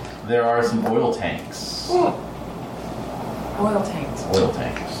 There are some oil tanks. Oil tanks. Oil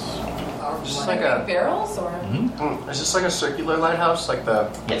tanks. Just Like like a. barrels or? Is this like a circular lighthouse? Like the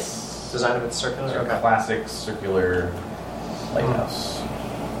Yes. design of it's circular? It's a Okay. classic circular lighthouse.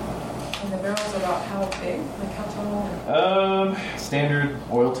 And the barrels about how big? Like how tall? Standard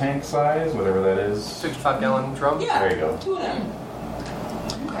oil tank size, whatever that is. 55-gallon drum? Yeah. There you go. 2 of them.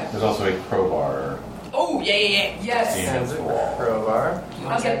 Okay. There's also a crowbar. Oh, yeah. Yes. And a crowbar.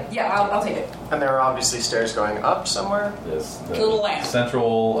 Okay, yeah, I'll take it. And there are obviously stairs going up somewhere? The Little lamp.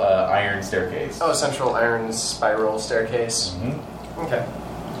 central iron staircase. Oh, central iron spiral staircase. Mm-hmm. Okay.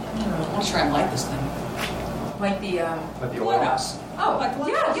 I want to try and light this thing. Like the, With the oil? Lighthouse. Oh, Like the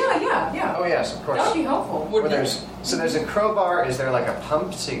yeah. Oh, yes, of course. That would be helpful. Would Well, there's a crowbar. Is there like a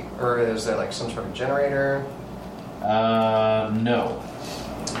pump to, or is there like some sort of generator? No.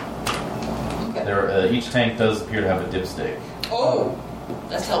 Okay. There, each tank does appear to have a dipstick. Oh,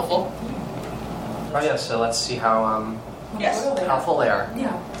 that's helpful. Oh yes. So let's see how Yes. how full they are.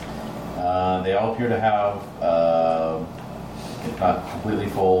 Yeah. They all appear to have, if not completely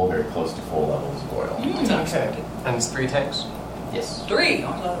full, very close to full levels of oil. That's unexpected. And it's 3 tanks. Yes. 3.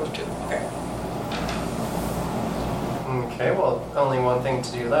 I thought it was 2. Okay. Okay. Well, only one thing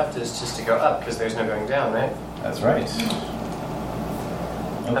to do left is just to go up because there's no going down, right? That's right.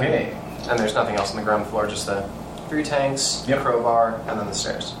 Okay. And there's nothing else on the ground floor, just the 3 tanks, Yep. crowbar, and then the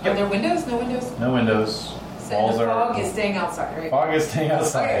stairs. Are there windows? No windows? No windows. So Walls the fog are. is staying outside, right? Fog is staying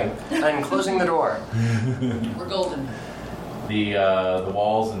outside. And closing the door. We're golden. The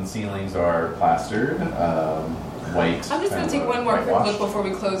walls and ceilings are plastered, white. I'm just going to take one more quick whitewash. look before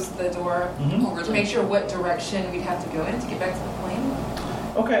we close the door Mhm. Oh, really? to make sure what direction we'd have to go in to get back to the plane.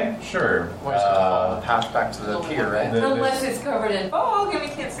 Okay, sure. We're just going to follow the path back to the pier, right? Unless it's covered in fog and we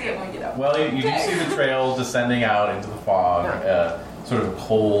can't see it when we get up. Well, you do see the trail descending out into the fog. Yeah. Sort of a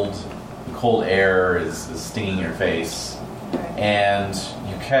cold air is stinging your face, Okay. and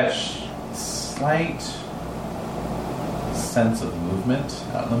you catch a slight sense of movement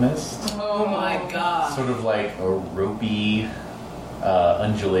out in the mist. Oh my god. Sort of like a ropey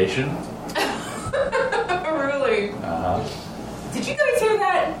undulation. Really? Uh-huh. Did you guys hear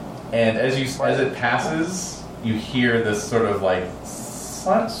that? And as it passes, you hear this sort of like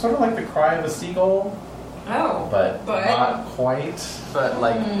the cry of a seagull, Oh. but But- not quite. But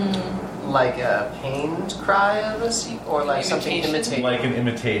like a pained cry of a sea, or like something Imitation. imitating. Like an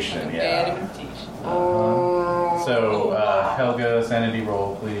imitation, Bad yeah. imitation. Oh. So, Helga, sanity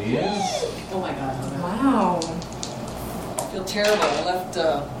roll, please. Oh my god. Wow. I feel terrible. I left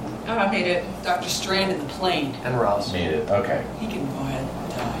Oh, I made it. Dr. Strand in the plane. And Ross. Made it. Okay. He can go ahead and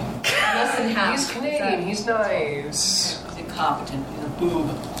die. Less than half. He's Canadian. He's nice. He's incompetent. He's a boob.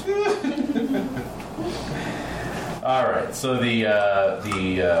 All right. So the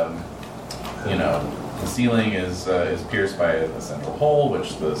ceiling is pierced by a central hole,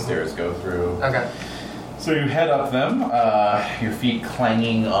 which the stairs go through. Okay. So you head up them, your feet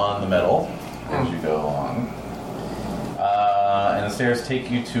clanging on the metal as you go along. And the stairs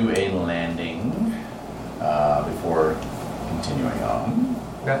take you to a landing before continuing on.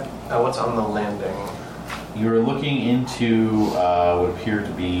 Okay. What's on the landing? You're looking into what appears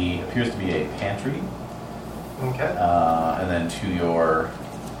to be a pantry, Okay. and then to your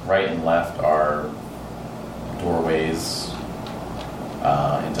right and left are doorways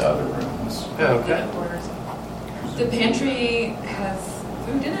into other rooms. Okay. The pantry has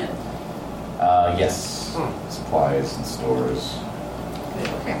food in it. Yes, supplies and stores.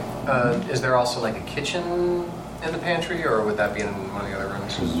 Okay. Is there also like a kitchen in the pantry, or would that be in one of the other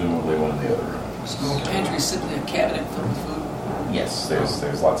rooms? Presumably one of the other rooms. The pantry is simply a cabinet filled with food. Yes,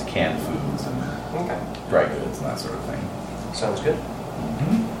 there's lots of canned foods and Okay. dry goods and that sort of thing. Sounds good.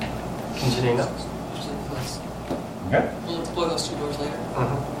 Continuing up. Usually the place. Okay. We'll explore those 2 doors later.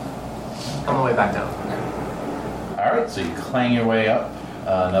 On the way back down. All right, so you clang your way up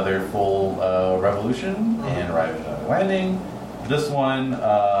another full revolution and arrive at another landing. This one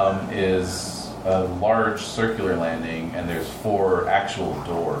is a large circular landing, and there's 4 actual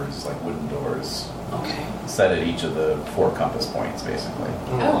doors, like wooden doors, Okay. set at each of the 4 compass points, basically.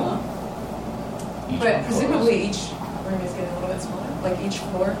 Oh. Each But one presumably each room is getting a little bit smaller, like each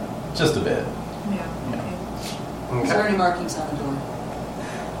floor. closed. Just a bit. Yeah. Is there Okay. any markings on the door?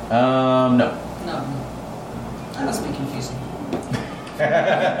 No. No. That must be confusing.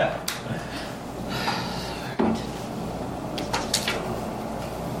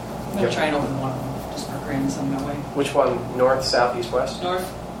 I'm going to try and open one of them, just for granting some my way. Which one? North, south, east, west? North.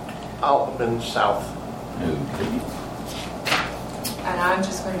 I'll open south. Okay. And I'm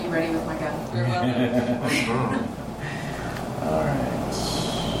just going to be ready with my gun. Very well. All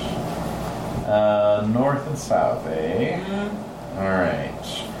right. North and south, eh? All right.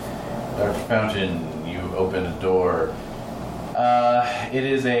 Dr. Fountain, you open a door. It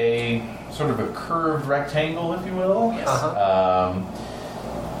is a sort of a curved rectangle, if you will. Yes.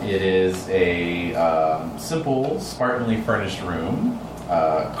 It is a simple, spartanly furnished room.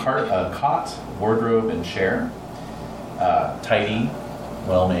 A cot, wardrobe, and chair. Tidy,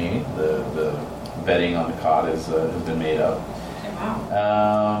 well made. The bedding on the cot has been made up.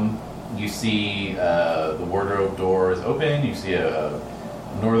 Wow. You see the wardrobe door is open. You see a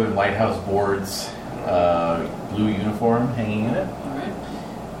Northern Lighthouse Board's blue uniform hanging in it. All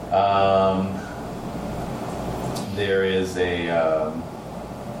right. There is a,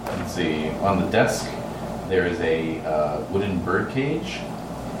 let's see, on the desk, there is a wooden bird cage.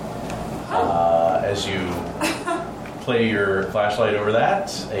 As you play your flashlight over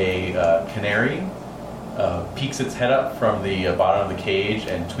that, a canary peeks its head up from the bottom of the cage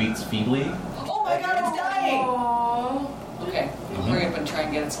and tweets feebly. Oh my God, it's dying! Aww. Okay, we'll hurry up and try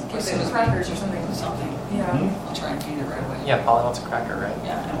and get it some Give places. it crackers or something. Yeah. I'll try and feed it right away. Yeah, Polly wants a cracker, right?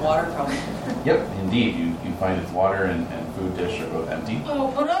 Yeah, and water probably. Yep, indeed. You find its water and food dish are both empty. Oh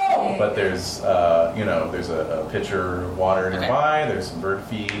no! But there's, there's a pitcher of water nearby. There's some bird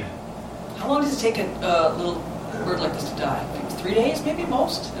feed. How long does it take a little bird like this to die? Like 3 days, maybe at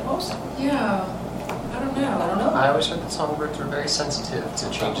most? Yeah. I don't know. I always heard that songbirds were very sensitive to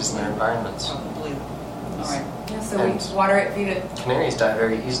changes in their environments. Probably. All right. Yeah, so we water it, feed it. Canaries die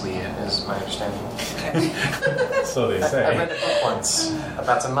very easily, is my understanding. Okay. So they I say. read a book once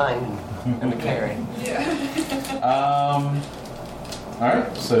about a mine and a canary. Yeah. All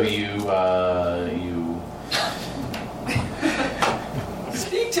right. So you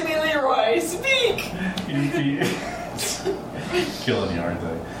Speak to me, Leroy. Speak. killing you, aren't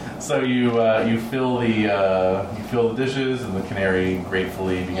they? So you fill the dishes, and the canary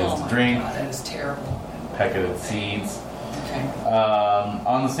gratefully begins to drink. Oh my God, that is terrible. Peck at its seeds. Okay.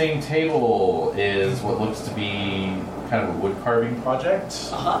 On the same table is what looks to be kind of a wood carving project.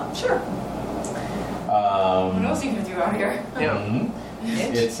 Sure. What else are you gonna do out here? Mhm.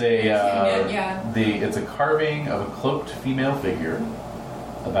 It's it's a carving of a cloaked female figure,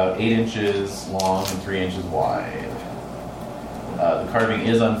 about 8 inches long and 3 inches wide. The carving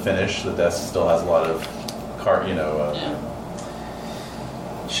is unfinished. The desk still has a lot of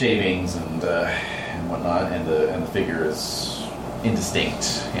shavings and whatnot, and the figure is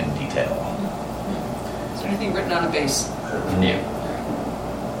indistinct in detail. Is there anything written on a base? No.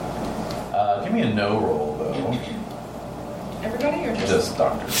 Give me a no roll though. Everybody or Just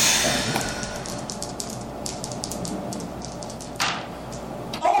doctors.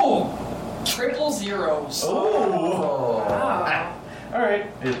 Oh! Triple zeros. Oh! Wow. All right,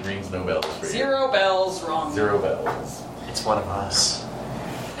 it rings no bells for you. 0 bells wrong. 0 bells. It's one of us.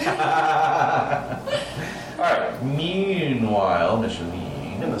 All right. Meanwhile,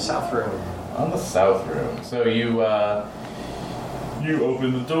 Micheline, In the south room. on the south room. So you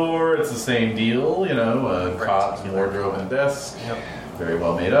open the door. It's the same deal, a cot, wardrobe, and desk. Yep. Very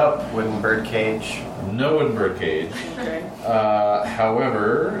well made up. Wooden bird cage. No wooden bird cage. Okay.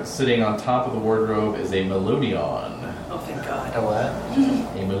 However, sitting on top of the wardrobe is a melodeon. Oh, thank God. A what?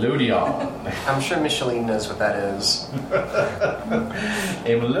 A melodeon. I'm sure Micheline knows what that is.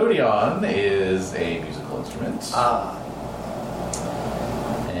 A melodeon is a musical instrument.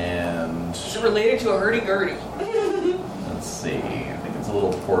 And Is it related to a hurdy-gurdy? let's see. I think it's a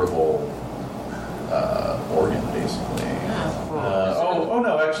little portable organ, basically.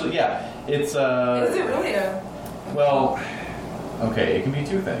 No, actually, yeah. It's Is it really well, okay. It can be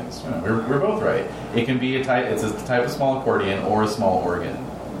two things. We're both right. It can be a type. It's a type of small accordion or a small organ.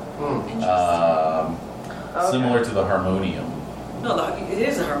 Similar to the harmonium. No, it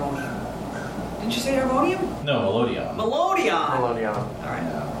is a harmonium. Didn't you say harmonium? No, melodeon. Melodion. Melodion. All right.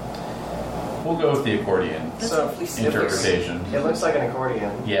 Yeah. We'll go with the accordion That's So, awfully simple. interpretation. It looks like an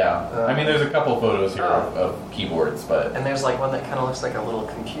accordion. Yeah. I mean, there's a couple photos here of keyboards, but And there's like one that kind of looks like a little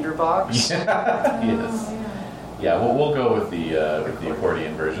computer box. yes. Yeah, we'll go with the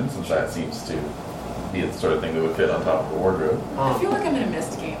accordion version, since that seems to be the sort of thing that would fit on top of a wardrobe. I feel like I'm in a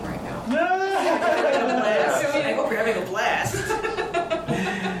mist game right now. I hope you're having a blast.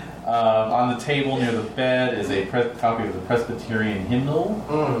 On the table near the bed is a copy of the Presbyterian hymnal.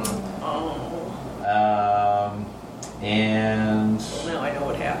 And Now I know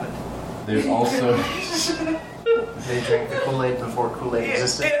what happened. there's also They drank the Kool-Aid before Kool-Aid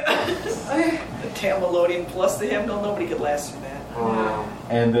existed. The Tamelodian plus the hymnal, nobody could last through that.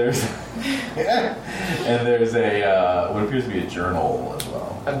 and there's a what appears to be a journal as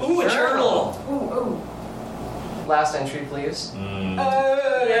well. Ooh, a journal. Ooh. Last entry, please.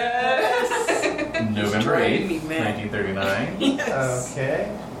 Yes. November Driving 8th, me mad. 1939. Yes.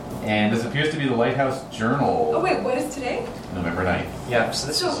 Okay. And this appears to be the Lighthouse Journal. Oh wait, what is today? November 9th. Yeah, so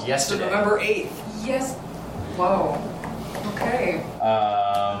this So- is yesterday. November 8th. Yes. Whoa. Okay.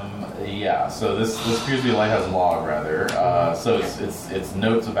 Yeah, so this appears to be a lighthouse log, rather. So it's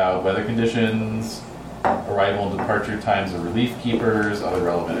notes about weather conditions, arrival and departure times of relief keepers, other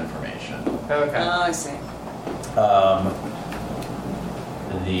relevant information. Okay. Oh, I see.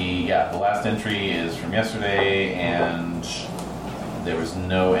 The last entry is from yesterday, and there was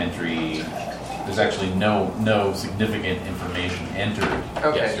no entry. There's actually no significant information entered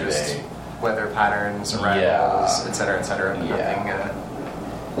yesterday. Just weather patterns, arrivals, etc., but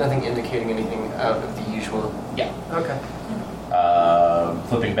nothing indicating anything out of the usual. Yeah. Okay.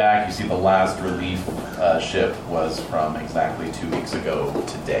 Flipping back, you see the last relief ship was from exactly 2 weeks ago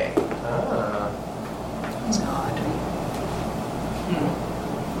today. That's odd.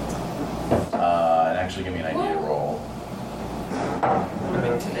 And actually give me an idea to roll. I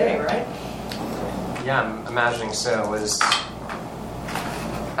mean, today, right? Yeah, I'm imagining so.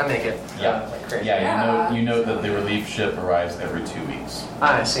 I make it like crazy. Yeah, you note that the relief ship arrives every 2 weeks.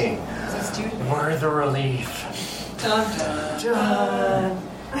 I see. Student. We're the relief. Dun, dun, dun.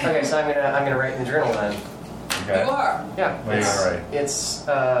 Okay, so I'm gonna write in the journal then. Okay. You are. Yeah. What are you gonna write? It's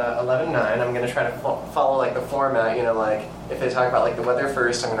 11:9. I'm gonna try to follow like the format. Like if they talk about like the weather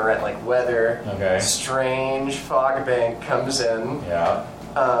first, I'm gonna write like weather. Okay. Strange fog bank comes in. Yeah.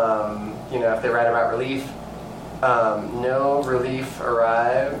 If they write about relief, no relief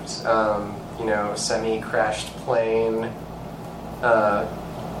arrived. Semi-crashed plane.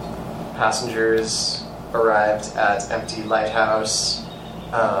 Passengers arrived at empty lighthouse.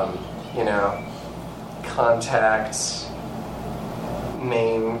 Contact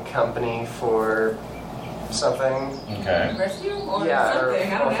main company for something. Okay. Rescue or Yeah,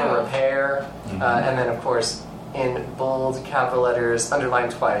 something? I or don't for know. repair. Mhm. And then, of course, in bold capital letters,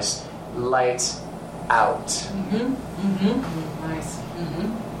 underlined twice, light out. Nice.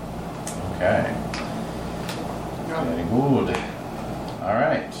 Okay. Very good. All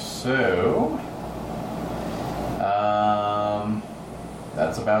right. So,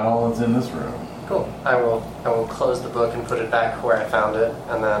 that's about all that's in this room. Cool. I will close the book and put it back where I found it,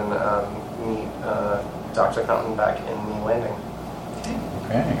 and then meet Dr. Fountain back in the landing.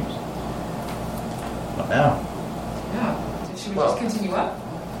 Okay. What now? Yeah. So should we Well- just continue up?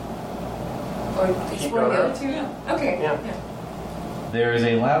 Or explore going the other up. two? Yeah. Okay. Yeah. There is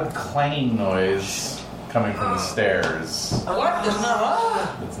a loud clanging noise coming from the stairs. What? There's not.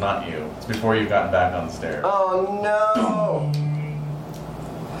 It's not you. It's before you've gotten back on the stairs. Oh no!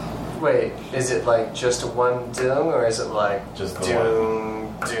 Wait, is it like just one doom, or is it like Just the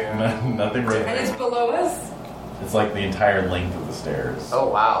doom, doom? Nothing And it's really. below us? It's like the entire length of the stairs. Oh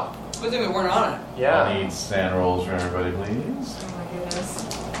wow! Good thing we weren't on it. I Yeah. need sand rolls from everybody, please. Oh my goodness.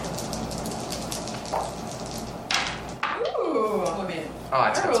 Ooh. I mean, Oh, I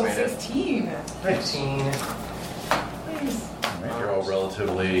I rolled made it. 16. 15. Nice. Alright, you're all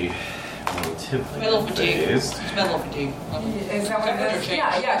relatively mental fatigue. phased. It's mental fatigue. Is that what it Temperature is? change.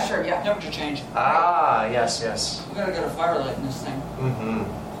 Yeah, sure, yeah. Temperature change. Ah, yes. We gotta get a firelight in this thing. Mm-hmm.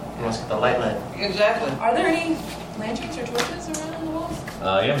 You must get the light lit. Exactly. Are there any lanterns or torches around on the walls?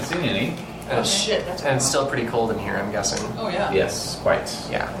 You haven't seen any? Oh shit, that's And it's still pretty cold in here, I'm guessing. Oh yeah. Yes, quite.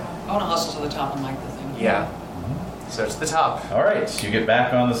 Yeah. I wanna hustle to the top and like the thing. Yeah. So it's the top. Alright, you get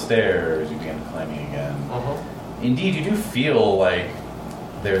back on the stairs. You begin climbing again. Mm-hmm. Indeed, you do feel like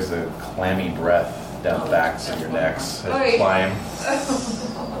there's a clammy breath down the backs of your necks as Oi. you climb.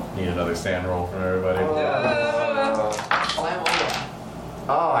 Need another sand roll from everybody. Climb over.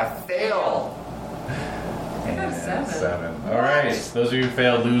 Oh, I fail. I got a 7. 7. Alright, those of you who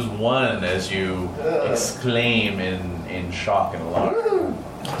fail lose 1 as you exclaim in shock and alarm.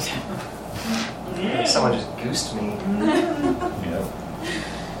 Someone just goosed me. Yep.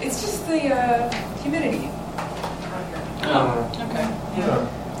 It's just the humidity. Oh, okay. Yeah.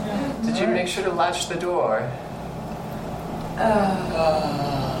 Did you make sure to latch the door?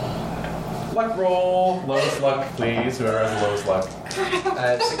 Luck roll. Lowest luck, please. Whoever has the lowest luck. I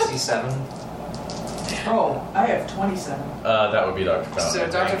have 67. Oh, I have 27. That would be Dr. Fountain. So I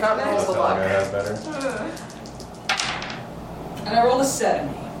Dr. think. Fountain rolls the That's all luck. I have better. And I rolled a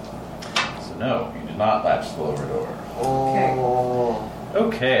 70. So no, you did not latch the lower door. Oh.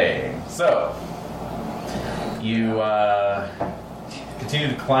 Okay, so you continue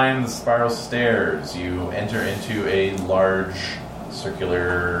to climb the spiral stairs. You enter into a large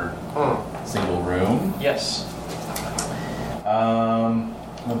circular single room. Yes.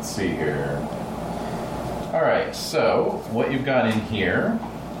 Let's see here. Alright, so what you've got in here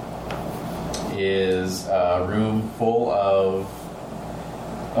is a room full of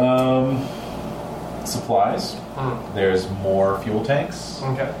supplies. There's more fuel tanks.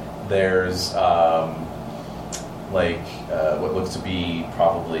 Okay. There's what looks to be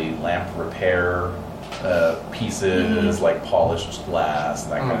probably lamp repair pieces, like polished glass,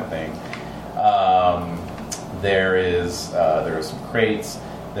 that kind of thing. There are some crates.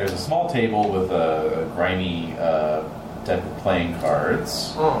 There's a small table with a grimy deck of playing cards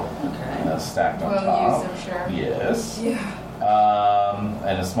stacked on top. Well used, I'm sure. Yes. Yeah.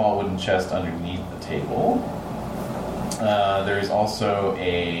 And a small wooden chest underneath the table. There's also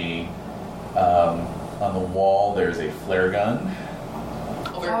on the wall, there's a flare gun.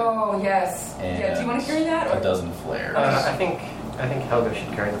 Oh, yes. Yeah, do you want to carry that? Or? A dozen flares. I think Helga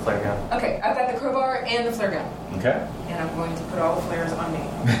should carry the flare gun. Okay, I've got the crowbar and the flare gun. Okay. And I'm going to put all the flares on me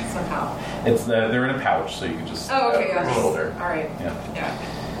somehow. They're in a pouch, so you can just Oh, okay, put your shoulder. All right. Yeah.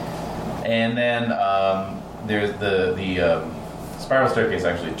 And then there's the spiral staircase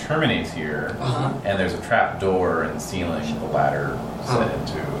actually terminates here, and there's a trap door in the ceiling, the ladder set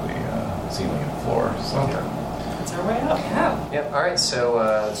into the ceiling and floor. So That's our way up. Yeah. Yep. All right. So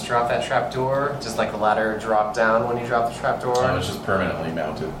let's drop that trap door. Just like the ladder drop down when you drop the trap door. it's just permanently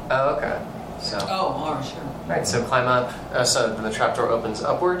mounted. Oh, okay. So. Oh, sure. All right. So climb up. So the trap door opens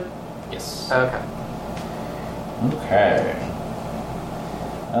upward. Yes. Okay. Okay.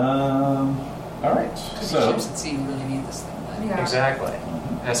 All right. So. Ships at sea really need this thing. Then. Yeah. Exactly.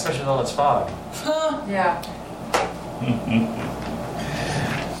 And especially though it's fog. Yeah.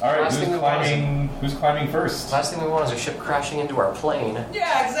 All right. Last thing we want Who's climbing first? Last thing we want is a ship crashing into our plane.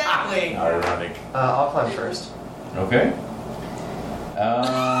 Yeah, exactly. Ironic. I'll climb first. Okay.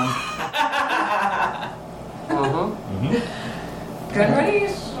 Gun ready?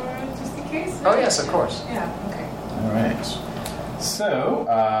 Just in case? Oh yes, of course. Yeah, okay. All right. So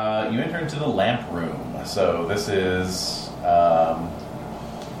you enter into the lamp room. So this is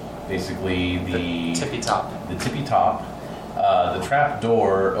basically the Tippy top. The tippy top. The trap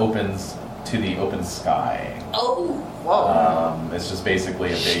door opens to the open sky. Oh. Whoa. It's just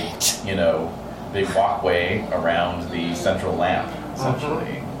basically a big walkway around the central lamp,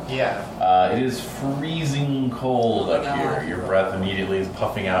 essentially. Yeah. It is freezing cold up here. Your breath immediately is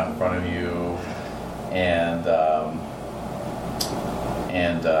puffing out in front of you, and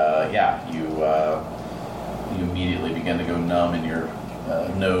you immediately begin to go numb in your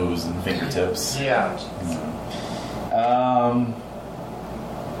nose and fingertips. Yeah.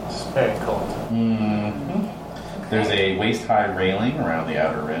 It's very cold. Mm-hmm. There's a waist-high railing around the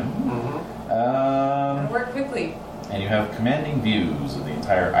outer rim. Gotta work quickly. And you have commanding views of the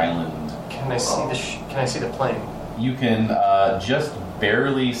entire island. Can I see Can I see the plane? You can just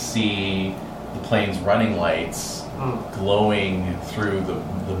barely see the plane's running lights glowing through the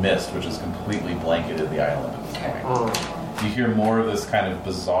mist, which has completely blanketed the island at this point. You hear more of this kind of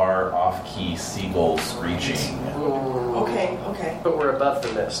bizarre, off-key seagull screeching. Okay. But we're above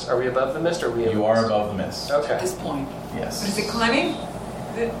the mist. Are we above the mist, or are we? You are above the mist. Okay. At this point. Yes. But is it climbing?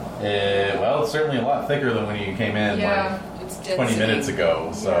 Well, it's certainly a lot thicker than when you came in It's like dead 20 city. minutes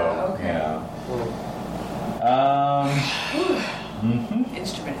ago. So, Yeah,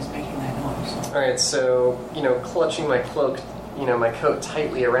 Instrument is making that noise. All right. So clutching my cloak, my coat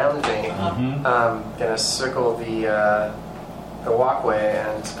tightly around me. Gonna circle the walkway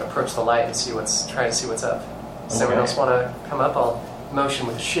and approach the light and try to see what's up. Does anyone else want to come up? I'll motion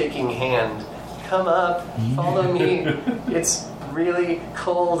with a shaking hand. Come up, follow me. It's really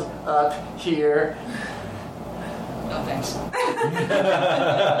cold up here. No thanks. You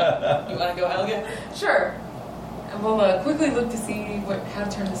want to go, Helga? Sure. And we'll quickly look to see how to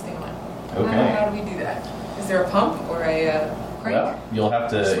turn this thing on. Okay. How do we do that? Is there a pump or a crank? Well, you'll have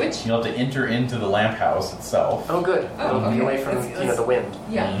to Switch? enter into the lamp house itself. Oh, good. Oh, It'll be okay. away from the wind.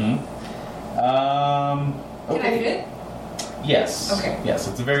 Yeah. Okay. Can I fit? Yes. Okay. Yes,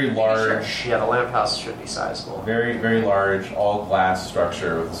 it's a very large, Yeah, the lamp house should be sizable. very, very large, all glass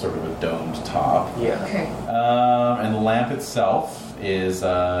structure with sort of a domed top. Yeah. Okay. And the lamp itself is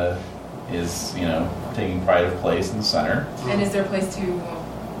taking pride of place in the center. And is there a place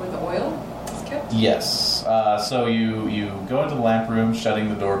where the oil is kept? Yes. So you go into the lamp room, shutting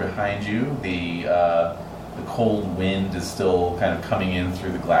the door behind you. The cold wind is still kind of coming in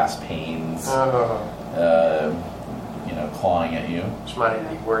through the glass panes, clawing at you. Which might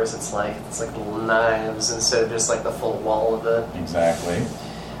be worse. It's like little knives instead of just like the full wall of it. Exactly.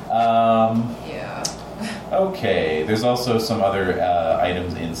 Yeah. Okay. There's also some other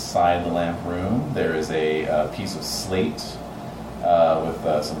items inside the lamp room. There is a piece of slate with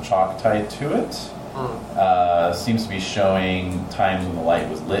some chalk tied to it. Seems to be showing times when the light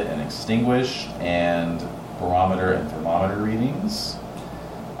was lit and extinguished, and barometer and thermometer readings.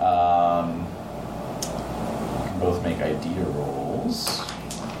 You can both make idea rolls.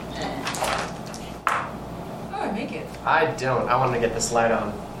 Oh, I make I don't. I want to get this light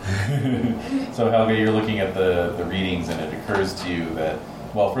on. So Helga, you're looking at the readings, and it occurs to you that,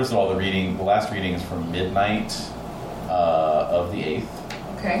 well, first of all, the last reading is from midnight of the 8th.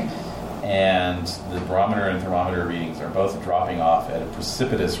 Okay. And the barometer and thermometer readings are both dropping off at a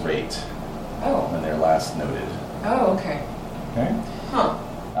precipitous rate when they're last noted. Oh, okay. Okay? Huh.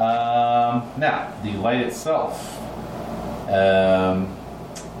 Now, the light itself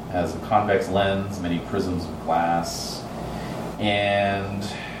has a convex lens, many prisms of glass, and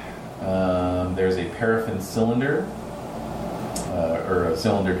there's a paraffin cylinder, or a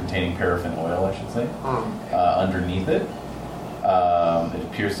cylinder containing paraffin oil, I should say, underneath it. It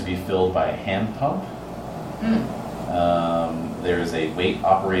appears to be filled by a hand pump. There is a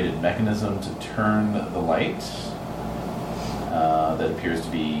weight-operated mechanism to turn the light that appears to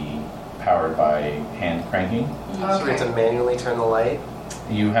be powered by hand cranking. So we have to manually turn the light?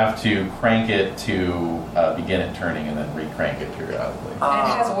 You have to crank it to begin it turning and then re-crank it periodically. And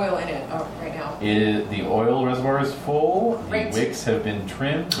it has oil in it right now. The oil reservoir is full. Great. The wicks have been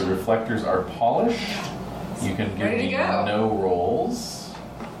trimmed. The reflectors are polished. You can give me no rolls.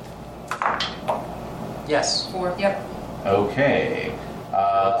 Yes. 4. Yep. Okay.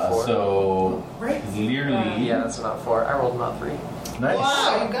 4. So clearly, yeah, that's not 4. I rolled not 3. Nice.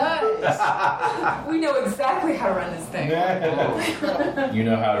 Wow, you guys! We know exactly how to run this thing. You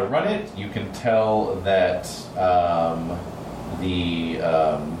know how to run it. You can tell that the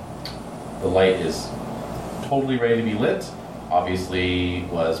light is totally ready to be lit. Obviously,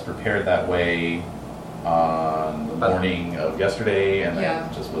 was prepared that way on the morning of yesterday, and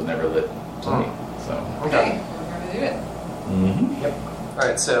then just was never lit to me. So okay, we're going to do it. Mm-hmm. Yep. All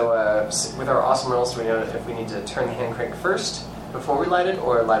right. So with our awesome rolls, do we know if we need to turn the hand crank first before we light it,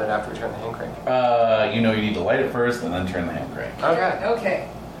 or light it after we turn the hand crank? You need to light it first and then turn the hand crank. Okay. Okay.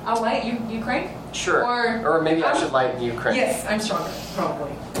 I'll light you crank? Sure. Or maybe I should light and you crank. Yes, I'm stronger,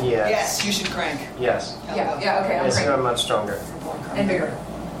 probably. Yes. Yes, you should crank. Yes. Yeah, okay, I'm Yes, crank. you're much stronger. And bigger.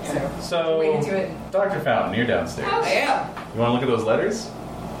 So, way to do it. Dr. Fountain, you're downstairs. I am. You want to look at those letters?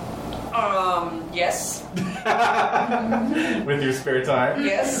 Yes. With your spare time?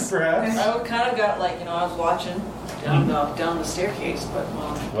 Yes. Perhaps? I kind of got I was watching down the staircase, but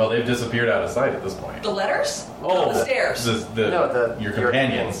well, they've disappeared out of sight at this point. the letters? Oh, the stairs. Your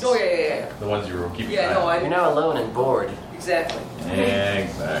companions. Oh yeah. The ones you were keeping Yeah, an eye no, on. You're now alone and bored. Exactly.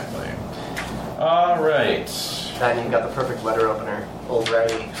 Exactly. All right. And you've got the perfect letter opener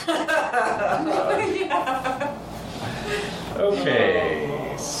already.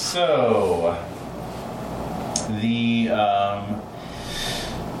 Okay, so the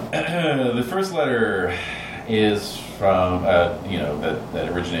the first letter is from that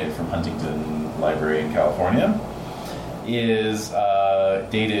originated from Huntington Library in California. Is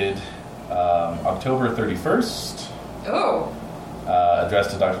dated October 31st. Oh.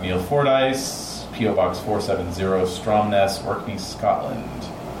 Addressed to Dr. Neil Fordyce, P.O. Box 470, Stromness, Orkney, Scotland.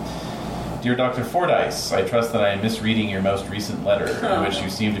 Dear Dr. Fordyce, I trust that I am misreading your most recent letter, in which you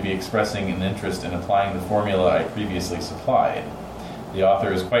seem to be expressing an interest in applying the formula I previously supplied. The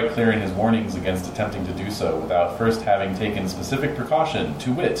author is quite clear in his warnings against attempting to do so without first having taken specific precaution,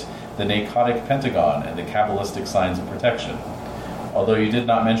 to wit, the Nacotic Pentagon and the Kabbalistic signs of protection. Although you did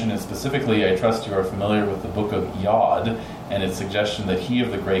not mention it specifically, I trust you are familiar with the Book of Yod and its suggestion that he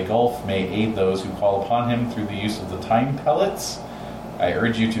of the Grey Gulf may aid those who call upon him through the use of the time pellets. I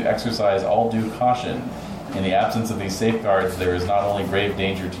urge you to exercise all due caution. In the absence of these safeguards, there is not only grave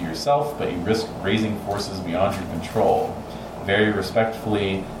danger to yourself, but you risk raising forces beyond your control. Very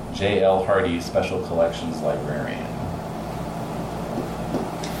respectfully, J.L. Hardy, Special Collections Librarian.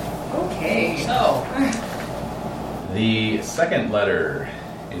 Okay. So, the second letter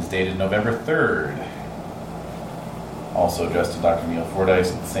is dated November 3rd. Also addressed to Dr. Neil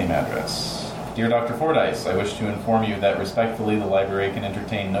Fordyce at the same address. Dear Dr. Fordyce, I wish to inform you that respectfully the library can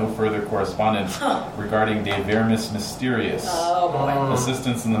entertain no further correspondence regarding De Vermis Mysterious. oh boy.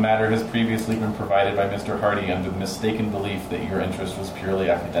 Assistance in the matter has previously been provided by Mr. Hardy under the mistaken belief that your interest was purely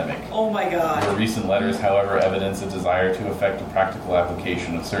academic. Oh my God. Your recent letters, however, evidence a desire to effect a practical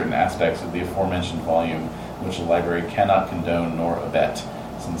application of certain aspects of the aforementioned volume, which the library cannot condone nor abet.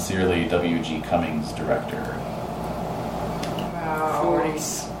 Sincerely, W.G. Cummings, Director. Wow.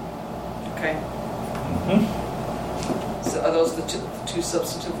 40s. Okay. Mm-hmm. So are those the two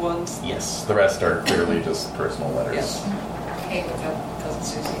substantive ones? Yes, the rest are clearly just personal letters. Yes. Hey, what's up, Cousin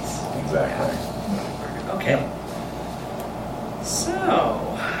Susie's? Exactly. Okay. So,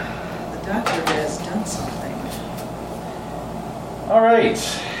 the doctor has done something. All right.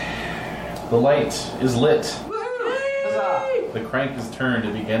 The light is lit. Huzzah! The crank is turned.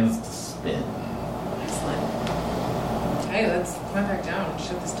 It begins to spin. Excellent. Okay, let's climb back down and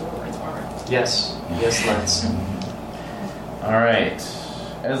shut this door. It's warmer. Yes. Yes, let's. All right.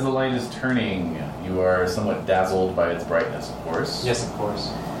 As the light is turning, you are somewhat dazzled by its brightness, of course. Yes, of course.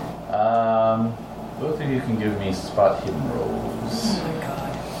 Both of you can give me spot hidden rolls. Oh my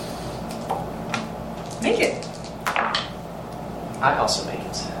god. Make it. I also make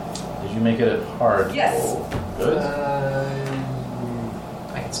it. Did you make it at hard Yes. roll? Good. I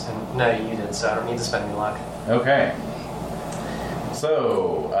can spend. No, you did, so I don't need to spend any luck. Okay.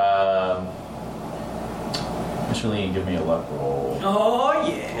 So, Micheline, give me a luck roll. Oh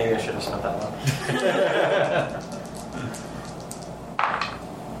yeah. Maybe I should have spent that luck.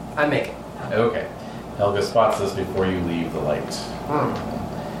 I make it. Okay. Helga spots this before you leave the light.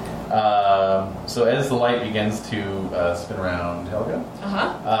 So as the light begins to spin around, Helga,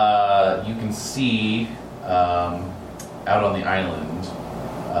 you can see out on the island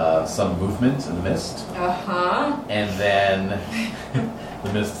some movement in the mist. And then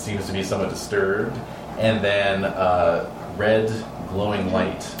the mist seems to be somewhat disturbed. And then red glowing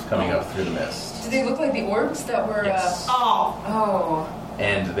light coming up through the mist. Do they look like the orbs that were... Yes. Oh.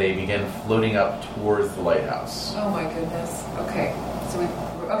 And they begin floating up towards the lighthouse. Oh my goodness. Okay. So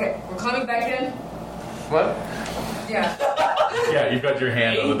we're climbing back in? What? Yeah. Yeah, you've got your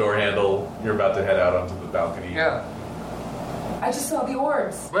hand on the door handle. You're about to head out onto the balcony. Yeah. I just saw the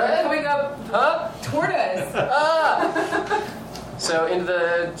orbs. What? They're coming up toward us. So into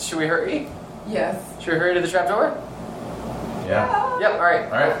the... Should we hurry? Yes. Should we hurry to the trapdoor? Yeah. Yep, alright.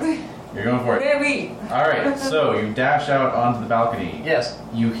 All right. You're going for it. Maybe. All right. So you dash out onto the balcony. Yes.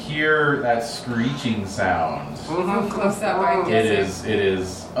 You hear that screeching sound. How close that way? I'm It guessing.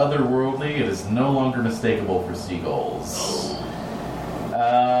 is otherworldly. It is no longer mistakable for seagulls.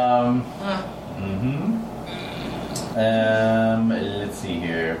 Let's see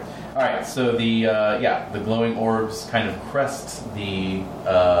here. All right, so the glowing orbs kind of crest the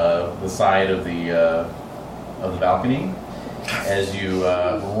side of the balcony as you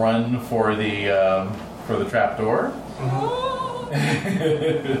run for the trapdoor.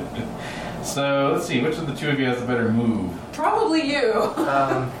 So let's see, which of the two of you has a better move? Probably you.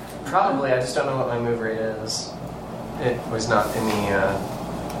 Probably. I just don't know what my move rate is. It was not in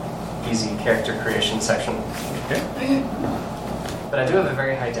the easy character creation section. Okay. But I do have a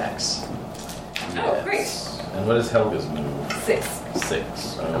very high dex. Oh, great. And what is Helga's move? 6.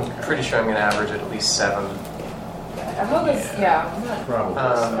 6. I'm Okay. pretty sure I'm going to average at least 7. I hope it's, I'm not Probably.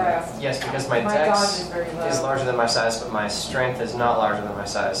 fast. Yes, because my My dex dodge is very low. is larger than my size, but my strength is not larger than my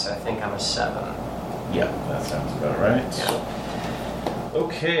size, so I think I'm a 7. Yeah, that sounds about right. Yeah.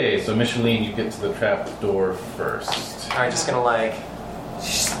 Okay, so Micheline, you get to the trap door first. Alright, just gonna like...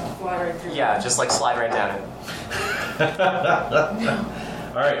 Fly right through. Yeah, just like slide right down it.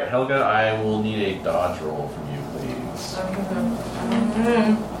 Alright, Helga, I will need a dodge roll from you, please. I'm gonna...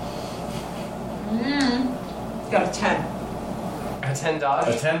 Got a 10. A 10 dodge?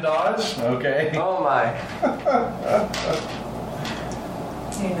 A 10 dodge? Okay. Oh my.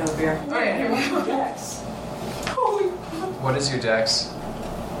 Ain't no beer. Alright, here we go. Yes. What is your dex?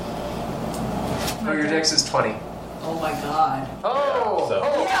 Oh, your dex is 20. Oh my god. Oh! So-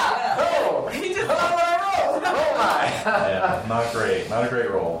 Oh! Yeah. Oh! He just what I rolled. Oh my! Yeah, not great. Not a great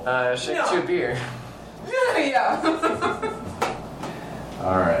roll. Shake No. 2 beer. Yeah.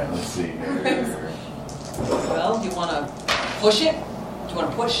 Alright, let's see here. Well, do you want to push it? Do you want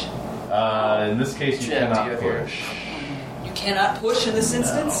to push? In this case, you Yeah, cannot do you have your- push. You cannot push in this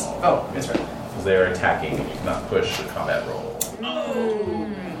instance? No, Oh, that's right. because they are attacking and you cannot push a combat roll.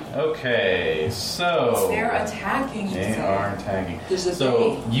 Okay, so... They're attacking. They are attacking. There's a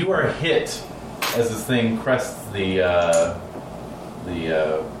So thing. you are hit as this thing crests the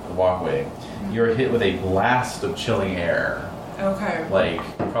walkway. You're hit with a blast of chilling air, Okay. like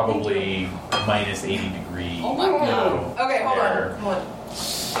probably minus 80 degrees. Oh my god. Okay, hold air. on. Hold on.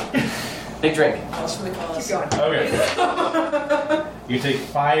 Big drink. That's what they call Keep us. going. Okay. You take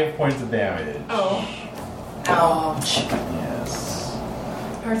 5 points of damage. Oh. Ouch. Yes.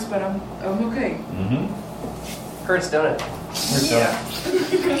 Hurts, but I'm okay. Mm-hmm. Hurts, don't it?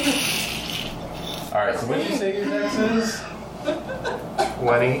 All right. So what did you say your dex is?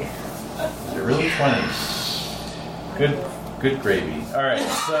 20. Is it really 20? Good gravy. All right.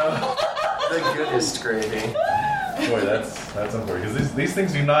 So. The goodest gravy. Boy, that's unfortunate because these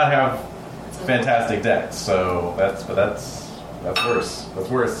things do not have fantastic decks, so that's worse. That's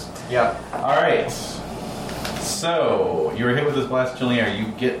worse. Yeah. All right. So you were hit with this blast of chilling air. You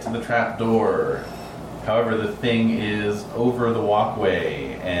get to the trap door. However, the thing is over the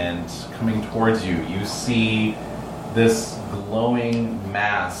walkway and coming towards you. You see this glowing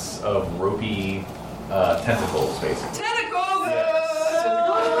mass of ropey tentacles, basically. Tentacles!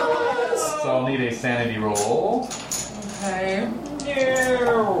 So I'll need a sanity roll. Okay.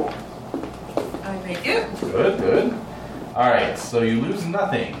 No. I make it. Good. All right, so you lose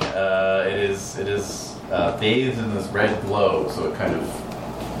nothing. It is bathed in this red glow, so it kind of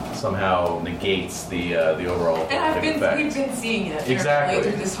somehow negates the overall And effect. we've been seeing it Exactly.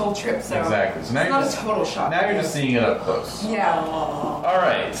 through this whole trip, so Exactly. So now it's you're not just, a total shock. now you're just seeing it up close. Yeah. All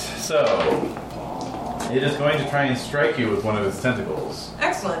right, so it is going to try and strike you with one of its tentacles.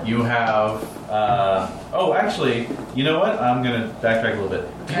 Excellent. You have. Oh, actually, you know what? I'm going to backtrack a little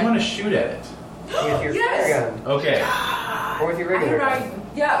bit. Do you want to shoot at it? With your Yes! fire gun. Okay. Or with your I regular had gun.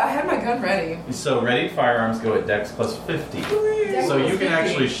 I had my gun ready. So readied firearms go at Dex plus 50. Dex So plus you can 50.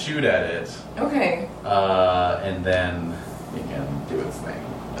 actually shoot at it, Okay. and then it can do its thing.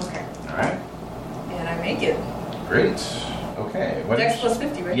 Okay. All right. And I make it. Great. Okay. What Dex is- plus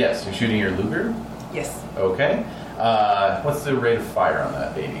 50, right? Yes, you're shooting your Luger. Yes. Okay. What's the rate of fire on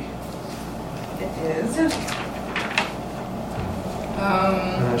that baby? It is.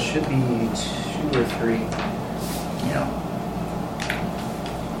 Should be 2 or 3. Yeah.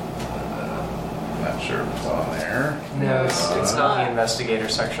 Not sure what's on there. No, it's not the investigator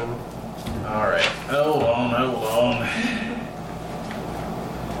section. All right. Hold on.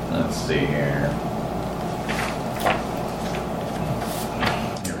 Let's see here.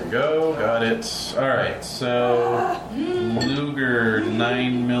 Here we go. Got it. All right. So Luger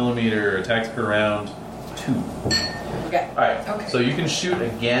 9mm attacks per round 2. Okay. All right. Okay. So you can shoot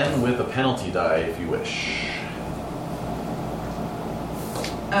again with a penalty die if you wish.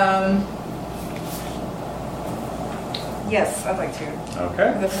 Yes, I'd like to.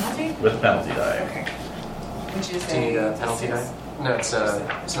 Okay. The penalty? With a penalty die. Okay. Which is Do you need a penalty six. die? No, it's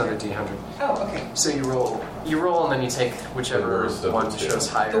another D100. Oh, okay. So you roll, and then you take whichever The worst of one the two. shows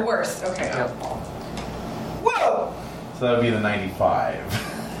higher. The worst. Okay. Yep. Whoa! So that would be the 95.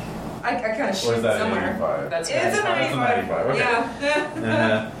 I kind of Or shoot is that an somewhere. 85? That's It's a 95. That's a 95. Okay. Yeah.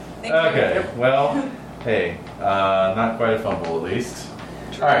 Uh-huh. Thank you. Okay, well, hey, not quite a fumble at least.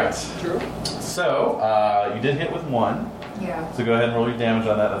 True. Alright, True. so you did hit with 1, Yeah. so go ahead and roll your damage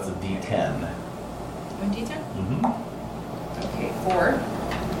on that. That's a d10. 1d10? Mm-hmm. Okay, 4.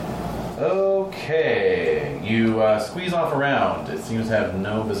 Okay, you squeeze off a round. It seems to have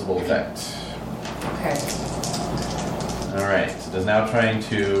no visible effect. Okay. Alright, so it is now trying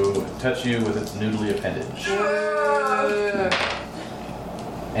to touch you with its noodly appendage.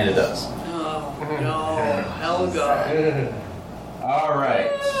 And it does. Oh, no. Helga.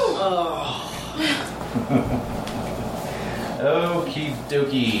 Alright. Oh. Okie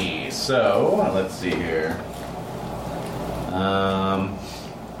dokie. So, let's see here.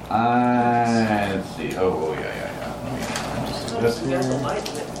 Let's see. Oh, yeah. Let me just do this We got the here. light,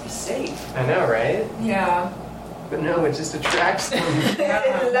 let it be safe. I know, right? Yeah. But no, it just attracts them. They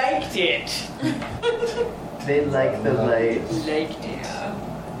liked it. They like the light. Liked it.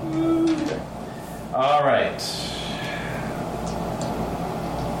 All right.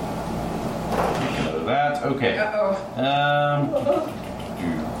 Make note of that. Okay. Uh-oh.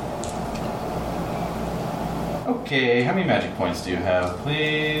 Okay. How many magic points do you have,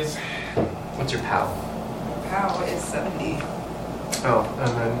 please? What's your POW? Pow is 70. Oh,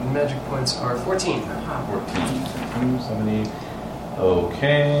 and then magic points are 14. 14. 70.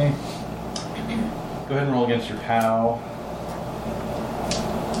 Okay. Go ahead and roll against your POW.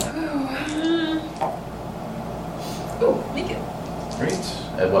 Oh, make it. Great.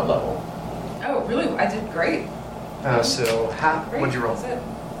 At what level? Oh, really? I did great. So, Great. what'd you roll? That's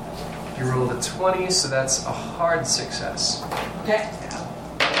it. You rolled a 20, so that's a hard success. Okay.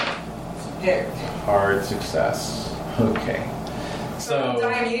 There. Hard success. Okay. Die So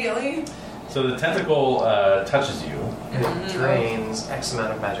immediately. the tentacle touches you, And it drains X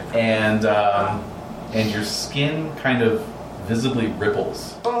amount of magic. and your skin kind of visibly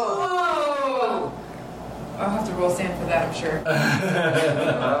ripples. Oh! I'll have to roll sand for that, I'm sure.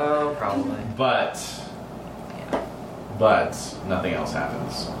 Oh, probably. But nothing else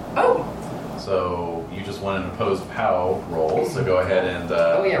happens. Oh! So you just want an opposed POW roll. So go ahead and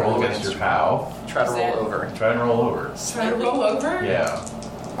roll against your POW. Try to roll over. Try and roll over. Try to roll over? Yeah.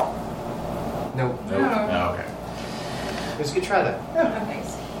 Nope. Nope. No, okay. It was a good try, though. Oh,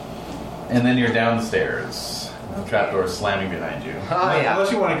 nice. And then you're down the stairs. The trapdoor slamming behind you. Oh, yeah.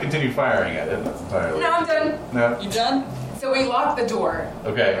 Unless you want to continue firing at it, that's entirely. No, I'm done. No. You done? So we locked the door.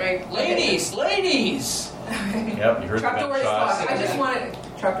 Okay. Right? Ladies! Yep. You heard Trapdoor the is gunshots. locked. I just wanted...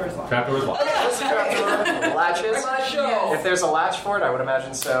 Trapdoor is locked. Trapdoor is locked. What's the trapdoor? Latches? Yes. If there's a latch for it, I would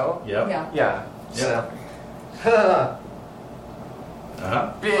imagine so. Yep. Yeah. Yeah. Yeah. So.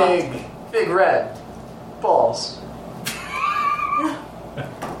 Uh-huh. Big red balls.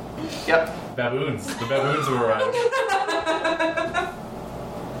 Yep. Baboons. The baboons have arrived.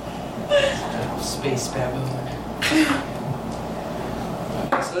 Space baboon.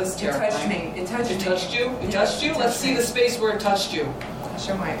 So this is It touched terrifying. me. It touched me. It touched you? It Yeah, touched you? it Let's touched see me. the space where it touched you.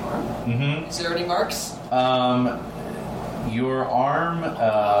 Show my arm. Mm-hmm. Is there any marks? Your arm,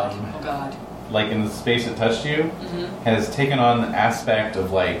 Oh God. like in the space it touched you, has taken on the aspect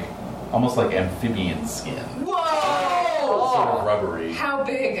of like, almost like amphibian skin. Whoa! Sort of rubbery. How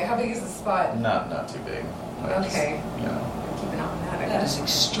big? How big is the spot? Not too big. Like, Okay. Just, you know. Keep an eye on that. I That guess. is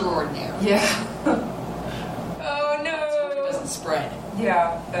extraordinary. Yeah. Oh So it no. doesn't spread.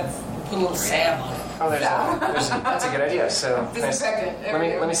 Yeah, that's Put a little salve on it. Oh, that's a good idea. So disinfectant.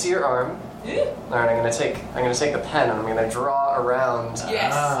 let me see your arm. Yeah. All right, I'm gonna take the pen and I'm gonna draw around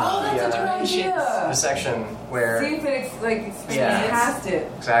Yes. Ah. Oh, that's a Yeah. good the idea. section where See if it's expands Yeah. past it.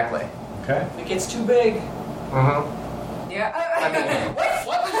 exactly. Okay. If it gets too big. Mm-hmm. Yeah. I mean,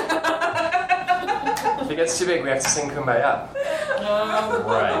 What? if it gets too big, we have to sing Kumbaya.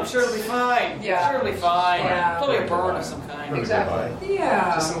 Right. I'm sure it'll be fine. Yeah. Sure it'll be fine. Yeah. Probably a burn of some kind. Exactly.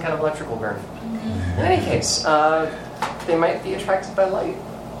 Yeah. Just some kind of electrical burn. In any case, they might be attracted by light.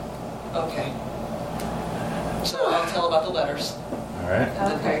 Okay. So I'll tell about the letters. All right.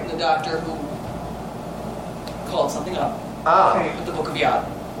 Okay. The doctor who called something up Ah, Okay. with the Book of Yod.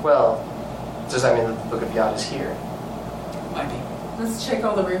 well, does that mean that the Book of Yod is here? Might be. Let's check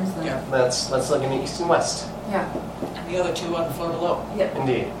all the rooms then. Yeah. Let's look in the east and west. Yeah. And the other two on the floor below. Yep.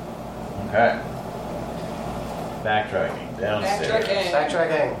 Indeed. Okay. Backtracking downstairs.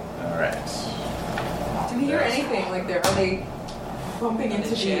 Backtracking. All right. Do we hear anything? Like, are they bumping into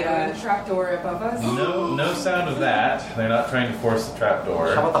the shadows. trapdoor above us? No sound of that. They're not trying to force the trapdoor.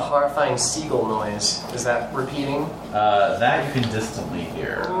 How about the horrifying seagull noise? Is that repeating? That you can distantly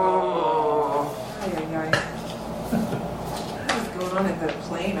hear. Oh. Ay, ay, ay. What's going on at the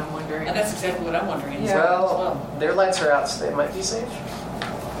plane, I'm wondering. And that's exactly what I'm wondering. Yeah. Well, their lights are out, so they might be safe.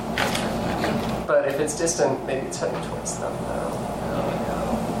 But if it's distant, maybe it's heading towards them.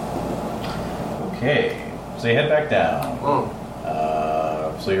 Okay. So you head back down.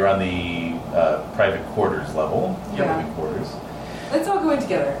 So you're on the private quarters level. Yeah. Living quarters. Let's all go in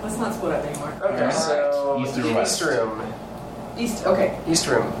together. Let's not split up anymore. Okay, so East or west? East room. East. Okay. East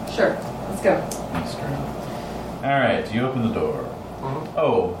room. Sure. Let's go. East room. All right. You open the door.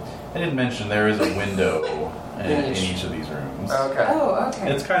 Oh, I didn't mention there is a window in each of these rooms. Okay. Oh,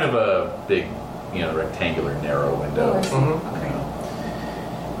 okay. It's kind of a big, rectangular, narrow window. Oh, I see. Okay.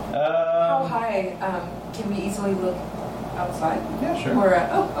 How high can we easily look outside? Yeah, sure. Or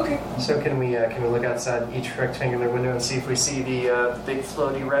okay. So can we look outside each rectangular window and see if we see the big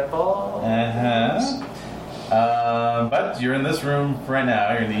floaty red ball? But you're in this room right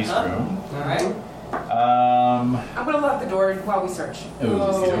now. You're in the east room. All right. I'm gonna lock the door while we search.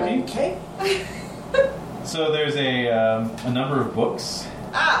 Okay. So there's a number of books,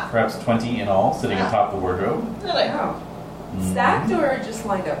 perhaps 20 in all, sitting atop the wardrobe. Really? Oh. Stacked or just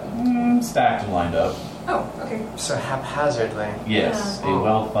lined up? Stacked and lined up. Oh, okay. So haphazardly. Yes, Yeah. a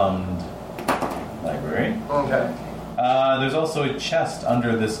well-thumbed library. Okay. There's also a chest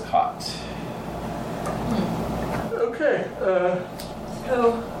under this cot. Okay.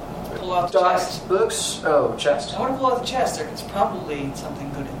 Oh, Pull out the chest. Docked books. Oh, chest. I want to pull out the chest. There's probably something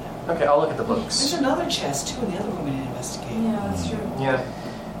good in there. Okay, I'll look at the There's books. another chest too in the other room we need to investigate. yeah, that's true.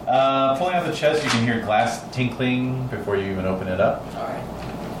 Yeah. Pulling out the chest, you can hear glass tinkling before you even open it up. All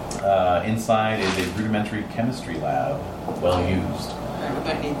right. Inside is a rudimentary chemistry lab, well used. All right, we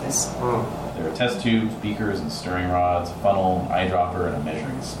might need this. There are test tubes, beakers, and stirring rods, a funnel, eyedropper, and a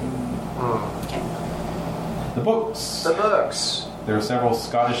measuring spoon. The books. The books. There are several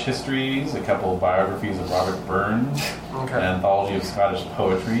Scottish histories, a couple of biographies of Robert Burns, Okay. an anthology of Scottish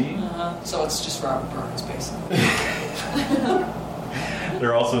poetry. So it's just Robert Burns, basically. There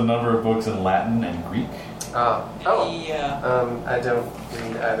are also a number of books in Latin and Greek. Oh. I don't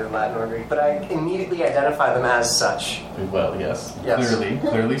read either Latin or Greek, but I immediately identify them as such. Well, yes, Yes.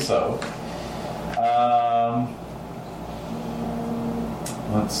 clearly so.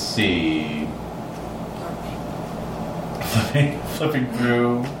 Let's see. Flipping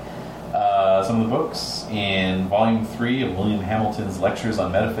through some of the books in Volume 3 of William Hamilton's Lectures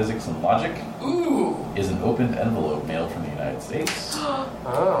on Metaphysics and Logic is an opened envelope mailed from the United States.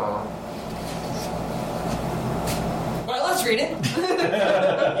 Oh. Well, let's read it.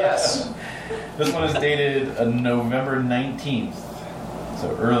 Yes. This one is dated November 19th,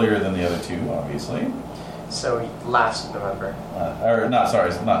 so earlier than the other two, obviously. So last November.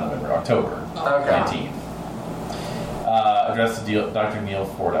 It's not November, October Okay. 19th. Addressed to Dr. Neil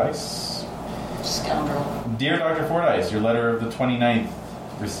Fordyce. Scoundrel. Dear Dr. Fordyce, your letter of the 29th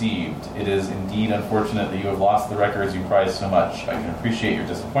received. It is indeed unfortunate that you have lost the records you prize so much. I can appreciate your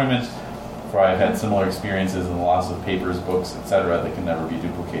disappointment, for I have had similar experiences in the loss of papers, books, etc. that can never be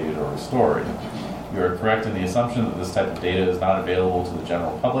duplicated or restored. You are correct in the assumption that this type of data is not available to the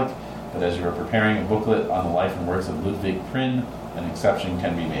general public, but as you are preparing a booklet on the life and works of Ludwig Prynne, an exception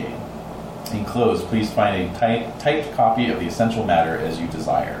can be made. Enclosed, please find a typed copy of the essential matter as you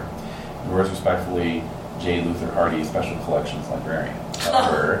desire. Yours respectfully, J. Luther Hardy, Special Collections Librarian.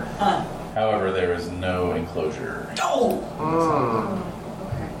 However, there is no enclosure.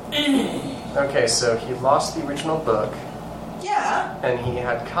 Okay, so he lost the original book. Yeah. And he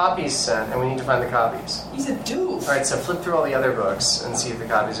had copies sent, and we need to find the copies. He's a doof. Alright, so flip through all the other books and see if the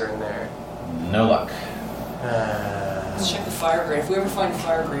copies are in there. No luck. Let's check the fire grade. If we ever find a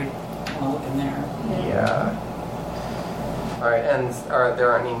fire grade, I want to look in there. Yeah. Alright, and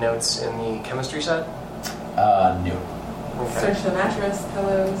there aren't any notes in the chemistry set? No. Okay. Search the mattress,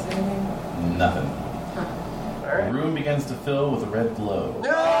 pillows, anything? Nothing. Alright. The room begins to fill with a red glow.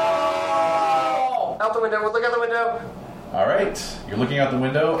 No! Out the window, look out the window! Alright, you're looking out the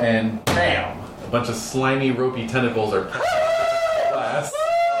window, and bam! A bunch of slimy, ropey tentacles are pressing against the glass.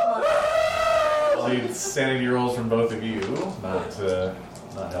 I'll need sanity rolls from both of you. Not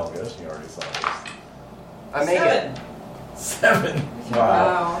Helga, she already saw this. I make it. 7.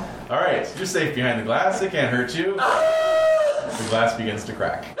 Wow. Alright, you're safe behind the glass. It can't hurt you. The glass begins to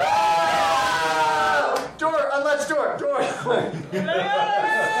crack. Door! Unlatched door! Door!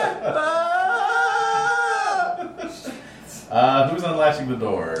 Who's unlatching the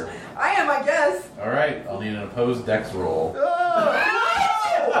door? I am, I guess. Alright, I'll need an opposed dex roll. No,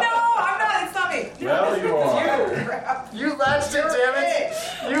 I'm not. It's not me. Well, you are. You latched it, damn it!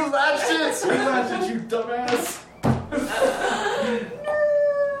 You latched it! You latched it, you dumbass!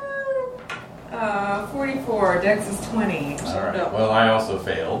 44. Dex is 20. Alright, well, I also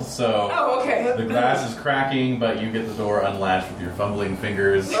failed, so... Oh, okay. The glass is cracking, but you get the door unlatched with your fumbling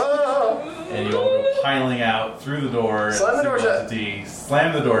fingers. And you all go piling out through the door. Slam the door shut.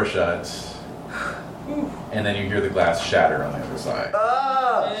 Slam the door shut. And then you hear the glass shatter on the other side.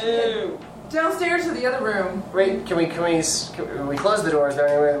 Downstairs to the other room. Wait, can we close the door? Is there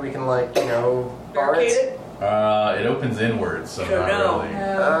any way that we can, bar Barricade it? It opens inwards, so not really.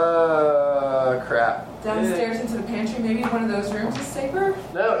 Crap. Downstairs into the pantry. Maybe one of those rooms is safer?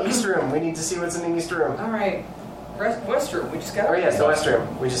 No, east room. We need to see what's in the east room. Alright. West room. We just got. Oh yes, the west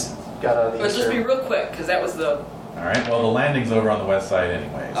room. We just got out of the Let's east just be room. real quick, because that was the. Alright, well, the landing's over on the west side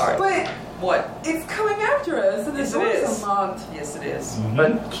anyway. All right. But What? it's coming after us, and the Yes, it door's is. unlocked. Yes, it is.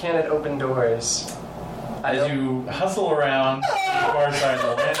 But can it open doors? As you hustle around to the far side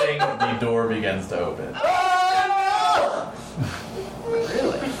of the landing, the door begins to open.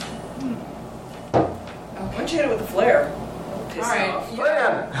 Really? Why don't you hit it with the flare? Piss All right. off.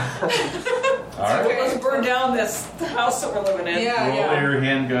 Plan! Alright, Let's burn down this house that we're living in. roll your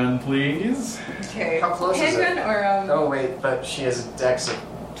handgun, please. Okay. How close is Handgun it? or Oh wait, but she has a dex of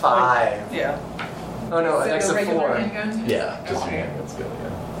 5. Yeah. Oh no, a dex a of regular 4. handgun? Yeah, just Okay. your handgun skill,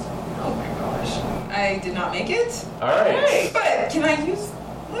 yeah. Oh my gosh. I did not make it. Alright, But can I use?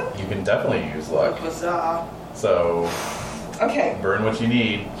 you can definitely use luck. Huzzah. So, Okay. burn what you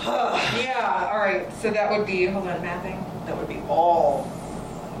need. Yeah. All right. So that would be. Hold on. Mapping. That would be all.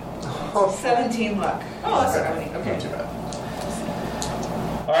 17 luck. Oh, that's Okay, not okay. not too bad.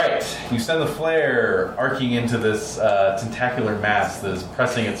 Alright, you send the flare arcing into this tentacular mass that is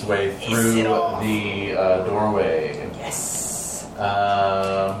pressing its way through the doorway. Yes.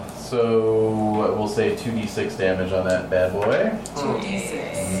 So we'll say 2d6 damage on that bad boy.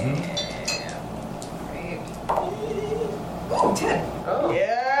 2d6. Great. 10. Oh.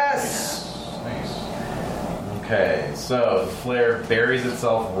 Yes. Nice. Okay, so the flare buries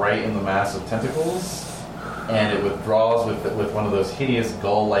itself right in the mass of tentacles, and it withdraws with one of those hideous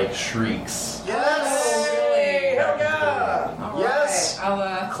gull-like shrieks. Yes! Hey, hell yeah. All Yes! right.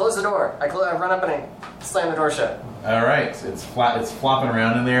 I'll Close the door. I run up and I slam the door shut. All right, it's flopping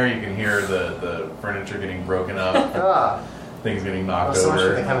around in there. You can hear the furniture getting broken up, things getting knocked So much for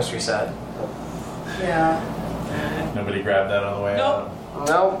the over. chemistry set. Yeah. Nobody grabbed that on the way Nope. out.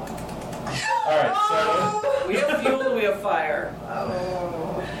 Nope. All right, We have fuel and we have fire.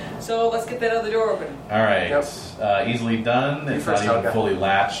 Oh. So let's get that other door open. all right, Yep. easily done. It's not first, even Helga. fully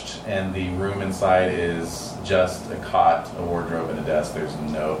latched, and the room inside is just a cot, a wardrobe, and a desk. There's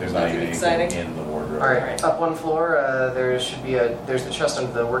not Nothing even anything exciting. in the wardrobe. All right. Up one floor. There's the chest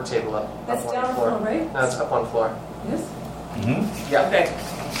under the work table up. That's up down one floor, right? No, it's up one floor. Yes. Mm-hmm. Yeah. Okay.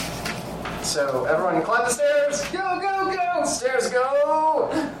 So everyone, climb the stairs. Go, go, go! Stairs, go!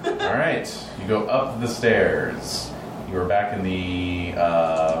 All right, you go up the stairs. you are back in the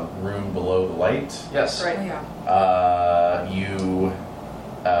room below the light. Yes. Right. Yeah. You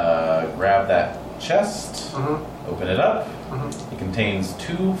grab that chest, open it up. It contains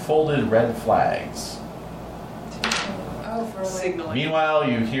 2 folded red flags. Oh, for Signaling. Meanwhile,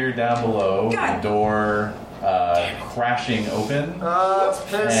 you hear down below the door crashing open. It's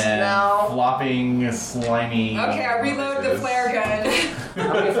pissed and now. flopping, slimy. Okay, I reload the flare gun.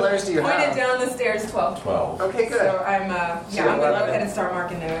 How many flares do you Point it have? down the stairs. 12. 12. Okay, good. So I'm So I'm gonna go 11. ahead and start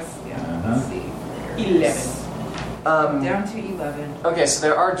marking those. Yeah. Uh-huh. Let's see. 11. Down to 11. Okay, so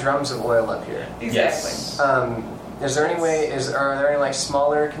there are drums of oil up here. Exactly. Yes. Is there any way? Are there any like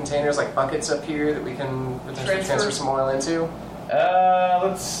smaller containers, like buckets up here that we can potentially transfer some oil into?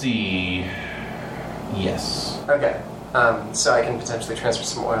 Let's see. Yes. Okay. So I can potentially transfer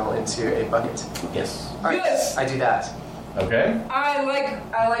some oil into a bucket. Yes. All right. Yes. I do that. Okay. I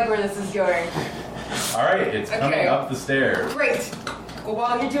like where this is going. All right. It's coming Okay. up the stairs. Great. Well,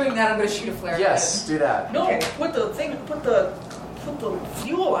 while you're doing that, I'm going to shoot a flare. Yes, do that. No, Okay. put the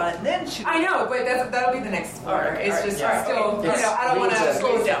fuel on it, and then shoot. I know, but that'll be the next flare. Alright, It's alright, just yeah. still. Okay. You know, I don't We want need to to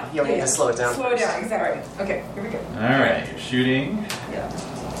slow it down. You'll need to slow it down. Slow it first. down, exactly. Okay, here we go. All right. You're shooting. Yeah.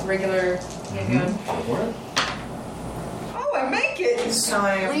 Regular handgun. Go for it. Oh, I make it this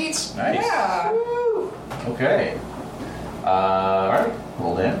time. Sweet. Nice. Yeah. Okay. All right.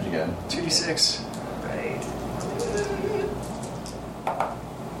 Roll damage again. 2d6. Right.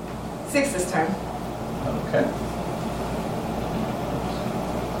 6 this time. Okay.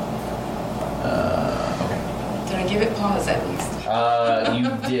 Okay. Did I give it pause at least?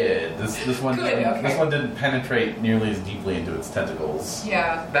 You did. This one. Good, Didn't, okay. This one didn't penetrate nearly as deeply into its tentacles.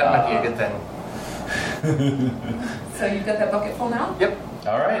 Yeah. That might be a good thing. So you've got that bucket full now? Yep.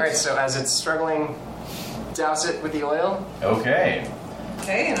 All right. All right. So as it's struggling, douse it with the oil Okay.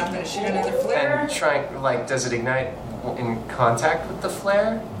 Okay, and I'm going to shoot another flare. and try. Like, does it ignite in contact with the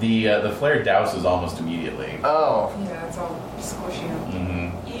flare? The flare douses almost immediately. Oh. Yeah, it's all squishy.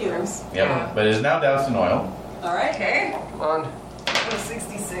 Mm-hmm. Ew. Gross. Yep. Yeah. But it is now doused in oil. All right. Okay. Come on. That was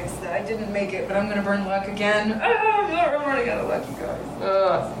 66. That I didn't make it, but I'm going to burn luck again. I'm running out of luck, you guys.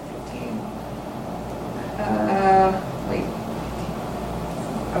 15. Wait.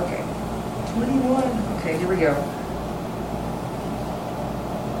 Okay. 21. Okay, here we go.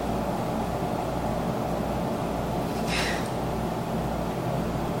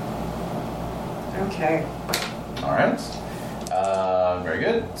 Okay. All right. Very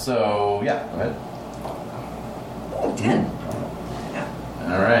good. So yeah, go ahead. Oh, 10.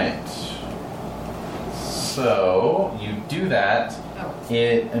 All right. So you do that. Oh.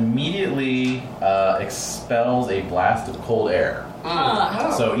 It immediately expels a blast of cold air.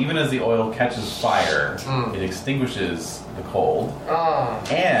 Oh. So even as the oil catches fire, it extinguishes the cold Oh.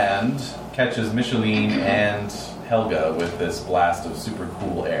 and catches Micheline and Helga with this blast of super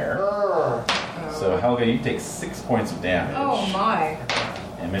cool air. Oh. So Helga, you take 6 points of damage. Oh my.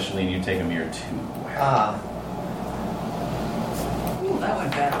 And Micheline, you take a mere 2. Ah. Ooh, that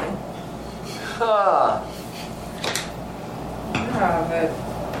went badly. Ah. Yeah, but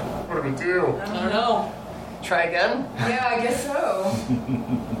What do we do? I don't know. Try again? yeah, I guess so.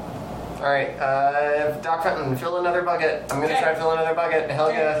 Alright, Doc Fenton, fill another bucket. I'm gonna Okay. try to fill another bucket.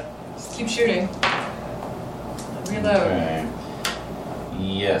 Helga. Just keep shooting. Reload. Okay.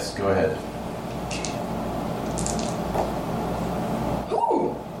 Yes, go ahead.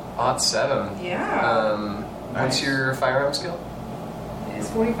 Ooh. Odd 7. Yeah. What's Nice. your firearm skill? It's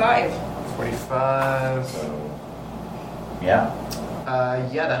 45. 45. So, yeah.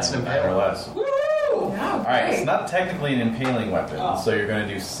 Yeah, that's an Nine or impalement. less. Woo! Yeah, All right, great. it's not technically an impaling weapon, Oh. so you're going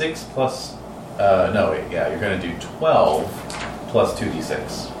to do 6 plus. No, wait, yeah, you're going to do 12 plus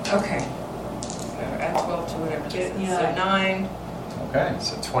 2d6. Okay. So add 12 to whatever this is. Yeah. So 9. Okay.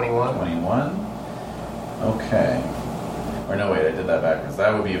 So 21. 21. Okay. Or no, wait, I did that backwards.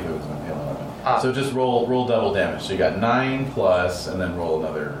 That would be if it was an impaling weapon. Ah. So just roll double damage. So you got 9 plus, and then roll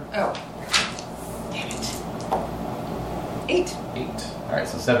another Oh. Damn it. 8. 8. All right,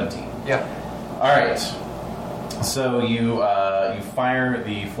 so 17. Yeah. All right. So you fire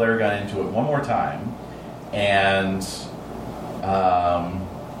the flare gun into it one more time, and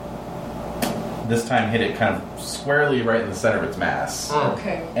this time hit it kind of squarely right in the center of its mass,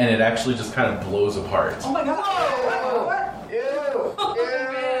 Okay. and it actually just kind of blows apart, Oh my god. What? Ew! Oh,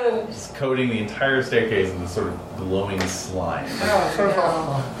 man. just coating the entire staircase in this sort of glowing slime.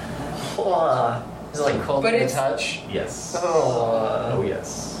 Oh, Oh. Is it like cold But to the it's- touch? Yes. Oh. Oh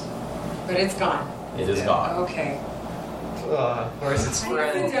yes. no. But it's gone. It is gone. Okay. Where is it I sit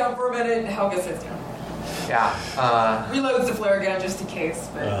spread? down for a minute. Helga sits down. Yeah. Reloads the flare gun just in case.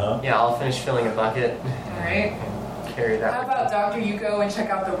 But Uh-huh. Yeah, I'll finish filling a bucket. all right. carry that. How with about me. Doctor, you go and check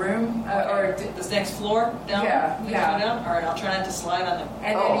out the room, this next floor down? Yeah, Next yeah. floor down? All right, I'll try not to slide on them.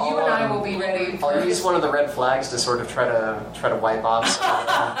 and then you and I will be ready. I'll use one of the red flags to sort of try to wipe off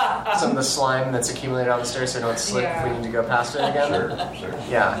some of the slime that's accumulated on the stairs so we don't slip if we need to go past it again. Sure.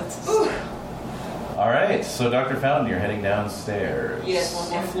 Yeah. All right, so Dr. Fountain, you're heading downstairs. Yes, one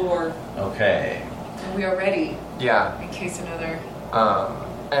more floor. Okay. And we are ready Yeah. in case another.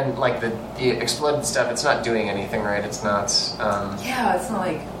 And like the exploded stuff, it's not doing anything, right? It's not Yeah, it's not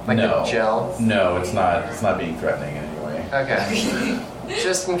like. No. the gel. No, it's not. It's not being threatening in any way. Okay.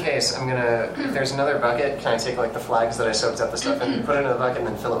 Just in case, I'm gonna. If there's another bucket, can I take like the flags that I soaked up the stuff in, put it in the bucket, and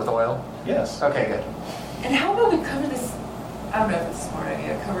then fill it with oil? Yes. Okay, good. And how about we cover this? I don't know if it's a smart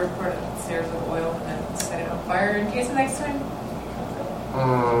idea. Cover part of the stairs with oil and then set it on fire in case the next time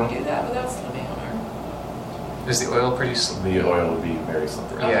we do that without slipping on our. Is the oil pretty? The oil would be very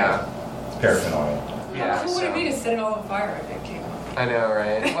slippery. Yeah. It's paraffin oil. Yeah. How cool would it be to set it all on fire if it came up? I know,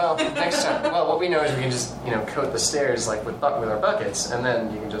 right? Well, next time. Well, what we know is we can just coat the stairs like with our buckets, and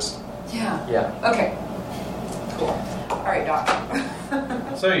then you can just Yeah. Okay. Cool. All right,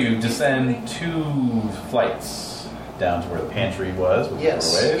 Doc. So you descend 2 flights down to where the pantry was with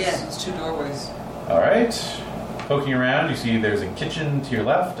Yes. the doorways. Yeah, it's 2 doorways. All right. Poking around, you see there's a kitchen to your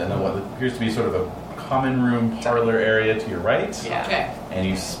left, and then what appears to be sort of a common room parlor area to your right. Yeah. Okay. And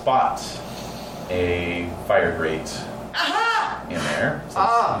you spot a fire grate in there.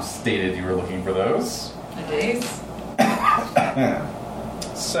 Since you stated you were looking for those. The days.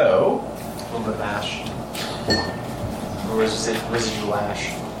 So, A little bit of ash. Or residual ash.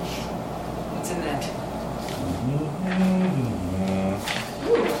 What's in that?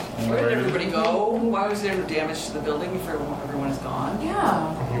 mm-hmm. Where did everybody go? Why was there no damage to the building if everyone is gone?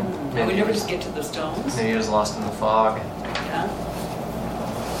 Yeah. And we never just get to the stones? Maybe it was lost in the fog. Yeah.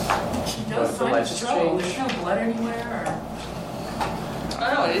 No The sign of lights struggle. change. There's no blood anywhere.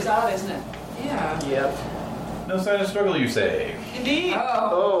 I know, it is odd, isn't it? Or... Yeah. Yep. No sign of struggle, you say. Indeed. Oh.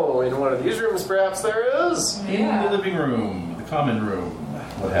 Oh, in one of these rooms, perhaps there is. In the living room, the common room,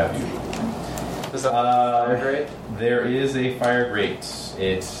 what have you. Is that fire grate? There is a fire grate.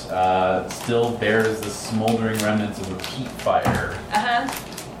 It still bears the smoldering remnants of a peat fire.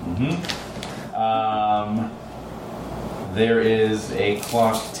 There is a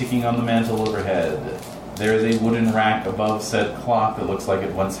clock ticking on the mantle overhead. There is a wooden rack above said clock that looks like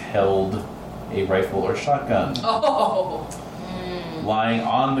it once held a rifle or shotgun. Oh. Lying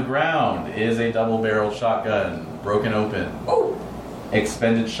on the ground is a double-barreled shotgun, broken open. Oh.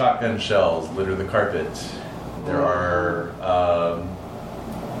 Expended shotgun shells litter the carpet. There are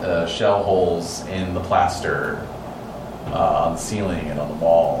shell holes in the plaster, on the ceiling and on the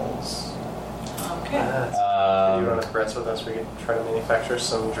walls. Okay. You run a breaths with us, we could try to manufacture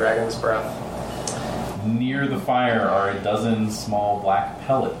some dragon's breath. Near the fire are a dozen small black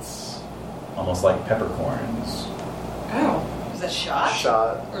pellets, almost like peppercorns. Oh. Is that shot?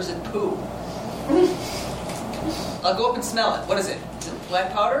 Shot. Or is it poo? I'll go up and smell it. What is it? Is it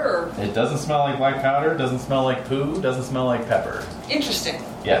black powder or? It doesn't smell like black powder, doesn't smell like poo, doesn't smell like pepper. Interesting.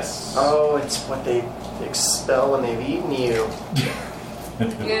 Yes. Oh, it's what they expel when they've eaten you.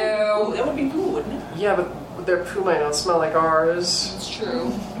 Oh, that would be poo, wouldn't it? Yeah, but their poo might not smell like ours. That's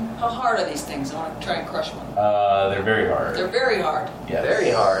true. How hard are these things? I want to try and crush one. They're very hard. They're very hard. Yes.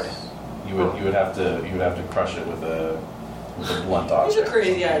 Very hard. You would have to crush it with a blunt object. Here's a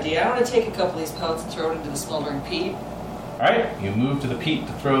crazy idea. I want to take a couple of these pellets and throw it into the smoldering peat. Alright, you move to the peat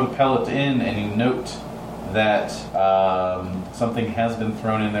to throw the pellet in, and you note that something has been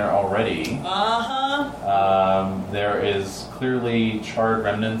thrown in there already. There is clearly charred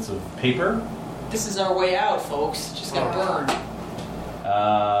remnants of paper. This is our way out, folks. Just got burned.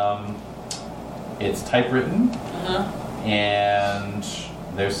 It's typewritten, and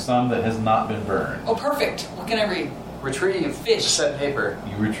there's some that has not been burned. Oh, perfect. What can I read? Retrieve Fish. said paper.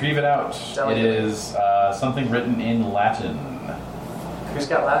 You retrieve it out. Delicate. It is something written in Latin. Who's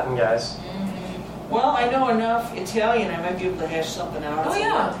got Latin, guys? Well, I know enough Italian. I might be able to hash something out. Oh, It's a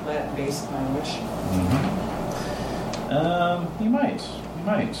yeah. Latin-based language. You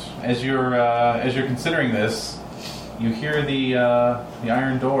might. As you're considering this, you hear the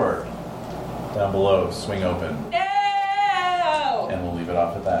iron door down below swing open, No! and we'll leave it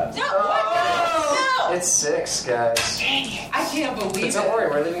off at that. No! What? No! It's 6, guys. Dang it. I can't But believe don't it. worry,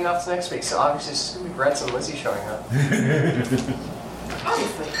 we're leaving off to next week, so obviously it's going to be Brett and Lizzie showing up.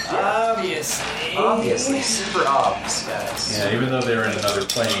 Obviously. Obviously, super obvious, guys. Yeah, even though they're in another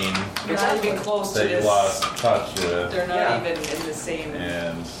plane They're not even close to that you this. lost touch with, They're not Yeah. even in the same.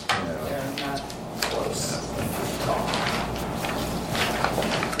 and They're not close.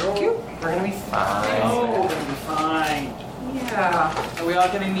 We're going to be fine. Oh, we're gonna be fine. we all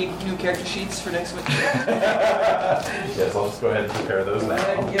going to need new character sheets for next week? Yes, I'll just go ahead and prepare those Go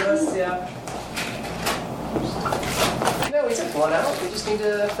ahead and now. give us, yeah. No, we took one out. We just need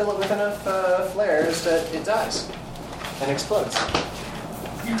to fill it with enough flares that it dies and explodes.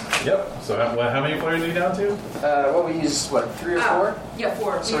 Yep. So how many flares are you down to? Well, we used, 3 or 4? Yeah,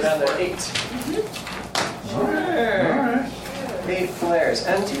 4. So we're down to 8. All right. 8 flares.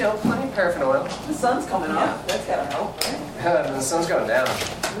 And, plenty of paraffin oil. The sun's coming up. That's got to help, right? The sun's going down.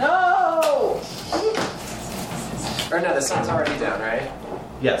 No! Or no, the sun's already down, right?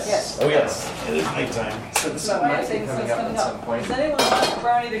 Yes. Yes. Oh, yes. It is nighttime. So the sun might be coming up at some point. Does anyone want a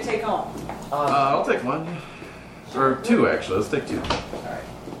brownie to take home? I'll take one. Or 2, actually. Let's take 2.